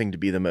having to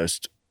be the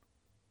most,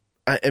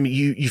 I mean,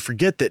 you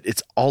forget that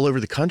it's all over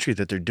the country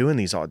that they're doing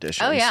these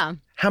auditions. Oh, yeah.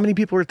 How many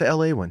people were at the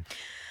LA one?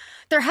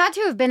 There had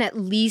to have been at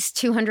least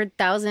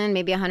 200,000,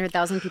 maybe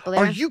 100,000 people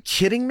there. Are you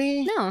kidding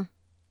me? No.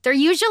 There are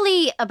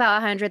usually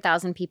about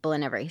 100,000 people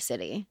in every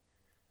city.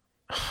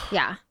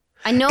 Yeah.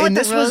 I know. And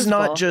this was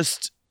not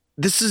just,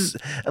 this is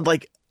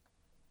like,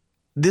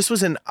 this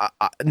was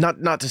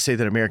not to say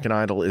that American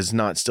Idol is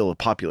not still a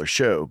popular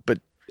show, but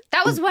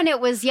That was when it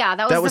was,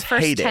 that was the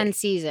first heyday. 10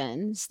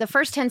 seasons. The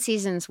first 10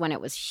 seasons when it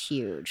was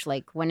huge,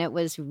 like when it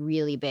was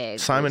really big.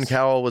 Simon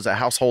Cowell was a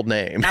household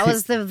name. That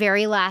was the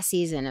very last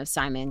season of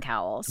Simon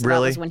Cowell. So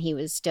Really? That was when he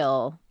was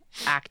still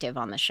active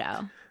on the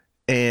show.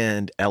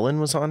 And Ellen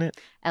was on it?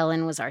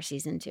 Ellen was our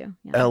season 2.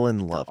 Yeah.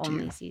 Ellen loved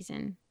Only you.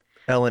 season.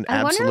 Ellen I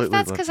absolutely wonder if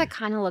that's loved because you. I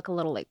kind of look a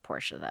little like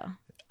Portia, though.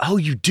 Oh,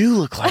 you do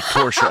look like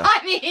Portia.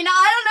 I mean,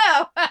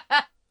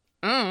 I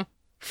don't know.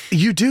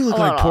 You do look A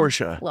like little.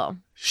 Portia. Well,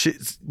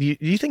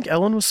 You think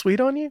Ellen was sweet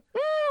on you? a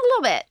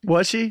little bit.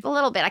 Was she? A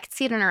little bit. I could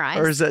see it in her eyes.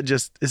 Or is that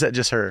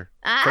just her?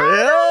 I For- don't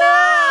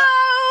know.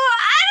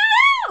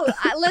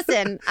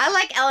 Listen, I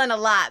like Ellen a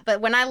lot,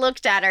 but when I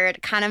looked at her,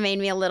 it kind of made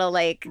me a little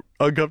like...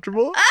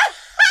 Uncomfortable?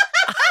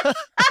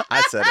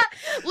 I said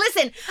it.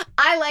 Listen,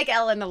 I like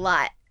Ellen a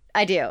lot.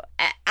 I do.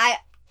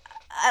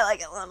 I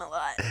like Ellen a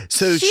lot.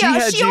 So she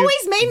had you.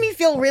 always made me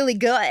feel really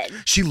good.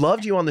 She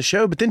loved you on the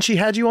show, but then she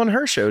had you on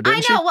her show,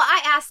 didn't she? I know. Well,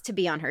 I asked to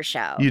be on her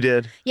show. You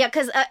did. Yeah,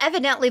 because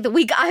evidently the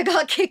week I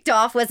got kicked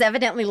off was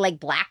evidently like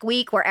Black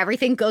Week, where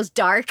everything goes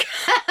dark.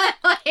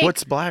 Like,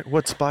 What's Black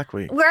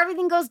Week? where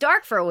everything goes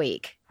dark for a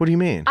week. What do you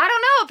mean? I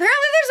don't know.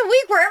 Apparently, there's a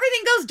week where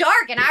everything goes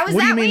dark, and I was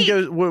What do that you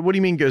mean week. what do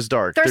you mean goes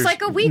dark? There's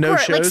like a week no where,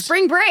 shows like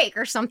spring break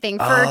or something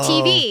for Oh,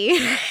 TV.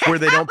 where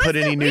they don't That put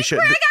was any the new week shit.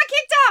 where I got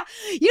kicked off.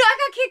 You know, I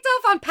got kicked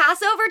off on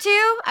Passover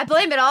too. I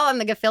blame it all on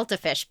the gefilte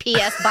fish.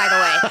 P.S. By the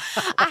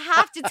way, I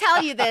have to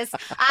tell you this.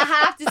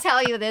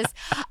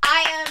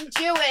 I am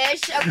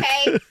Jewish,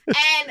 okay,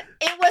 and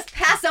it was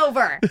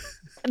Passover.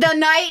 The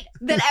night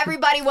that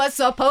everybody was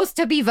supposed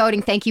to be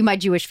voting. Thank you, my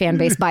Jewish fan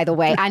base, by the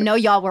way. I know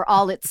y'all were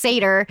all at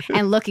Seder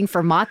and looking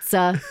for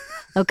matzah.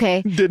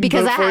 Okay, Didn't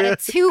because vote I for had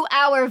you. a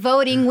 2-hour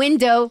voting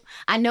window.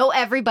 I know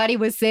everybody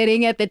was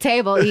sitting at the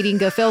table eating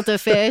gefilte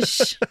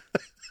fish.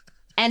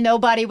 And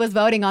nobody was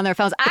voting on their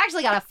phones. I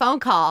actually got a phone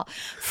call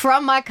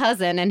from my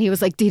cousin, and he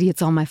was like, Didi,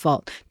 it's all my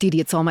fault. Didi,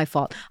 it's all my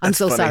fault. I'm That's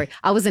so funny. sorry.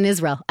 I was in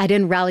Israel. I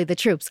didn't rally the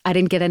troops. I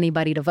didn't get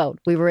anybody to vote.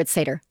 We were at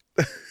Seder.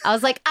 I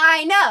was like,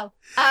 I know.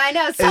 So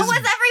Is- was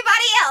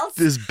everybody else.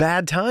 This is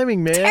bad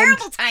timing, man.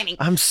 Terrible timing.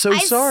 I'm so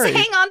sorry. I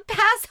sang on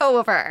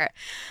Passover.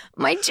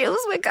 My Jews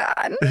were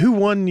gone. Who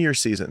won your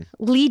season?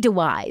 Lee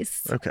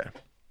DeWise. Okay.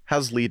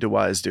 How's Lee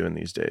DeWise doing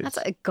these days? That's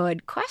a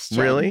good question.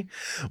 Really?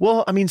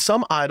 Well, I mean,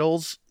 some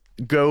idols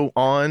go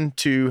on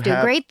to Do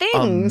have great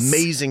things.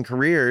 amazing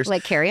careers,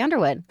 Like Carrie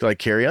Underwood like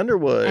Carrie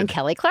Underwood and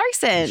Kelly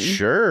Clarkson.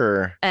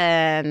 Sure,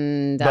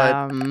 And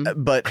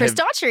but Chris have-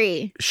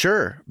 Daughtry.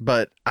 Sure,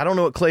 but I don't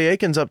know what Clay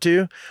Aiken's up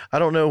to. I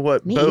don't know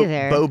what Me Bo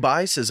either.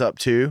 Bice is up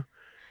to.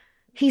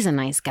 He's a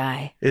nice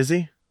guy. Is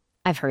he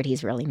I've heard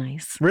he's really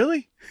nice.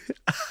 really?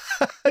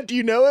 Do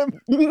you know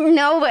him?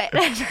 No, but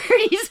I've heard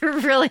he's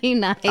really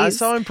nice. I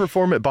saw him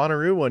perform at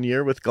Bonnaroo one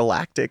year with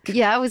Galactic.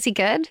 Yeah, was he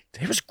good?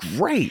 It was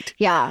great.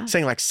 Yeah.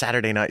 Sang like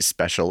Saturday Night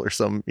Special or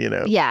some,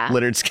 Yeah.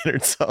 Leonard Skinner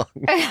song.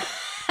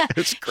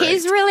 It's great.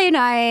 He's really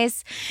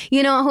nice.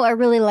 You know who I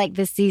really like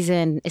this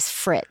season is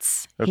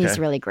Fritz. Okay. He's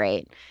really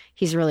great.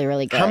 He's really,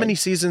 really good. How many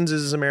seasons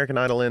is American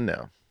Idol in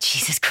now?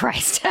 Jesus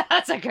Christ.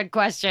 That's a good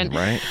question.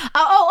 Right.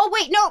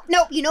 Wait.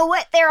 No. You know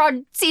what? They're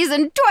on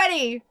season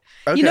 20.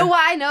 Okay. You know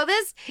why I know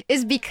this?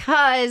 Is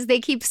because they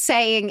keep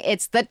saying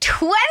it's the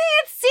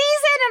 20th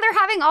season and they're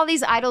having all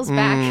these idols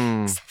back.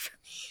 Mm. Except for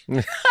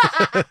me.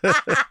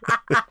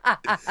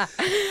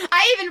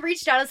 I even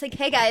reached out. I was like,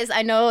 hey guys,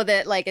 I know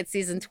that like it's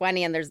season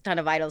 20 and there's a ton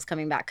of idols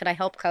coming back. Could I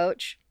help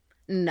coach?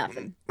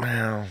 Nothing.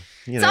 Well,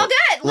 It's all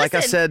good. Like I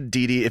Listen. said,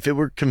 Dee Dee, if it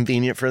were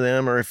convenient for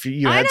them or if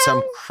you I had some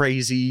know.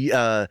 crazy If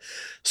I was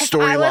a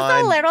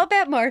storyline. little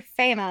bit more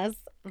famous,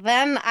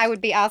 then I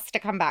would be asked to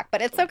come back.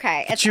 But it's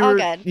okay. It's you all were,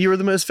 good. You were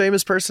the most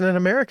famous person in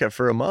America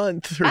for a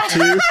month or I two.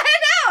 know,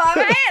 all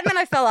right? And then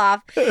I fell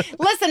off.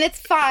 Listen, it's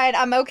fine.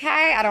 I'm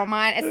okay. I don't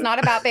mind. It's not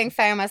about being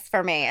famous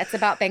for me. It's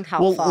about being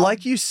helpful. Well,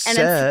 like you and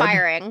said,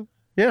 inspiring.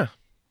 yeah.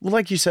 Well,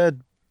 like you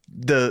said,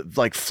 the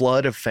like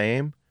flood of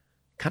fame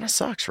kind of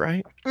sucks,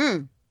 right?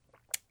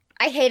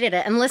 I hated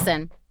it. And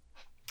listen,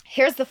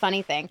 here's the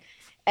funny thing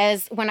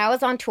is when I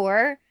was on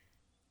tour,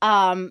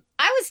 I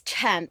was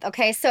 10th.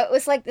 Okay. So it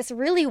was like this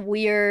really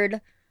weird.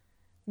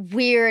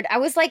 It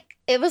was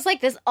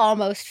like this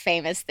almost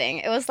famous thing.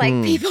 It was like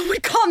people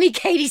would call me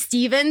Katie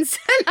Stevens.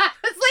 And I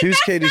was like, Who's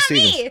that's Katie not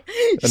Stevens?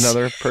 me.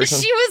 Another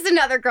person? She was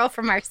another girl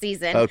from our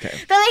season. Okay.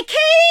 They're like,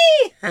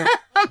 Katie!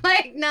 I'm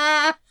like,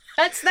 nah,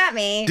 that's not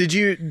me. Did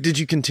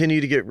you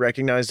continue to get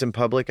recognized in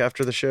public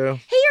after the show?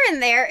 Here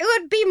and there, it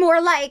would be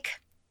more like,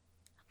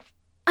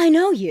 I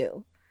know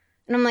you.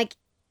 And I'm like,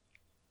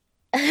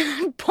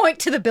 point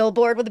to the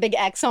billboard with a big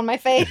X on my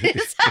face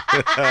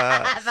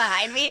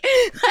behind me.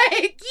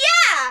 Like,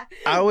 yeah,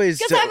 I always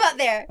because I'm up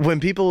there. when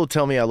people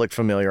tell me I look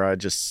familiar, I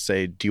just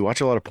say, "Do you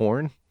watch a lot of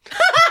porn?"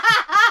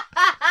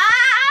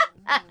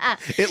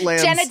 It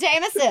lands. Jenna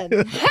Jameson.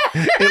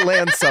 It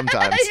lands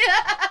sometimes.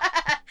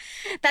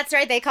 That's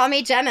right. They call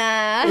me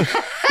Jenna.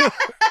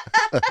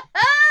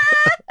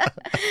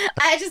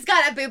 I just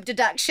got a boob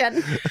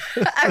deduction.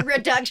 A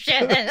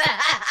reduction.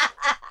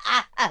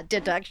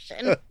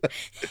 Deduction.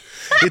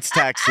 It's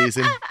tax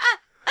season.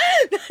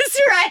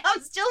 That's right.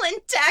 I'm still in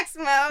tax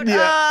mode.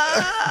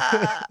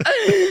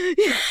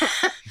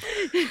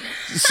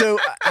 So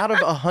out of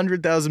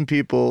 100,000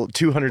 people,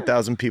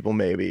 200,000 people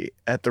maybe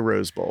at the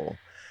Rose Bowl,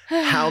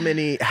 how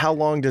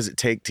long does it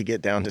take to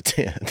get down to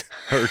 10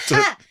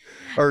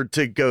 or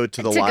to go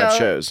to the live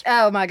shows?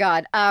 Oh my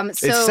God. It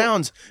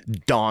sounds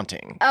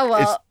daunting. Oh,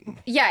 well,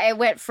 yeah, it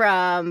went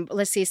from,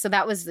 let's see, so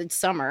that was the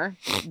summer,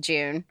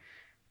 June,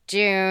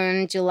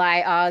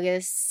 July,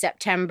 August,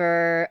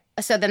 September.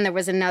 So then there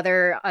was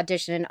another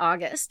audition in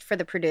August for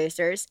the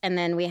producers. And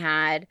then we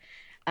had,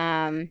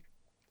 I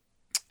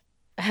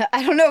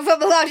don't know if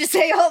I'm allowed to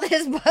say all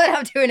this, but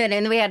I'm doing it.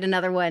 And we had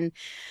another one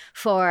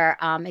for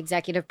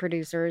executive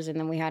producers. And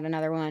then we had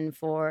another one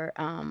for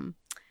the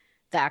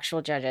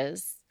actual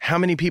judges. How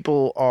many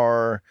people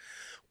are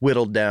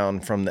whittled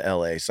down from the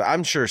LA? So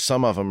I'm sure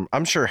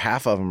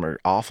half of them are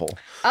awful.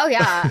 Oh,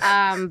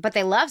 yeah. But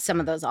they love some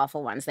of those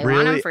awful ones. They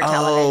want them for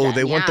television. Oh,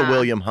 they want the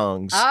William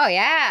Hungs. Oh,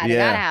 yeah. They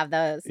gotta have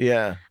those.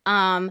 Yeah.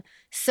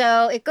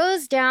 So it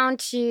goes down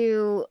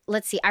to,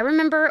 let's see, I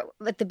remember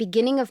at the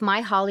beginning of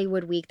my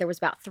Hollywood week, there was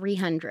about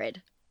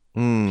 300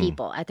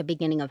 people at the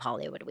beginning of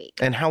Hollywood week.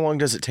 And how long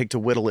does it take to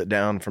whittle it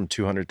down from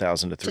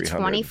 200,000 to 300? To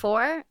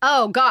 24?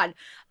 Oh, God.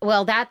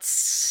 Well,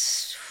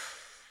 that's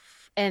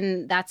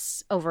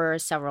over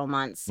several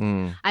months.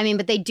 I mean,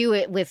 but they do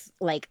it with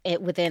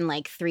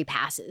within 3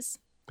 passes.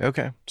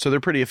 Okay. So they're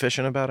pretty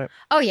efficient about it.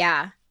 Oh,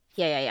 yeah.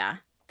 Yeah.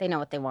 They know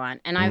what they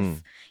want. And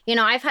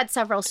I've had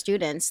several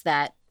students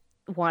that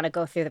want to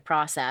go through the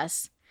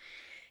process.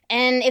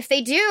 And if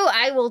they do,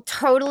 I will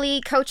totally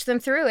coach them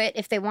through it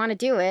if they want to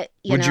do it.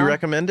 Would you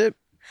recommend it?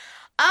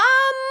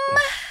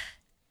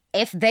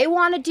 If they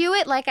want to do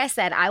it, like I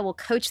said, I will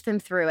coach them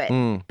through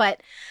it.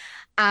 But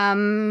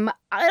I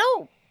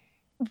don't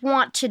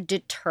want to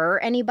deter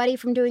anybody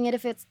from doing it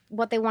if it's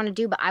what they want to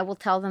do, but I will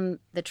tell them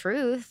the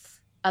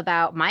truth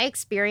about my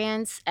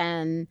experience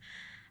and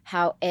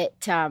how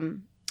it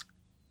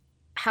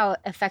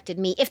affected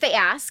me if they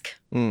ask.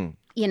 I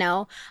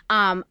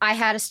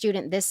had a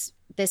student this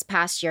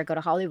past year go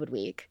to Hollywood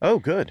Week. Oh,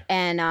 good.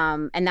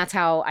 And that's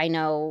how I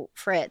know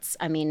Fritz.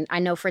 I mean, I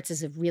know Fritz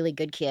is a really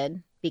good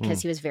kid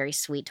because he was very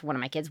sweet to one of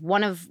my kids.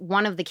 One of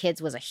the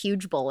kids was a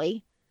huge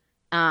bully.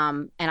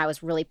 And I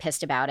was really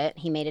pissed about it.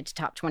 He made it to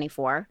top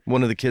 24.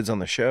 One of the kids on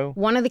the show?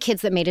 One of the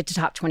kids that made it to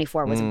top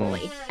 24 was a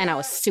bully. And I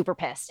was super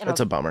pissed. And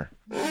that's a bummer.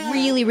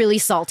 Really, really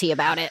salty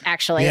about it,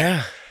 actually.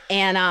 Yeah.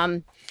 And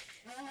I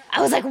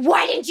was like,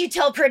 why didn't you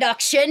tell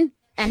production?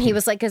 And he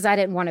was like, because I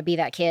didn't want to be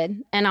that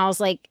kid. And I was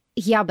like,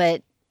 yeah,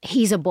 but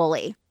he's a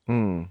bully.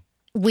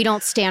 We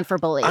don't stand for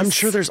bullies. I'm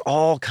sure there's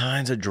all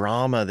kinds of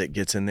drama that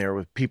gets in there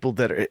with people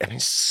that are,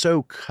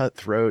 so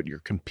cutthroat. You're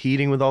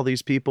competing with all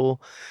these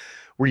people.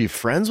 Were you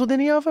friends with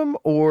any of them,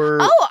 or?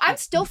 Oh, I'm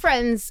still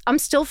friends. I'm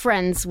still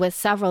friends with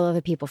several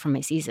other people from my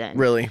season.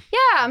 Really?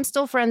 Yeah, I'm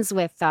still friends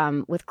with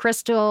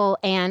Crystal,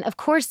 and of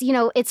course,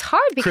 it's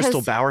hard because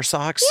Crystal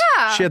Bowersox.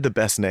 Yeah, she had the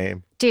best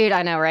name. Dude,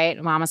 I know, right?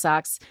 Mama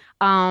Socks.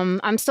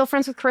 I'm still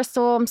friends with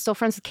Crystal. I'm still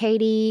friends with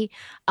Katie.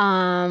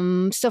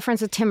 Still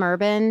friends with Tim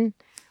Urban,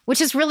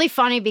 which is really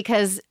funny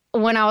because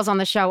when I was on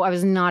the show, I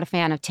was not a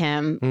fan of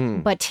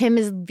Tim, but Tim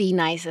is the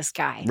nicest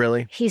guy.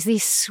 Really? He's the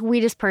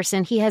sweetest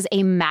person. He has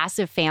a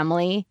massive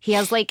family. He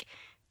has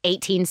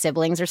 18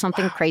 siblings or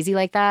something crazy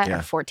like that,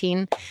 or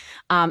 14.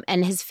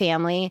 And his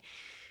family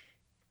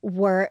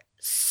were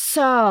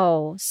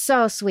so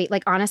sweet.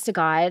 Honest to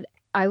God,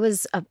 I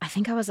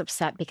think I was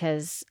upset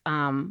because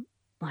when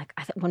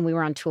we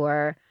were on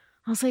tour,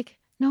 I was like,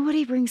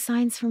 nobody brings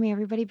signs for me.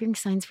 Everybody brings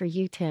signs for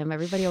you, Tim.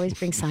 Everybody always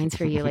brings signs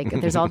for you.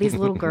 There's all these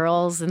little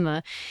girls in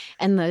the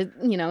in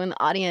the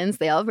audience.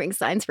 They all bring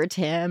signs for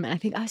Tim. And I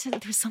think there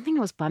was something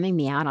that was bumming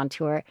me out on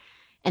tour,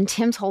 and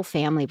Tim's whole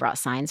family brought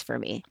signs for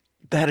me.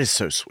 That is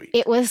so sweet.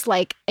 It was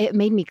it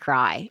made me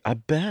cry. I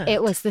bet.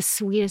 It was the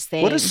sweetest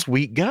thing. What a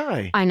sweet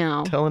guy. I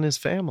know. Telling his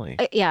family.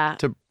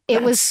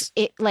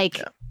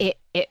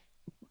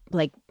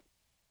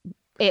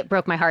 It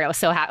broke my heart. I was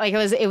so happy.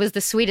 It was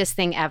the sweetest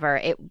thing ever.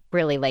 It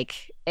really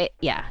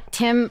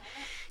Tim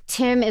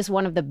is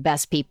one of the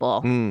best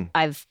people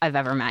I've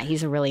ever met.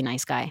 He's a really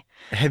nice guy.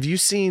 Have you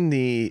seen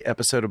the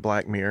episode of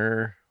Black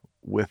Mirror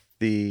with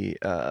the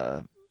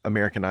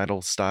American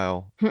Idol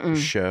style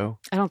show?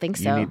 I don't think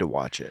so. You need to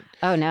watch it.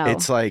 Oh no.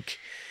 It's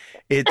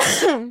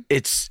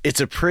it's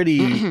a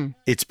pretty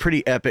it's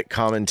pretty epic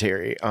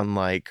commentary on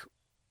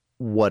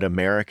what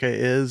America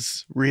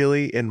is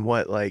really, and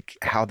what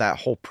how that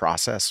whole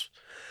process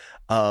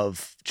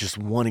of just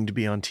wanting to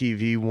be on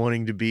TV,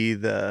 wanting to be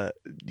the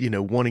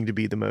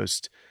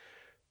most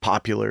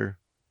popular,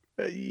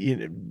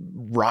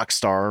 rock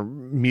star,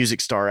 music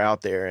star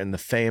out there, and the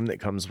fame that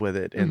comes with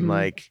it, and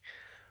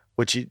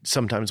what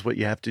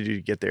you have to do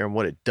to get there, and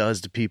what it does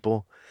to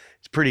people.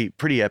 It's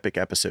pretty epic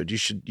episode. You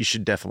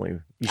should definitely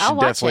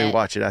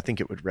watch it. I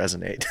think it would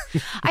resonate.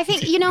 I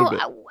think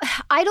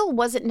Idol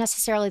wasn't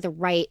necessarily the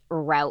right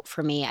route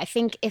for me. I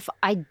think if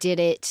I did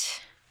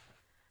it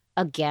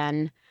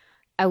again,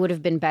 I would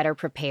have been better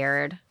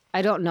prepared.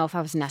 I don't know if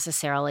I was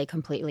necessarily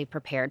completely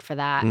prepared for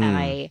that.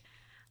 And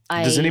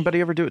Does anybody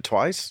ever do it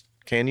twice?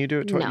 Can you do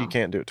it twice? No. You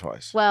can't do it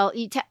twice. Well,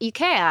 you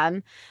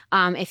can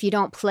if you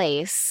don't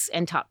place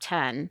in top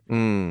 10.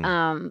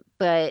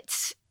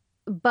 But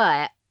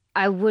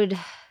I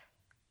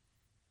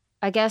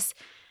guess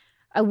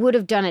I would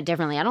have done it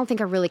differently. I don't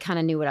think I really kind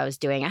of knew what I was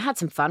doing. I had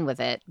some fun with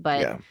it,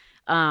 but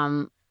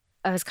I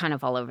was kind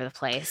of all over the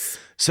place.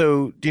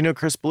 So, do you know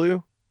Chris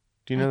Blue?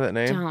 Do you know that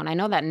name? I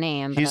know that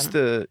name.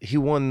 He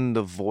won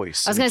The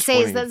Voice. I was going to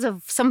say, that's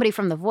somebody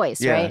from The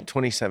Voice, right?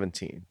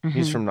 2017.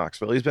 He's from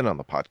Knoxville. He's been on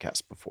the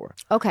podcast before.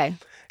 Okay.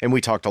 And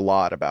we talked a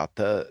lot about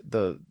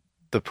the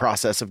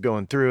process of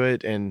going through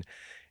it, and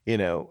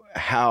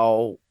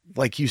how,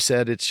 like you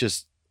said, it's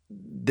just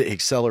the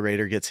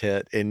accelerator gets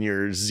hit and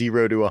you're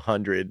 0 to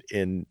 100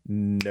 in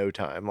no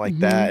time, like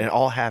that. And it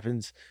all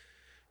happens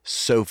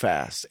so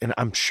fast. And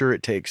I'm sure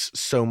it takes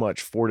so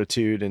much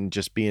fortitude and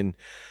just being,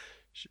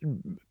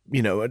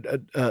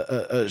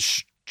 a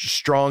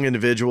strong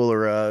individual,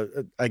 or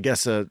I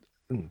don't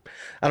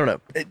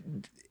know.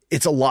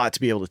 It's a lot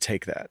to be able to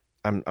take that.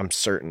 I'm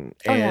certain.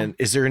 And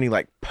is there any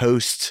like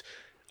post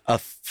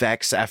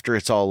effects after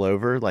it's all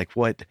over? Like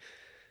what?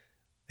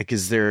 Like,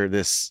 is there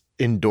this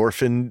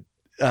endorphin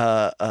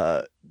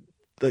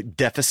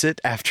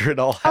deficit after it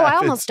all happens? Oh, I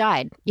almost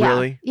died. Yeah.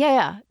 Really?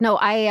 Yeah. No,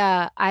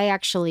 I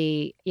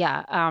actually,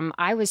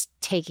 I was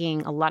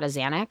taking a lot of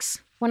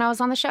Xanax when I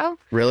was on the show.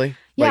 Really?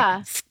 Yeah.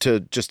 Like, to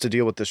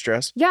deal with the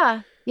stress?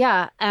 Yeah.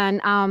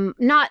 And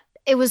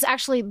it was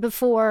actually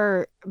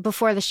before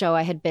the show.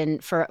 I had been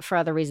for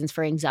other reasons,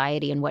 for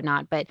anxiety and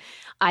whatnot, but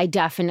I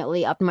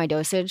definitely upped my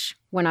dosage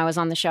when I was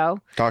on the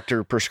show.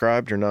 Doctor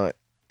prescribed or not?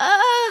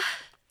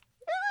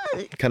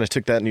 Kind of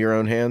took that into your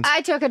own hands?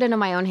 I took it into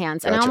my own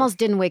hands, and I almost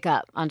didn't wake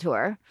up on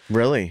tour.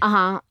 Really?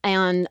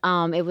 And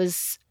it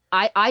was,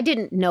 I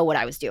didn't know what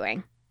I was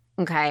doing.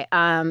 Okay.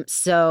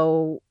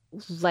 So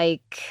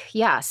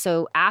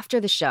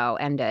after the show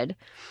ended,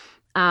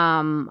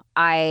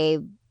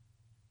 it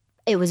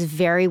was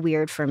very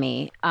weird for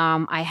me.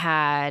 I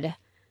had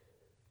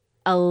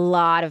a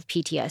lot of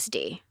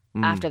PTSD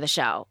after the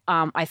show.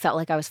 I felt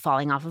like I was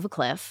falling off of a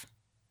cliff.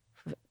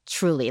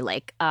 Truly,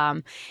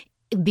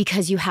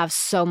 because you have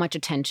so much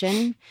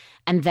attention,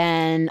 and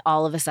then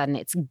all of a sudden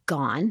it's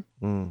gone,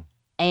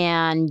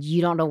 and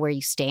you don't know where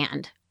you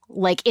stand,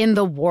 like in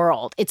the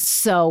world. It's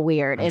so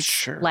weird. It's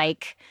sure.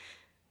 Like,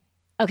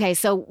 okay,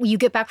 so you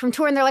get back from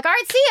tour and they're like, all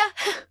right, see ya.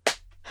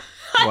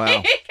 Wow.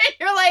 And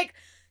you're like,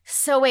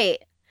 so wait.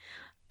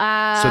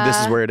 So this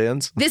is where it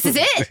ends? This is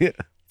it. Yeah.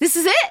 This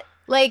is it.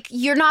 Like,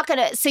 you're not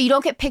so you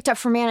don't get picked up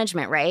for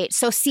management, right?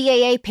 So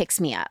CAA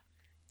picks me up.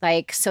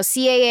 So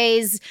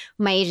CAA's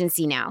my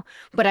agency now,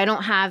 but I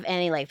don't have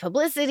any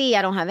publicity.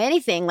 I don't have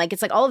anything.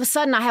 It's all of a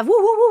sudden I have woo,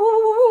 woo, woo, woo,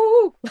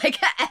 woo, woo,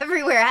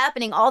 everywhere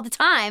happening all the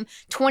time,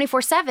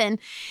 24/7.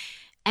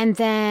 And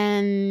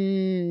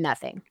then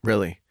nothing.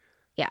 Really?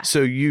 Yeah.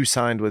 So you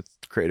signed with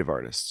Creative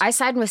Artists? I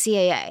signed with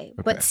CAA,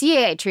 but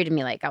CAA treated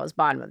me like I was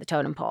bottom of the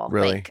totem pole.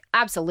 Really?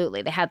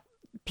 Absolutely. They had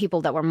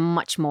people that were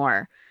much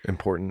more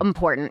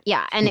important.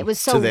 Yeah. And it was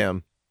so. To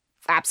them.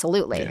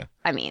 Absolutely. Yeah.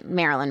 I mean,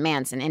 Marilyn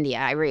Manson, India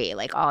Arie,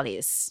 all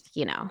these,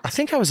 I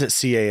think I was at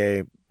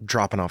CAA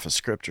dropping off a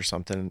script or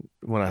something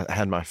when I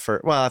had my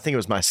first, I think it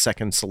was my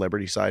second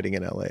celebrity sighting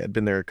in LA. I'd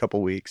been there a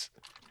couple weeks.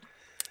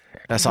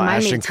 I saw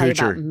Ashton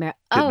Kutcher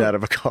getting out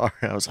of a car.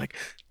 I was like,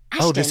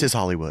 Ashton. This is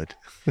Hollywood.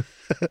 I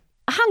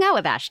hung out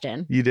with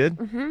Ashton. You did?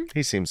 Mm-hmm.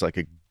 He seems like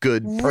a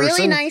good person.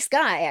 Really nice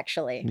guy,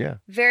 actually. Yeah.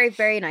 Very,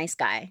 very nice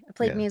guy. I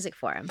played music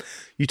for him.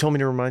 You told me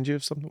to remind you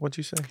of something. What'd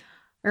you say?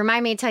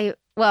 Remind me to tell you.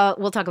 Well,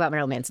 we'll talk about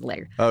Marilyn Manson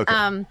later.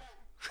 Okay.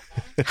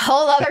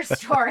 Whole other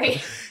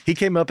story. He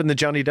came up in the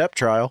Johnny Depp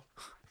trial.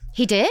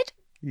 He did?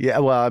 Yeah.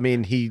 Well, I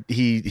mean,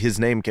 his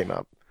name came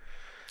up.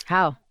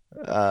 How?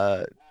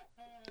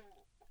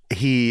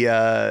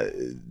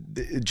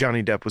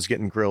 Johnny Depp was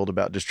getting grilled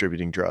about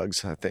distributing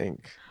drugs, I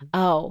think.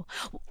 Oh,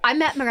 I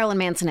met Marilyn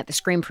Manson at the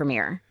Scream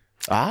premiere.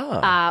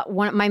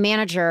 My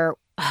manager.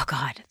 Oh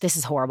God, this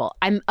is horrible.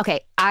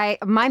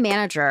 My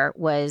manager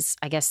was,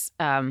 I guess,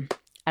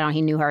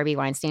 he knew Harvey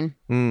Weinstein.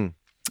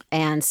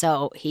 And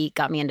so he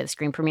got me into the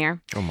Scream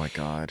premiere. Oh my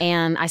God.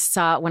 And I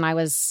saw, when I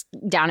was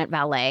down at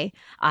Valet,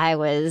 I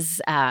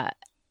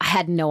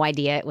had no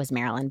idea it was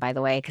Marilyn, by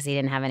the way, because he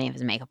didn't have any of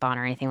his makeup on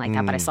or anything like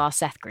that. But I saw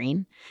Seth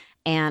Green.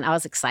 And I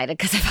was excited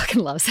because I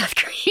fucking love Seth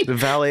Green. The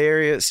Valet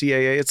area at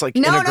CAA, it's in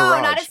a garage.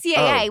 No, not at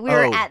CAA. We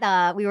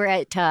were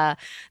at the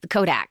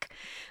Kodak.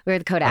 We were at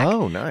the Kodak.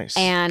 Oh, nice.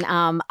 And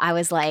I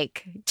was I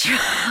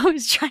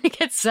was trying to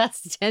get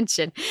Seth's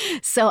attention,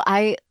 so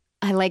I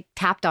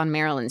tapped on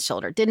Marilyn's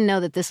shoulder. Didn't know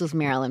that this was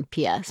Marilyn.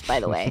 P.S. By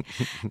the way,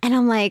 and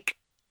I'm like,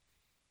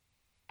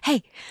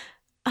 hey,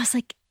 I was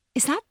like,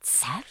 is that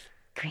Seth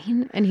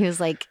Green? And he was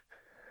like,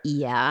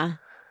 yeah.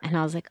 And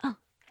I was like, oh.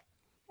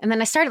 And then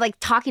I started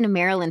talking to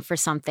Marilyn for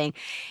something.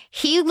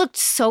 He looked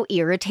so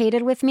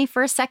irritated with me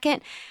for a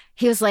second.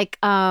 He was like,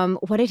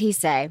 what did he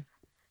say?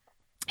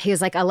 He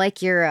was like, I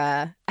like your,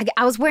 I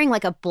was wearing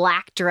a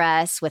black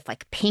dress with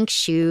pink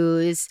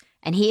shoes,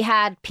 and he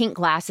had pink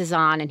glasses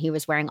on, and he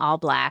was wearing all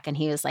black. And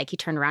he was he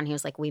turned around, he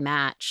was like, we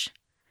match.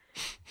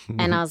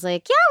 And I was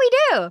like, yeah, we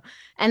do.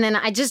 And then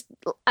I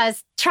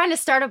was trying to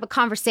start up a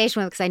conversation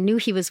with him because I knew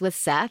he was with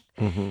Seth.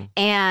 Mm-hmm.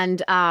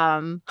 And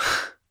I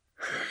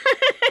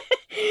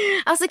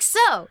was like,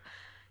 so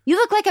you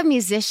look like a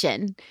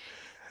musician.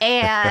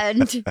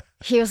 And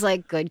he was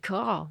like, good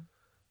call.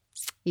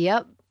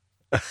 Yep.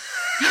 I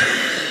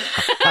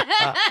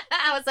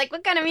was like,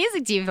 what kind of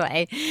music do you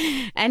play?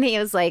 And he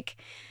was like,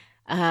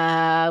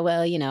 well,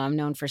 I'm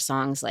known for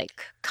songs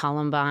like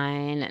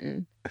Columbine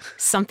and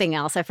something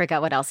else. I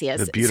forgot what else he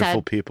has. The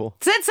Beautiful People.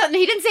 Said something.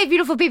 He didn't say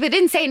Beautiful People. He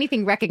didn't say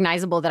anything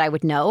recognizable that I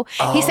would know.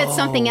 Oh. He said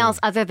something else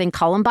other than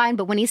Columbine.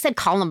 But when he said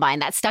Columbine,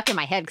 that stuck in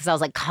my head because I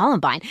was like,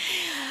 Columbine.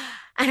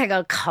 And I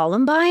go,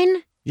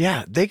 Columbine?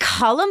 Yeah.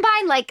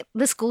 Columbine, like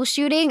the school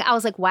shooting? I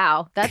was like,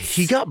 wow.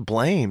 He got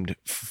blamed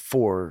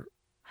for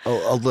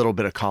a little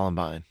bit of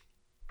Columbine.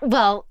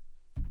 Well,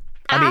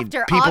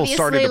 people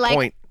started to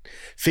point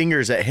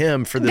fingers at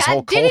him for this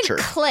whole culture.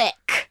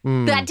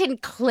 That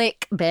didn't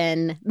click,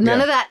 Ben.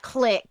 None of that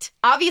clicked.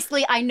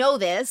 Obviously, I know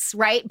this,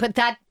 right? But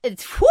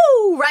it's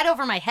right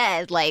over my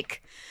head.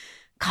 Like,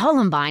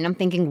 Columbine. I'm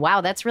thinking, wow,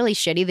 that's really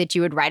shitty that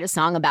you would write a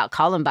song about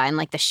Columbine,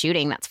 like the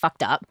shooting. That's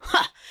fucked up.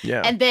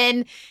 Yeah. And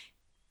then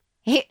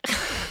I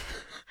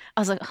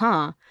was like,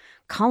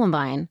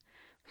 Columbine.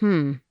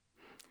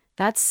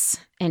 That's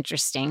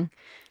interesting.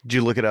 Did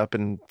you look it up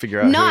and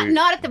figure out?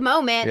 Not at the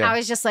moment. Yeah. I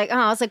was just like,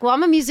 well,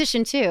 I'm a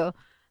musician too.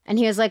 And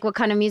he was like, what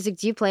kind of music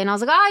do you play? And I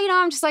was like,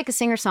 I'm just like a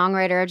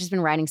singer-songwriter. I've just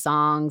been writing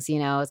songs,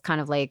 it's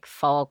kind of like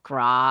folk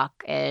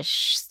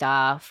rock-ish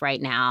stuff right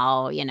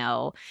now,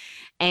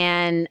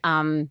 And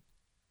I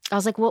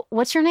was like, well,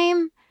 what's your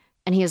name?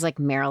 And he was like,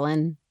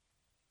 Marilyn.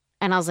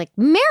 And I was like,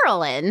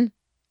 Marilyn?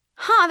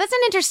 That's an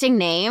interesting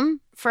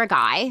name for a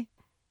guy.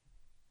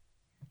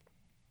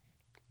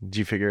 Did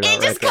you figure it out?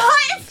 It just got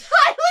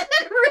silent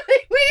and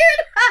really weird.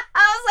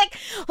 I was like,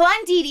 well,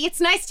 I'm Dee Dee.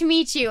 It's nice to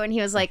meet you. And he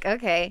was like,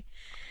 okay.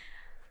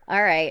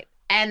 All right.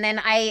 And then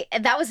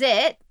that was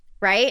it.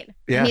 Right.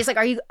 Yeah. And he's like,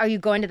 are you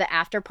going to the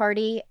after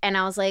party? And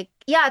I was like,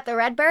 yeah, at the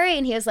Redberry.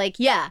 And he was like,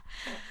 yeah.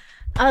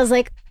 I was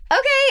like,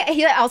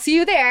 okay, I'll see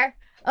you there.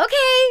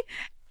 Okay.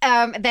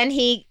 Then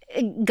he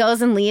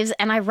goes and leaves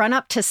and I run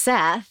up to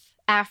Seth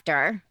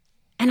after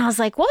and I was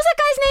like, what was that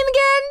guy's name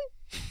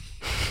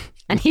again?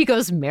 And he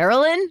goes,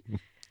 Marilyn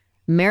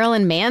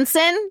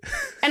Manson.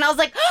 And I was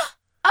like,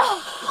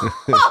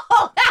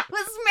 oh, that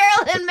was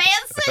Marilyn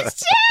Manson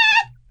shit.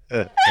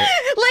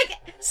 Like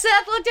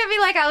Seth looked at me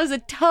like I was a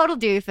total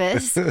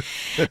doofus.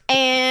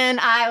 And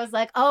I was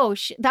like, oh,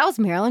 that was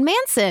Marilyn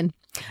Manson.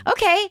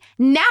 Okay,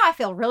 now I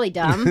feel really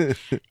dumb.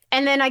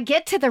 And then I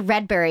get to the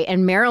Redberry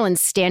and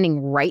Marilyn's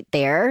standing right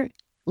there,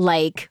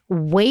 like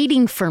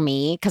waiting for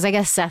me. Because I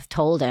guess Seth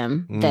told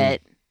him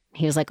that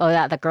he was like, oh,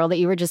 that the girl that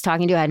you were just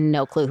talking to, I had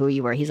no clue who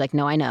you were. He's like,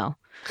 no, I know.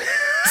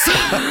 So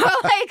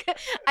like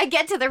I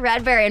get to the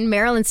Redberry and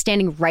Marilyn's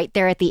standing right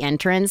there at the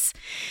entrance.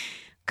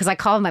 Because I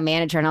called my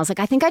manager and I was like,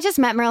 I think I just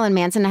met Marilyn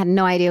Manson. I had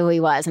no idea who he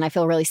was and I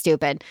feel really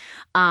stupid.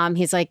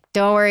 He's like,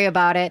 don't worry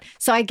about it.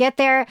 So I get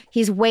there.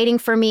 He's waiting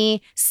for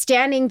me,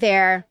 standing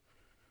there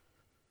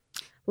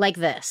like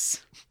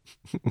this.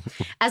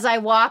 As I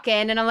walk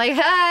in and I'm like,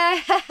 hi.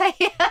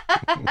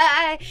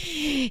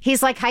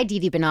 He's like, hi, Dee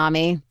Dee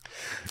Benami.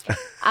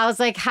 I was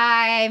like,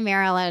 hi,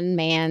 Marilyn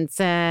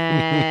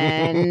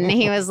Manson.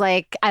 He was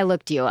like, I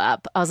looked you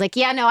up. I was like,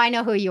 yeah, no, I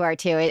know who you are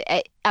too.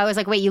 I was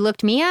like, wait, you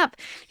looked me up?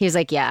 He was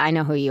like, yeah, I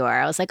know who you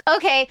are. I was like,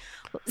 okay.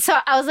 So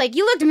I was like,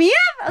 you looked me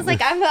up? I was like,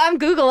 I'm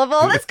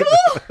Googleable. That's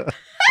cool.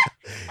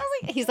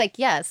 He's like,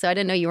 yeah. So I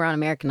didn't know you were on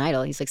American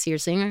Idol. He's like, so you're a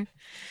singer?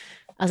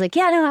 I was like,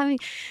 yeah, no,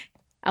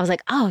 I was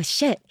like, oh,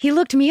 shit. He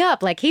looked me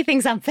up. Like, he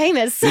thinks I'm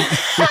famous.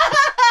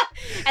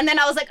 And then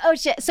I was like, oh,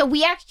 shit. So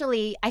we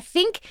actually, I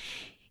think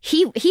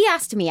he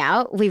asked me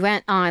out. We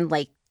went on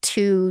like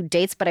 2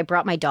 dates, but I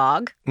brought my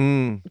dog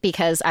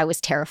because I was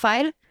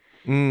terrified.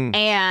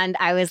 And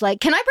I was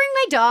like, can I bring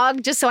my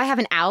dog just so I have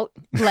an out?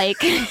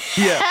 Like,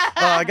 yeah,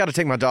 I got to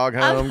take my dog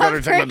home. Got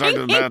to take my dog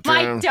to the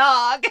bathroom. My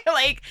dog.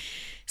 Like,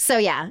 so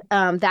yeah,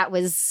 that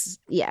was,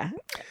 yeah.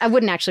 I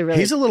wouldn't actually really.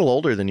 He's a little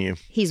older than you.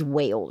 He's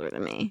way older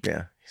than me.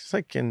 Yeah.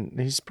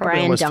 He's probably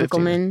Brian almost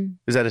Dunkelman. 50.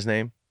 Is that his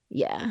name?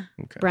 Yeah.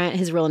 Okay.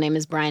 His real name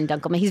is Brian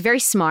Dunkelman. He's very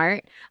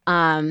smart.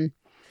 But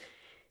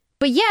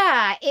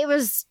yeah, it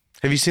was.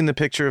 Have you seen the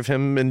picture of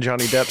him and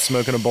Johnny Depp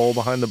smoking a bowl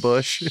behind the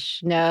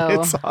bush?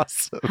 No. It's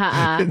awesome.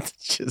 It's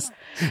just,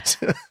 it's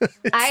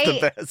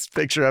the best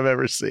picture I've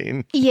ever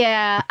seen.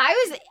 Yeah.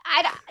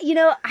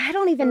 I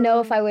don't even know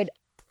if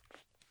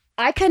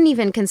I couldn't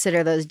even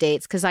consider those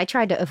dates because I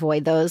tried to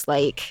avoid those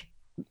like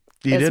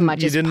as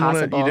much as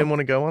possible. You didn't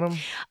want to go on them?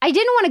 I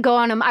didn't want to go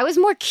on them. I was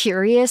more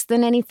curious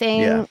than anything.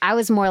 Yeah. I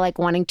was more like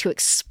wanting to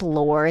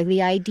explore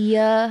the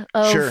idea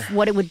of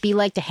what it would be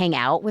like to hang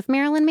out with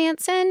Marilyn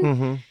Manson.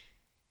 Mm-hmm.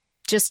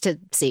 Just to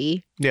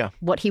see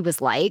what he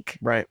was like.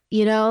 Right.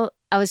 I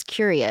was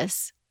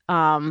curious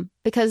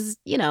because,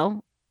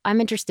 I'm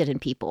interested in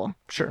people.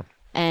 Sure.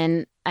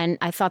 And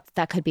I thought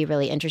that could be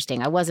really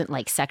interesting. I wasn't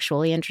like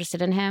sexually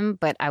interested in him,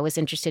 but I was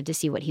interested to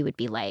see what he would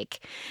be like.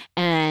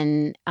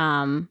 And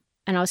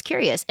And I was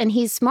curious. And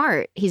he's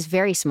smart. He's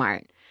very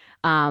smart.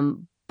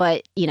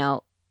 But, you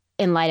know,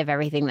 in light of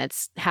everything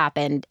that's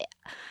happened,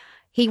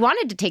 he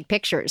wanted to take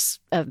pictures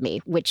of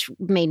me, which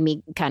made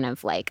me kind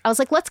of like, I was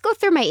like, let's go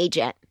through my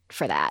agent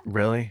for that.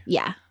 Really?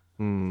 Yeah.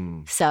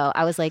 So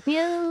I was like,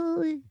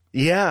 yeah.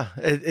 Yeah.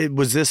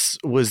 Was this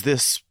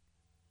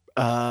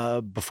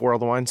before all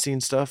the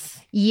Weinstein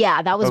stuff?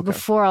 Yeah, that was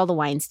before all the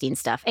Weinstein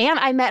stuff. And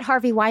I met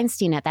Harvey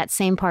Weinstein at that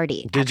same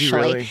party. Did you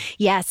really?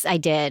 Yes, I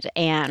did.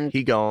 And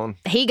He gone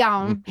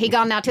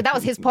now too. That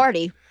was his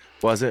party.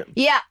 Was it?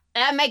 Yeah.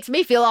 That makes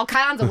me feel all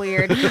kinds of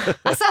weird.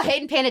 I saw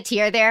Hayden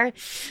Panettiere there.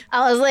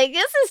 I was like,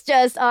 this is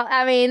just,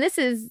 this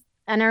is,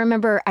 and I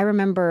remember,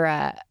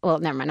 well,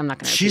 never mind. I'm not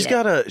going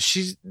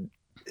to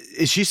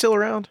Is she still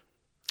around?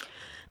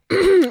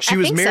 She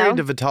was married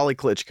to Vitaly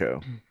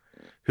Klitschko,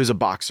 who's a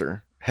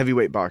boxer,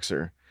 heavyweight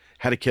boxer,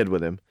 had a kid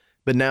with him.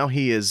 But now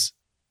he's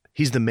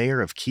the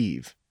mayor of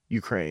Kyiv,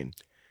 Ukraine.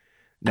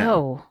 Now.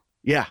 Oh.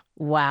 Yeah.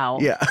 Wow.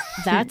 Yeah.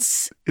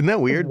 Isn't that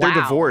weird? Wow.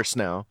 They're divorced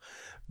now.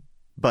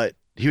 But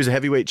he was a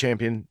heavyweight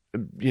champion,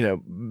 you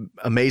know,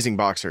 amazing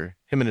boxer.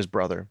 Him and his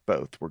brother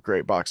both were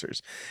great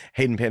boxers.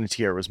 Hayden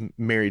Panettiere was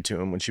married to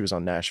him when she was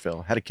on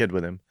Nashville, had a kid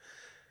with him.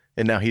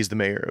 And now he's the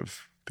mayor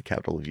of the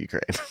capital of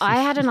Ukraine.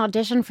 I had an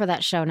audition for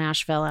that show,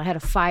 Nashville. And I had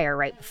a fire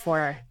right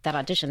before that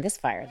audition. This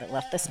fire that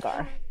left this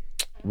scar.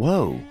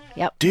 Whoa.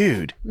 Yep.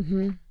 Dude.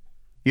 Mm-hmm.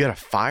 You had a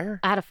fire?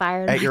 I had a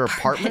fire at your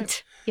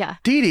apartment? Yeah.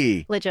 Dee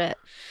Dee. Legit.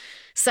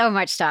 So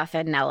much stuff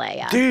in LA.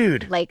 Yeah.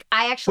 Dude. Like,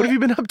 I actually. What have you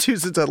been up to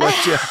since I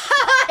left you?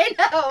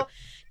 I know.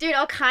 Dude,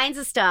 all kinds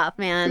of stuff,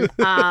 man.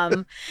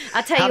 I'll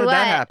tell How you did what.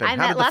 that happen? I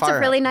met lots of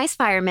really nice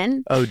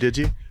firemen. Oh, did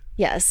you?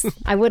 Yes.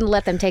 I wouldn't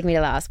let them take me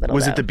to the hospital.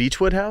 Was it the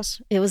Beechwood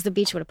house? It was the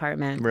Beechwood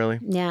apartment. Really?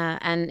 Yeah.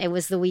 And it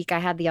was the week I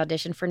had the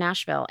audition for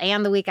Nashville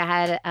and the week I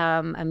had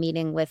a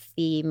meeting with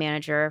the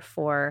manager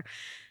for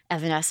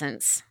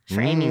Evanescence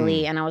for Amy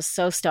Lee. And I was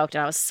so stoked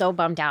and I was so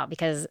bummed out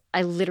because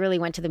I literally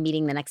went to the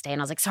meeting the next day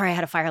and I was like, sorry, I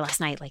had a fire last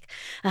night. Like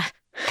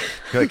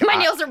my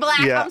nails are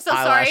black. Yeah, I'm so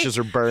sorry. Eyelashes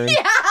are burned.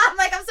 Yeah, I'm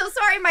like, I'm so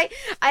sorry.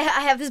 I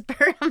have this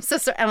burn. I'm so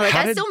sorry. I'm like,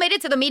 I still made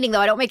it to the meeting though.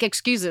 I don't make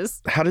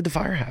excuses. How did the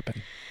fire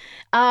happen?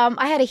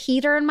 I had a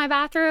heater in my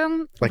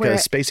bathroom. Like a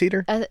space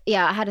heater?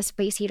 Yeah, I had a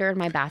space heater in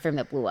my bathroom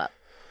that blew up.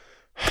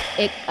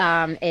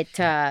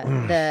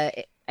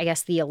 I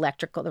guess there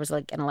was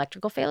like an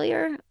electrical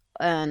failure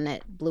and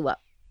it blew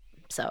up.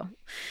 So,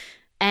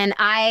 and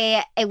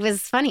it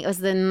was funny. It was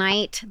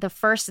the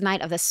first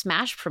night of the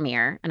Smash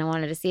premiere, and I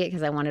wanted to see it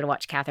because I wanted to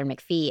watch Katharine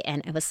McPhee,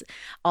 and it was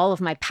all of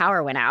my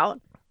power went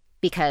out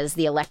because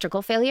the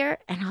electrical failure,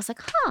 and I was like,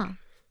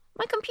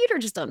 my computer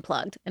just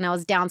unplugged, and I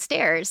was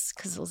downstairs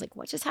because I was like,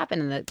 what just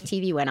happened? And the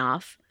TV went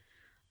off,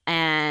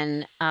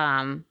 and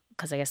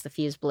because I guess the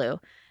fuse blew,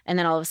 and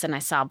then all of a sudden I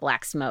saw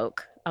black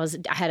smoke. I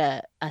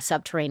had a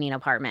subterranean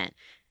apartment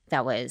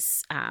that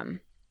was.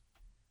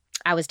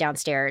 I was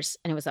downstairs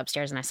and it was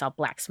upstairs and I saw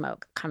black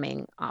smoke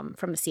coming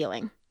from the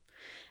ceiling.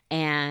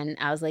 And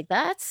I was like,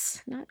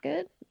 that's not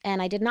good.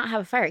 And I did not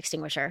have a fire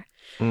extinguisher.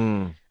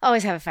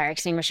 Always have a fire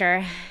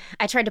extinguisher.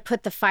 I tried to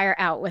put the fire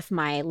out with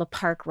my Le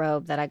Parc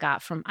robe that I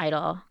got from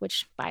Idol,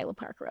 which by Le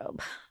Parc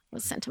robe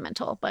was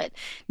sentimental, but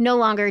no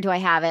longer do I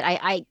have it.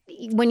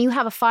 When you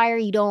have a fire,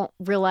 you don't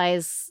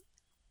realize,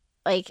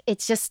 like,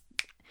 it's just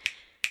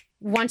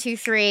 1, 2,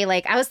 3.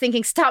 Like, I was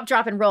thinking stop,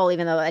 drop, and roll,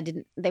 even though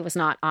they was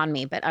not on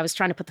me. But I was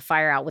trying to put the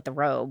fire out with the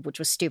robe, which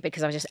was stupid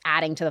because I was just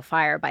adding to the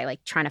fire by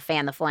like trying to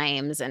fan the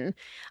flames. And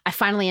I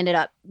finally ended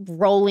up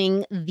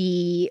rolling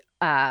the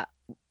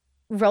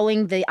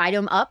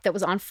item up that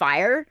was on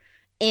fire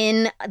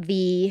in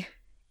the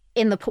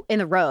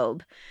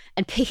robe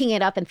and picking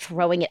it up and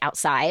throwing it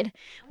outside,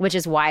 which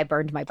is why I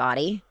burned my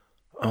body.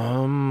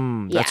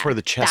 That's where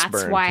the chest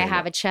burn. That's why I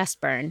have a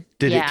chest burn.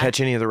 Did it catch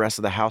any of the rest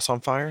of the house on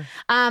fire?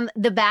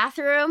 The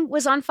bathroom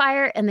was on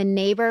fire and the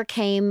neighbor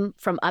came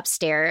from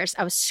upstairs.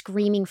 I was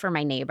screaming for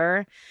my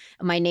neighbor.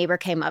 My neighbor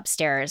came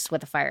upstairs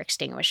with a fire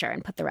extinguisher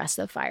and put the rest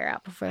of the fire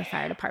out before the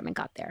fire department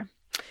got there.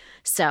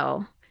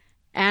 So,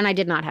 and I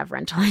did not have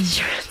rental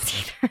insurance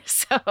either.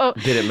 So,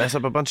 did it mess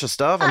up a bunch of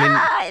stuff? I mean,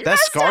 that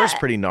scar's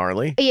pretty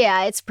gnarly.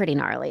 Yeah, it's pretty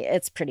gnarly.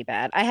 It's pretty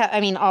bad.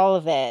 All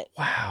of it.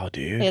 Wow,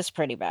 dude. It's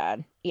pretty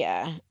bad.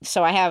 Yeah.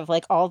 So I have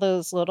like all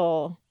those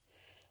little,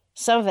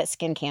 some of it's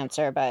skin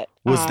cancer, but.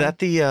 Was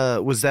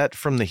that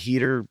from the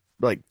heater?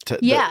 Like,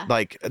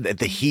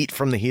 the heat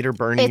from the heater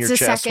burning your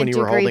chest when you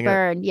were holding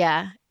burn. It?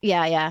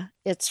 Yeah.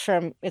 It's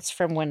from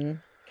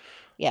when,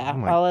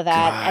 all of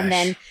that. Gosh. And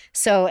then,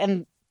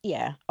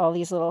 all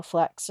these little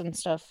flecks and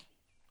stuff.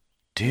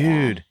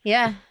 Dude.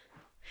 Yeah.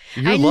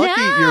 You're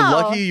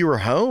lucky you were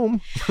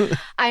home.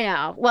 I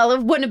know. Well,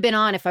 it wouldn't have been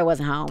on if I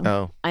wasn't home.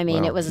 Oh. I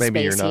mean, it was a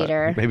space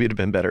heater. Maybe it'd have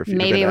been better if you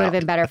Maybe it would have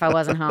been better if I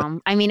wasn't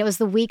home. I mean, it was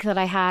the week that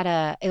I had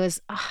a gig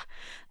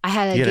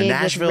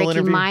with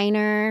Ricky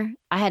Minor.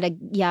 I had a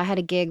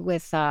gig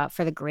with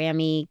for the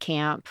Grammy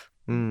camp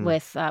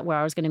with where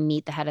I was going to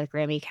meet the head of the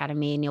Grammy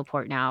Academy, Neil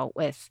Portnow,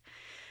 with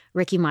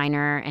Ricky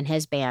Minor and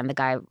his band,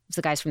 the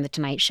guys from the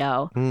Tonight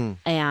Show,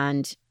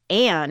 and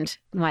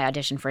my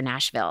audition for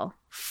Nashville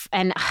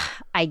and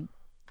I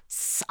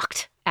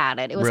sucked at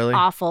it. It was Really?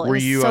 awful. Were it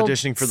was you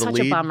auditioning for the such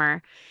lead? a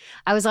bummer.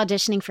 I was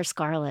auditioning for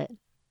Scarlett,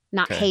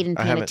 not Okay. Hayden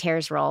I haven't-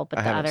 Panettiere's role, but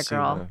I the haven't other seen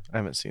girl. I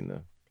haven't seen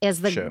the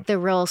Is show. the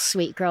real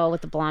sweet girl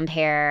with the blonde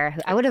hair.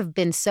 I would have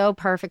been so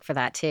perfect for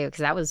that too, because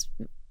that was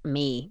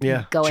me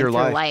Yeah, it's going your through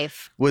life.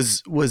 life.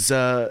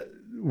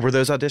 Were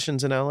those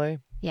auditions in LA?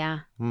 Yeah.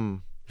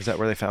 Is that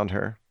where they found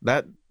her?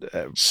 That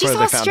She's where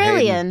they found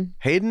Australian.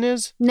 Hayden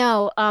is?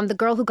 No, the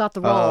girl who got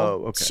the role.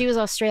 Oh, okay. She was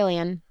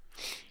Australian.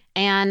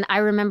 And I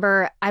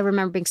remember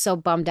being so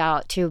bummed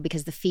out too,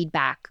 because the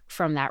feedback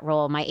from that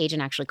role, my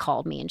agent actually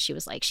called me and she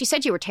was like, she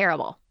said you were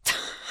terrible.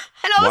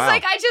 And I was Wow.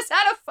 like, I just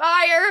had a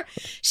fire.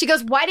 She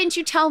goes, why didn't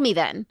you tell me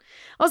then?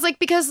 I was like,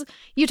 because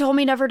you told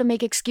me never to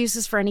make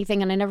excuses for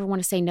anything and I never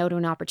want to say no to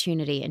an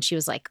opportunity. And she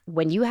was like,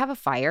 when you have a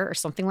fire or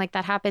something like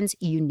that happens,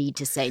 you need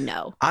to say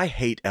no. I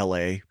hate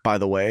LA, by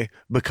the way,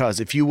 because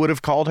if you would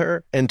have called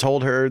her and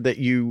told her that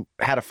you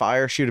had a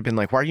fire, she would have been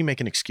like, why are you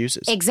making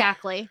excuses?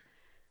 Exactly.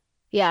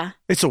 Yeah.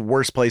 It's the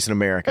worst place in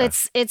America.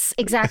 It's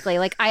exactly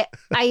like I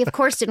of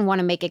course didn't want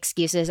to make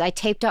excuses. I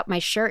taped up my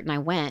shirt and I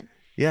went.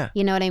 Yeah.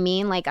 You know what I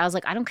mean? Like I was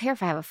like, I don't care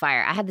if I have a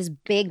fire. I had this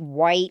big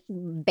white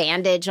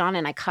bandage on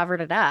and I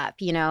covered it up,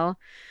 you know?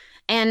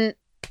 And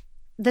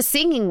the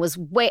singing was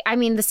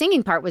the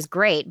singing part was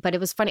great, but it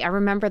was funny. I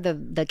remember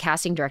the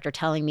casting director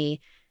telling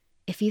me,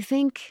 if you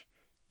think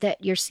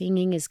that your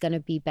singing is going to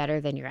be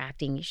better than your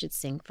acting, you should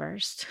sing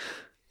first.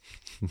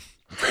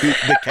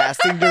 The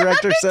casting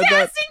director said that?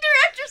 Casting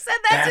director said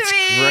that That's to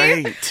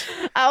me.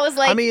 great. I was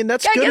like, I mean,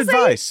 that's I good guess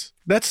advice.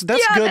 That's yeah,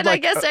 good. then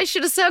Like, I guess I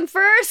should have sung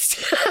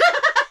first.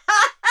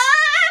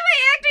 My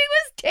acting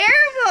was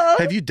terrible.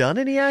 have you done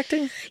any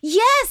acting?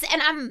 Yes,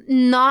 and I'm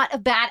not a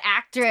bad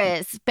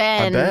actress,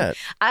 Ben. I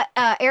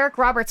bet. Eric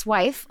Roberts'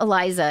 wife,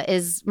 Eliza,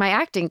 is my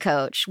acting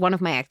coach, one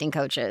of my acting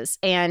coaches,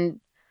 and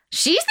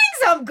she thinks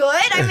I'm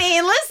good. I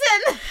mean,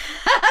 listen,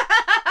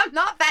 I'm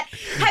not bad.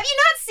 Have you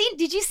not seen?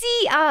 Did you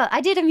see? I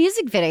did a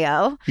music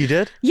video. You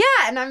did? Yeah,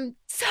 and I'm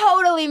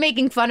totally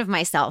making fun of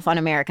myself on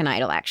American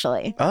Idol.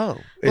 Actually, Oh,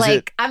 is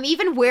like I'm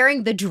even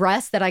wearing the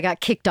dress that I got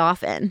kicked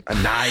off in. it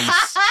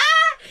nice?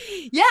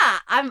 Yeah,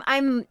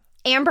 I'm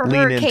Amber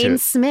Lean into Hurricane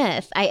it.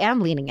 Smith. I am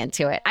leaning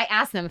into it. I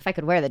asked them if I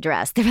could wear the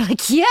dress. They were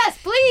like, yes,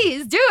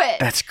 please do it.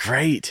 That's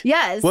great.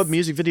 Yes. What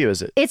music video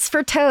is it? It's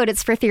for Toad.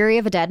 It's for Theory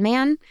of a Dead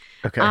Man.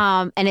 Okay.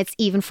 And it's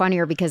even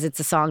funnier because it's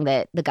a song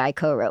that the guy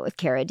co-wrote with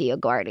Cara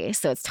DioGuardi.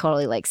 So it's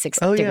totally like 6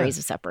 Oh, yeah. degrees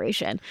of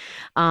separation.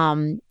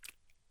 Well,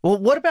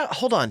 what about,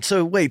 hold on.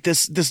 So wait,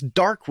 this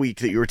dark week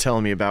that you were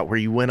telling me about where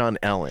you went on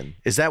Ellen,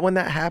 is that when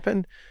that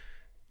happened?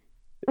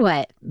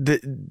 What?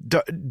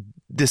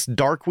 This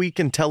dark week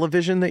in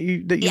television that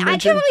you Yeah, I can't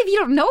mentioned? believe you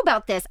don't know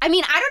about this. I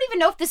mean, I don't even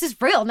know if this is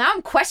real. Now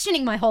I'm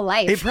questioning my whole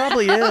life. It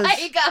probably is.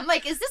 I'm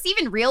like, is this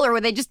even real or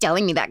were they just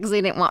telling me that because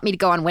they didn't want me to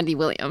go on Wendy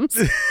Williams?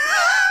 Maybe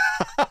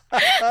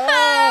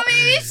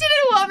you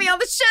shouldn't want me on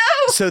the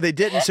show. So they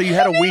didn't. So you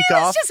had a week It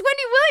was off. just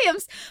Wendy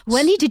Williams.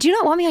 Wendy, did you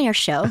not want me on your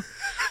show?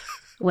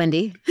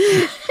 Wendy.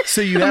 So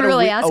you I'm had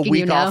really a asking you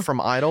week now. off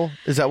from Idol.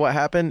 Is that what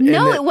happened?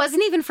 No, And it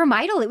wasn't even from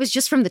Idol. It was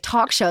just from the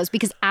talk shows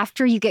because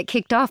after you get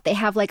kicked off, they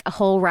have like a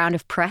whole round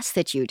of press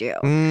that you do.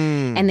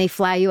 And they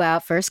fly you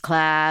out first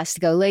class to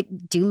go like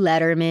do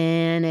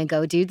Letterman and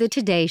go do the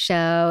Today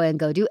Show and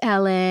go do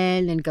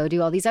Ellen and go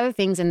do all these other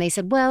things. And they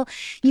said, well,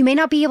 you may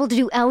not be able to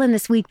do Ellen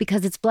this week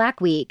because it's Black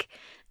Week.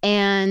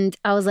 And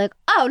I was like,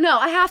 oh, no,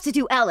 I have to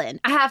do Ellen.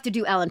 I have to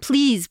do Ellen.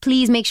 Please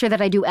make sure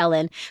that I do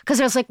Ellen. Because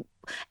I was like,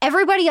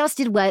 everybody else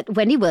did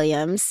Wendy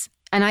Williams,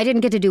 and I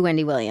didn't get to do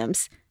Wendy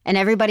Williams. And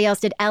everybody else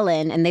did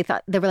Ellen, and they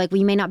were like, well,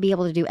 you may not be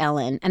able to do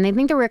Ellen. And I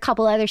think there were a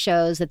couple other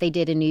shows that they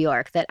did in New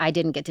York that I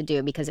didn't get to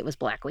do because it was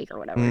Black Week or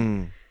whatever.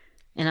 And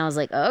I was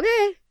like,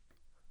 okay,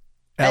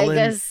 Ellen,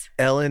 I guess.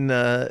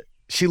 Ellen,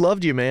 she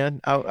loved you, man.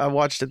 I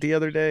watched it the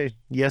other day.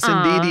 Yes,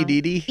 Aw. indeedy,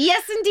 Dee.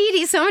 Yes,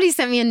 indeed. Somebody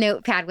sent me a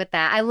notepad with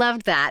that. I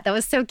loved that. That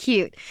was so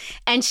cute.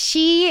 And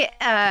she,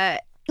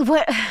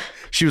 what?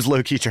 She was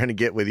low key trying to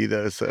get with you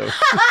though. So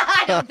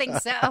I don't think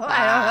so.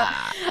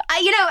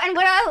 I don't.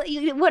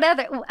 And what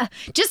other?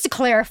 Just to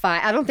clarify,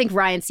 I don't think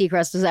Ryan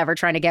Seacrest was ever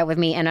trying to get with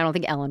me, and I don't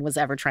think Ellen was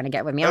ever trying to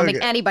get with me. I don't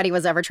think anybody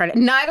was ever trying to.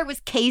 Neither was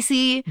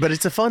Casey. but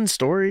it's a fun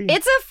story.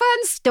 It's a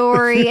fun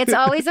story. It's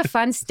always a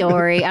fun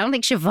story. I don't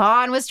think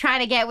Siobhan was trying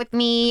to get with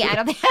me. I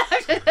don't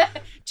think.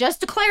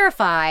 Just to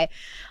clarify.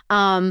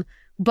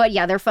 But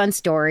yeah, they're fun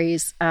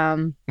stories.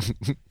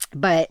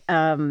 But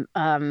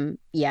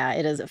yeah,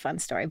 it is a fun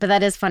story. But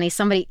that is funny.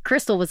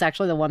 Crystal was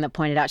actually the one that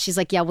pointed out. She's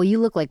like, yeah, well, you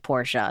look like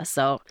Portia.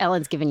 So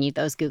Ellen's giving you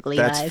those googly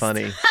eyes. That's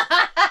funny.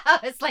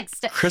 It's like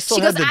Crystal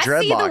she had goes, the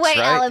I see the dreadlocks, way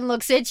right? Ellen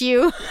looks at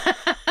you.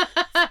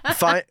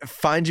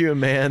 Find you a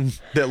man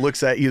that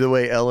looks at you the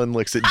way Ellen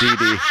looks at Dee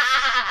Dee.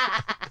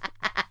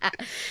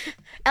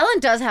 Ellen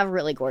does have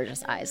really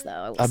gorgeous eyes, though.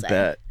 I will say.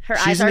 bet. Her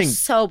She's eyes are an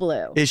so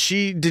blue. Did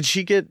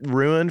she get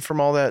ruined from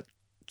all that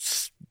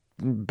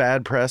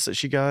bad press that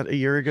she got a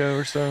year ago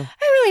or so?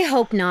 I really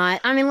hope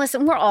not. I mean,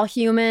 listen, we're all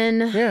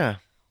human. Yeah.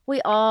 We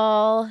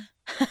all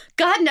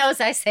God knows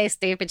I say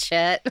stupid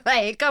shit.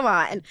 Like, come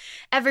on.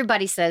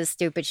 Everybody says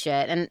stupid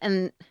shit.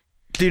 And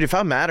Dude, if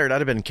I mattered, I'd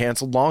have been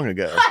canceled long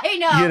ago. I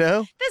know. You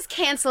know? This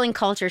canceling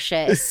culture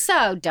shit is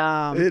so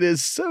dumb. It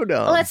is so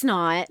dumb. Let's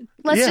not.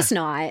 Let's just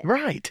not.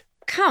 Right.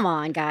 Come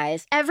on,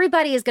 guys.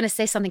 Everybody is going to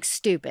say something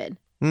stupid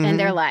in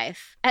their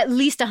life at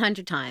least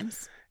 100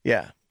 times.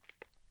 Yeah.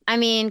 I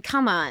mean,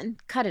 come on.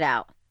 Cut it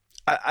out.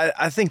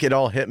 I think it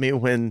all hit me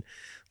when,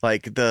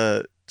 like,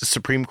 the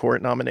Supreme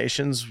Court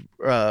nominations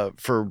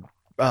for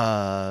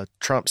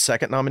Trump's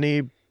second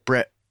nominee,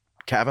 Brett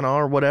Kavanaugh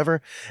or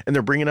whatever, and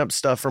they're bringing up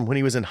stuff from when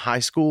he was in high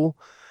school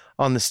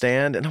on the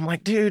stand, and I'm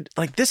like, dude,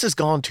 like, this has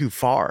gone too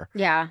far.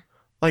 Yeah.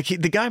 Like,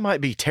 the guy might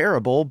be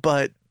terrible,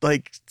 but,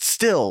 like,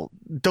 still,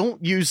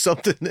 don't use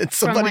something that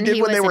somebody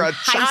did when they were a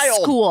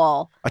child.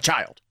 School. A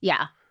child.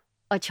 Yeah.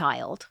 A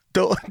child.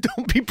 Don't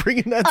be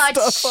bringing that stuff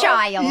up. A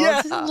child.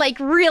 Yeah. Like,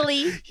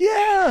 really?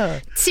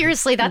 Yeah.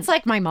 Seriously, that's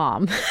like my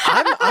mom.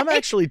 I'm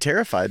actually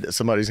terrified that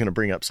somebody's going to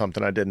bring up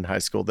something I did in high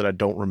school that I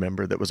don't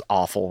remember that was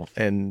awful.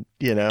 And,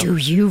 you know. Do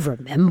you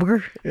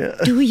remember? Yeah.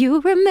 Do you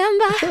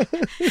remember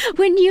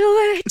when you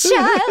were a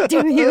child?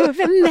 Do you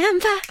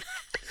remember?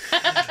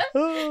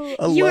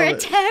 Oh, you were a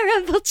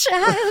terrible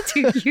child.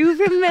 Do you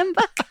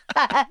remember?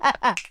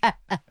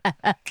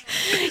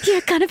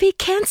 You're going to be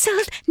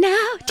canceled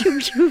now. Do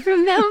you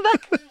remember?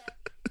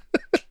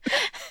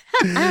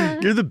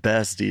 You're the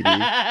best, Dee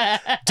Dee.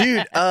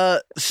 Dude,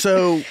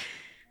 so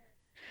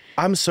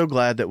I'm so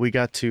glad that we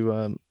got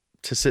to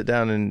sit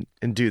down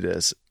and do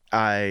this.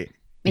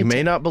 You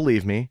may not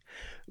believe me,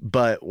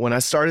 but when I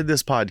started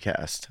this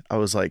podcast, I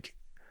was like,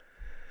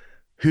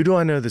 who do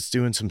I know that's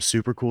doing some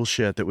super cool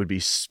shit that would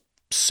be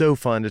so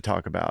fun to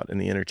talk about in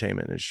the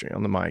entertainment industry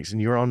on the mics? And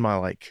you're on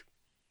my,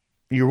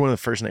 you were one of the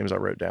first names I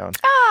wrote down.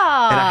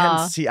 Oh.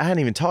 And I hadn't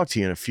even talked to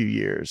you in a few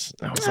years.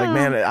 And I was like,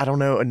 man, I don't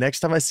know. Next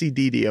time I see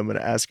Dee Dee, I'm going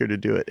to ask her to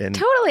do it. And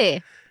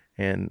totally.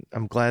 And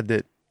I'm glad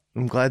that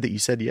you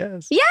said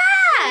yes.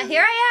 Yeah,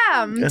 here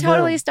I am.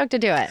 Totally stoked to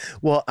do it.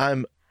 Well,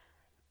 I'm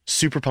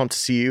super pumped to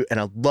see you,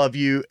 and I love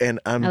you, and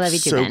I'm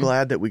so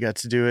glad that we got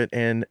to do it.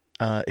 And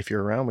if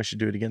you're around, we should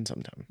do it again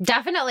sometime.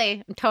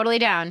 Definitely. I'm totally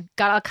down.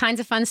 Got all kinds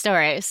of fun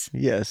stories.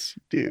 Yes,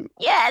 you do.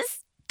 Yes.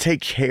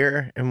 Take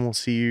care, and we'll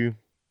see you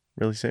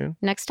really soon.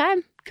 Next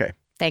time. Okay.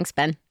 Thanks,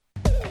 Ben.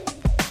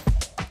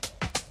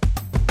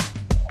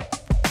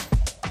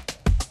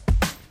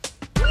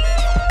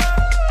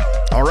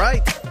 All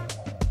right.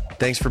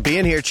 Thanks for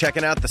being here,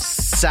 checking out the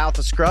South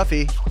of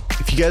Scruffy.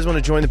 If you guys want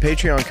to join the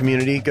Patreon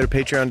community, go to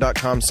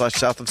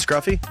patreon.com/South of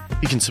Scruffy.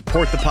 You can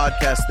support the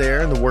podcast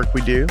there and the work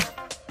we do.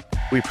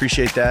 We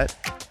appreciate that.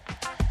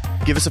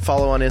 Give us a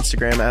follow on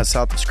Instagram at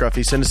South of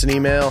Scruffy. Send us an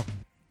email,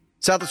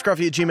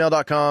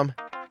 southofscruffy@gmail.com.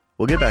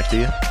 We'll get back to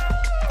you.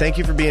 Thank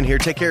you for being here.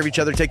 Take care of each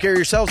other. Take care of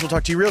yourselves. We'll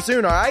talk to you real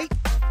soon, all right?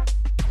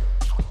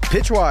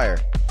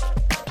 Pitchwire.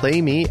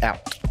 Play me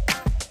out.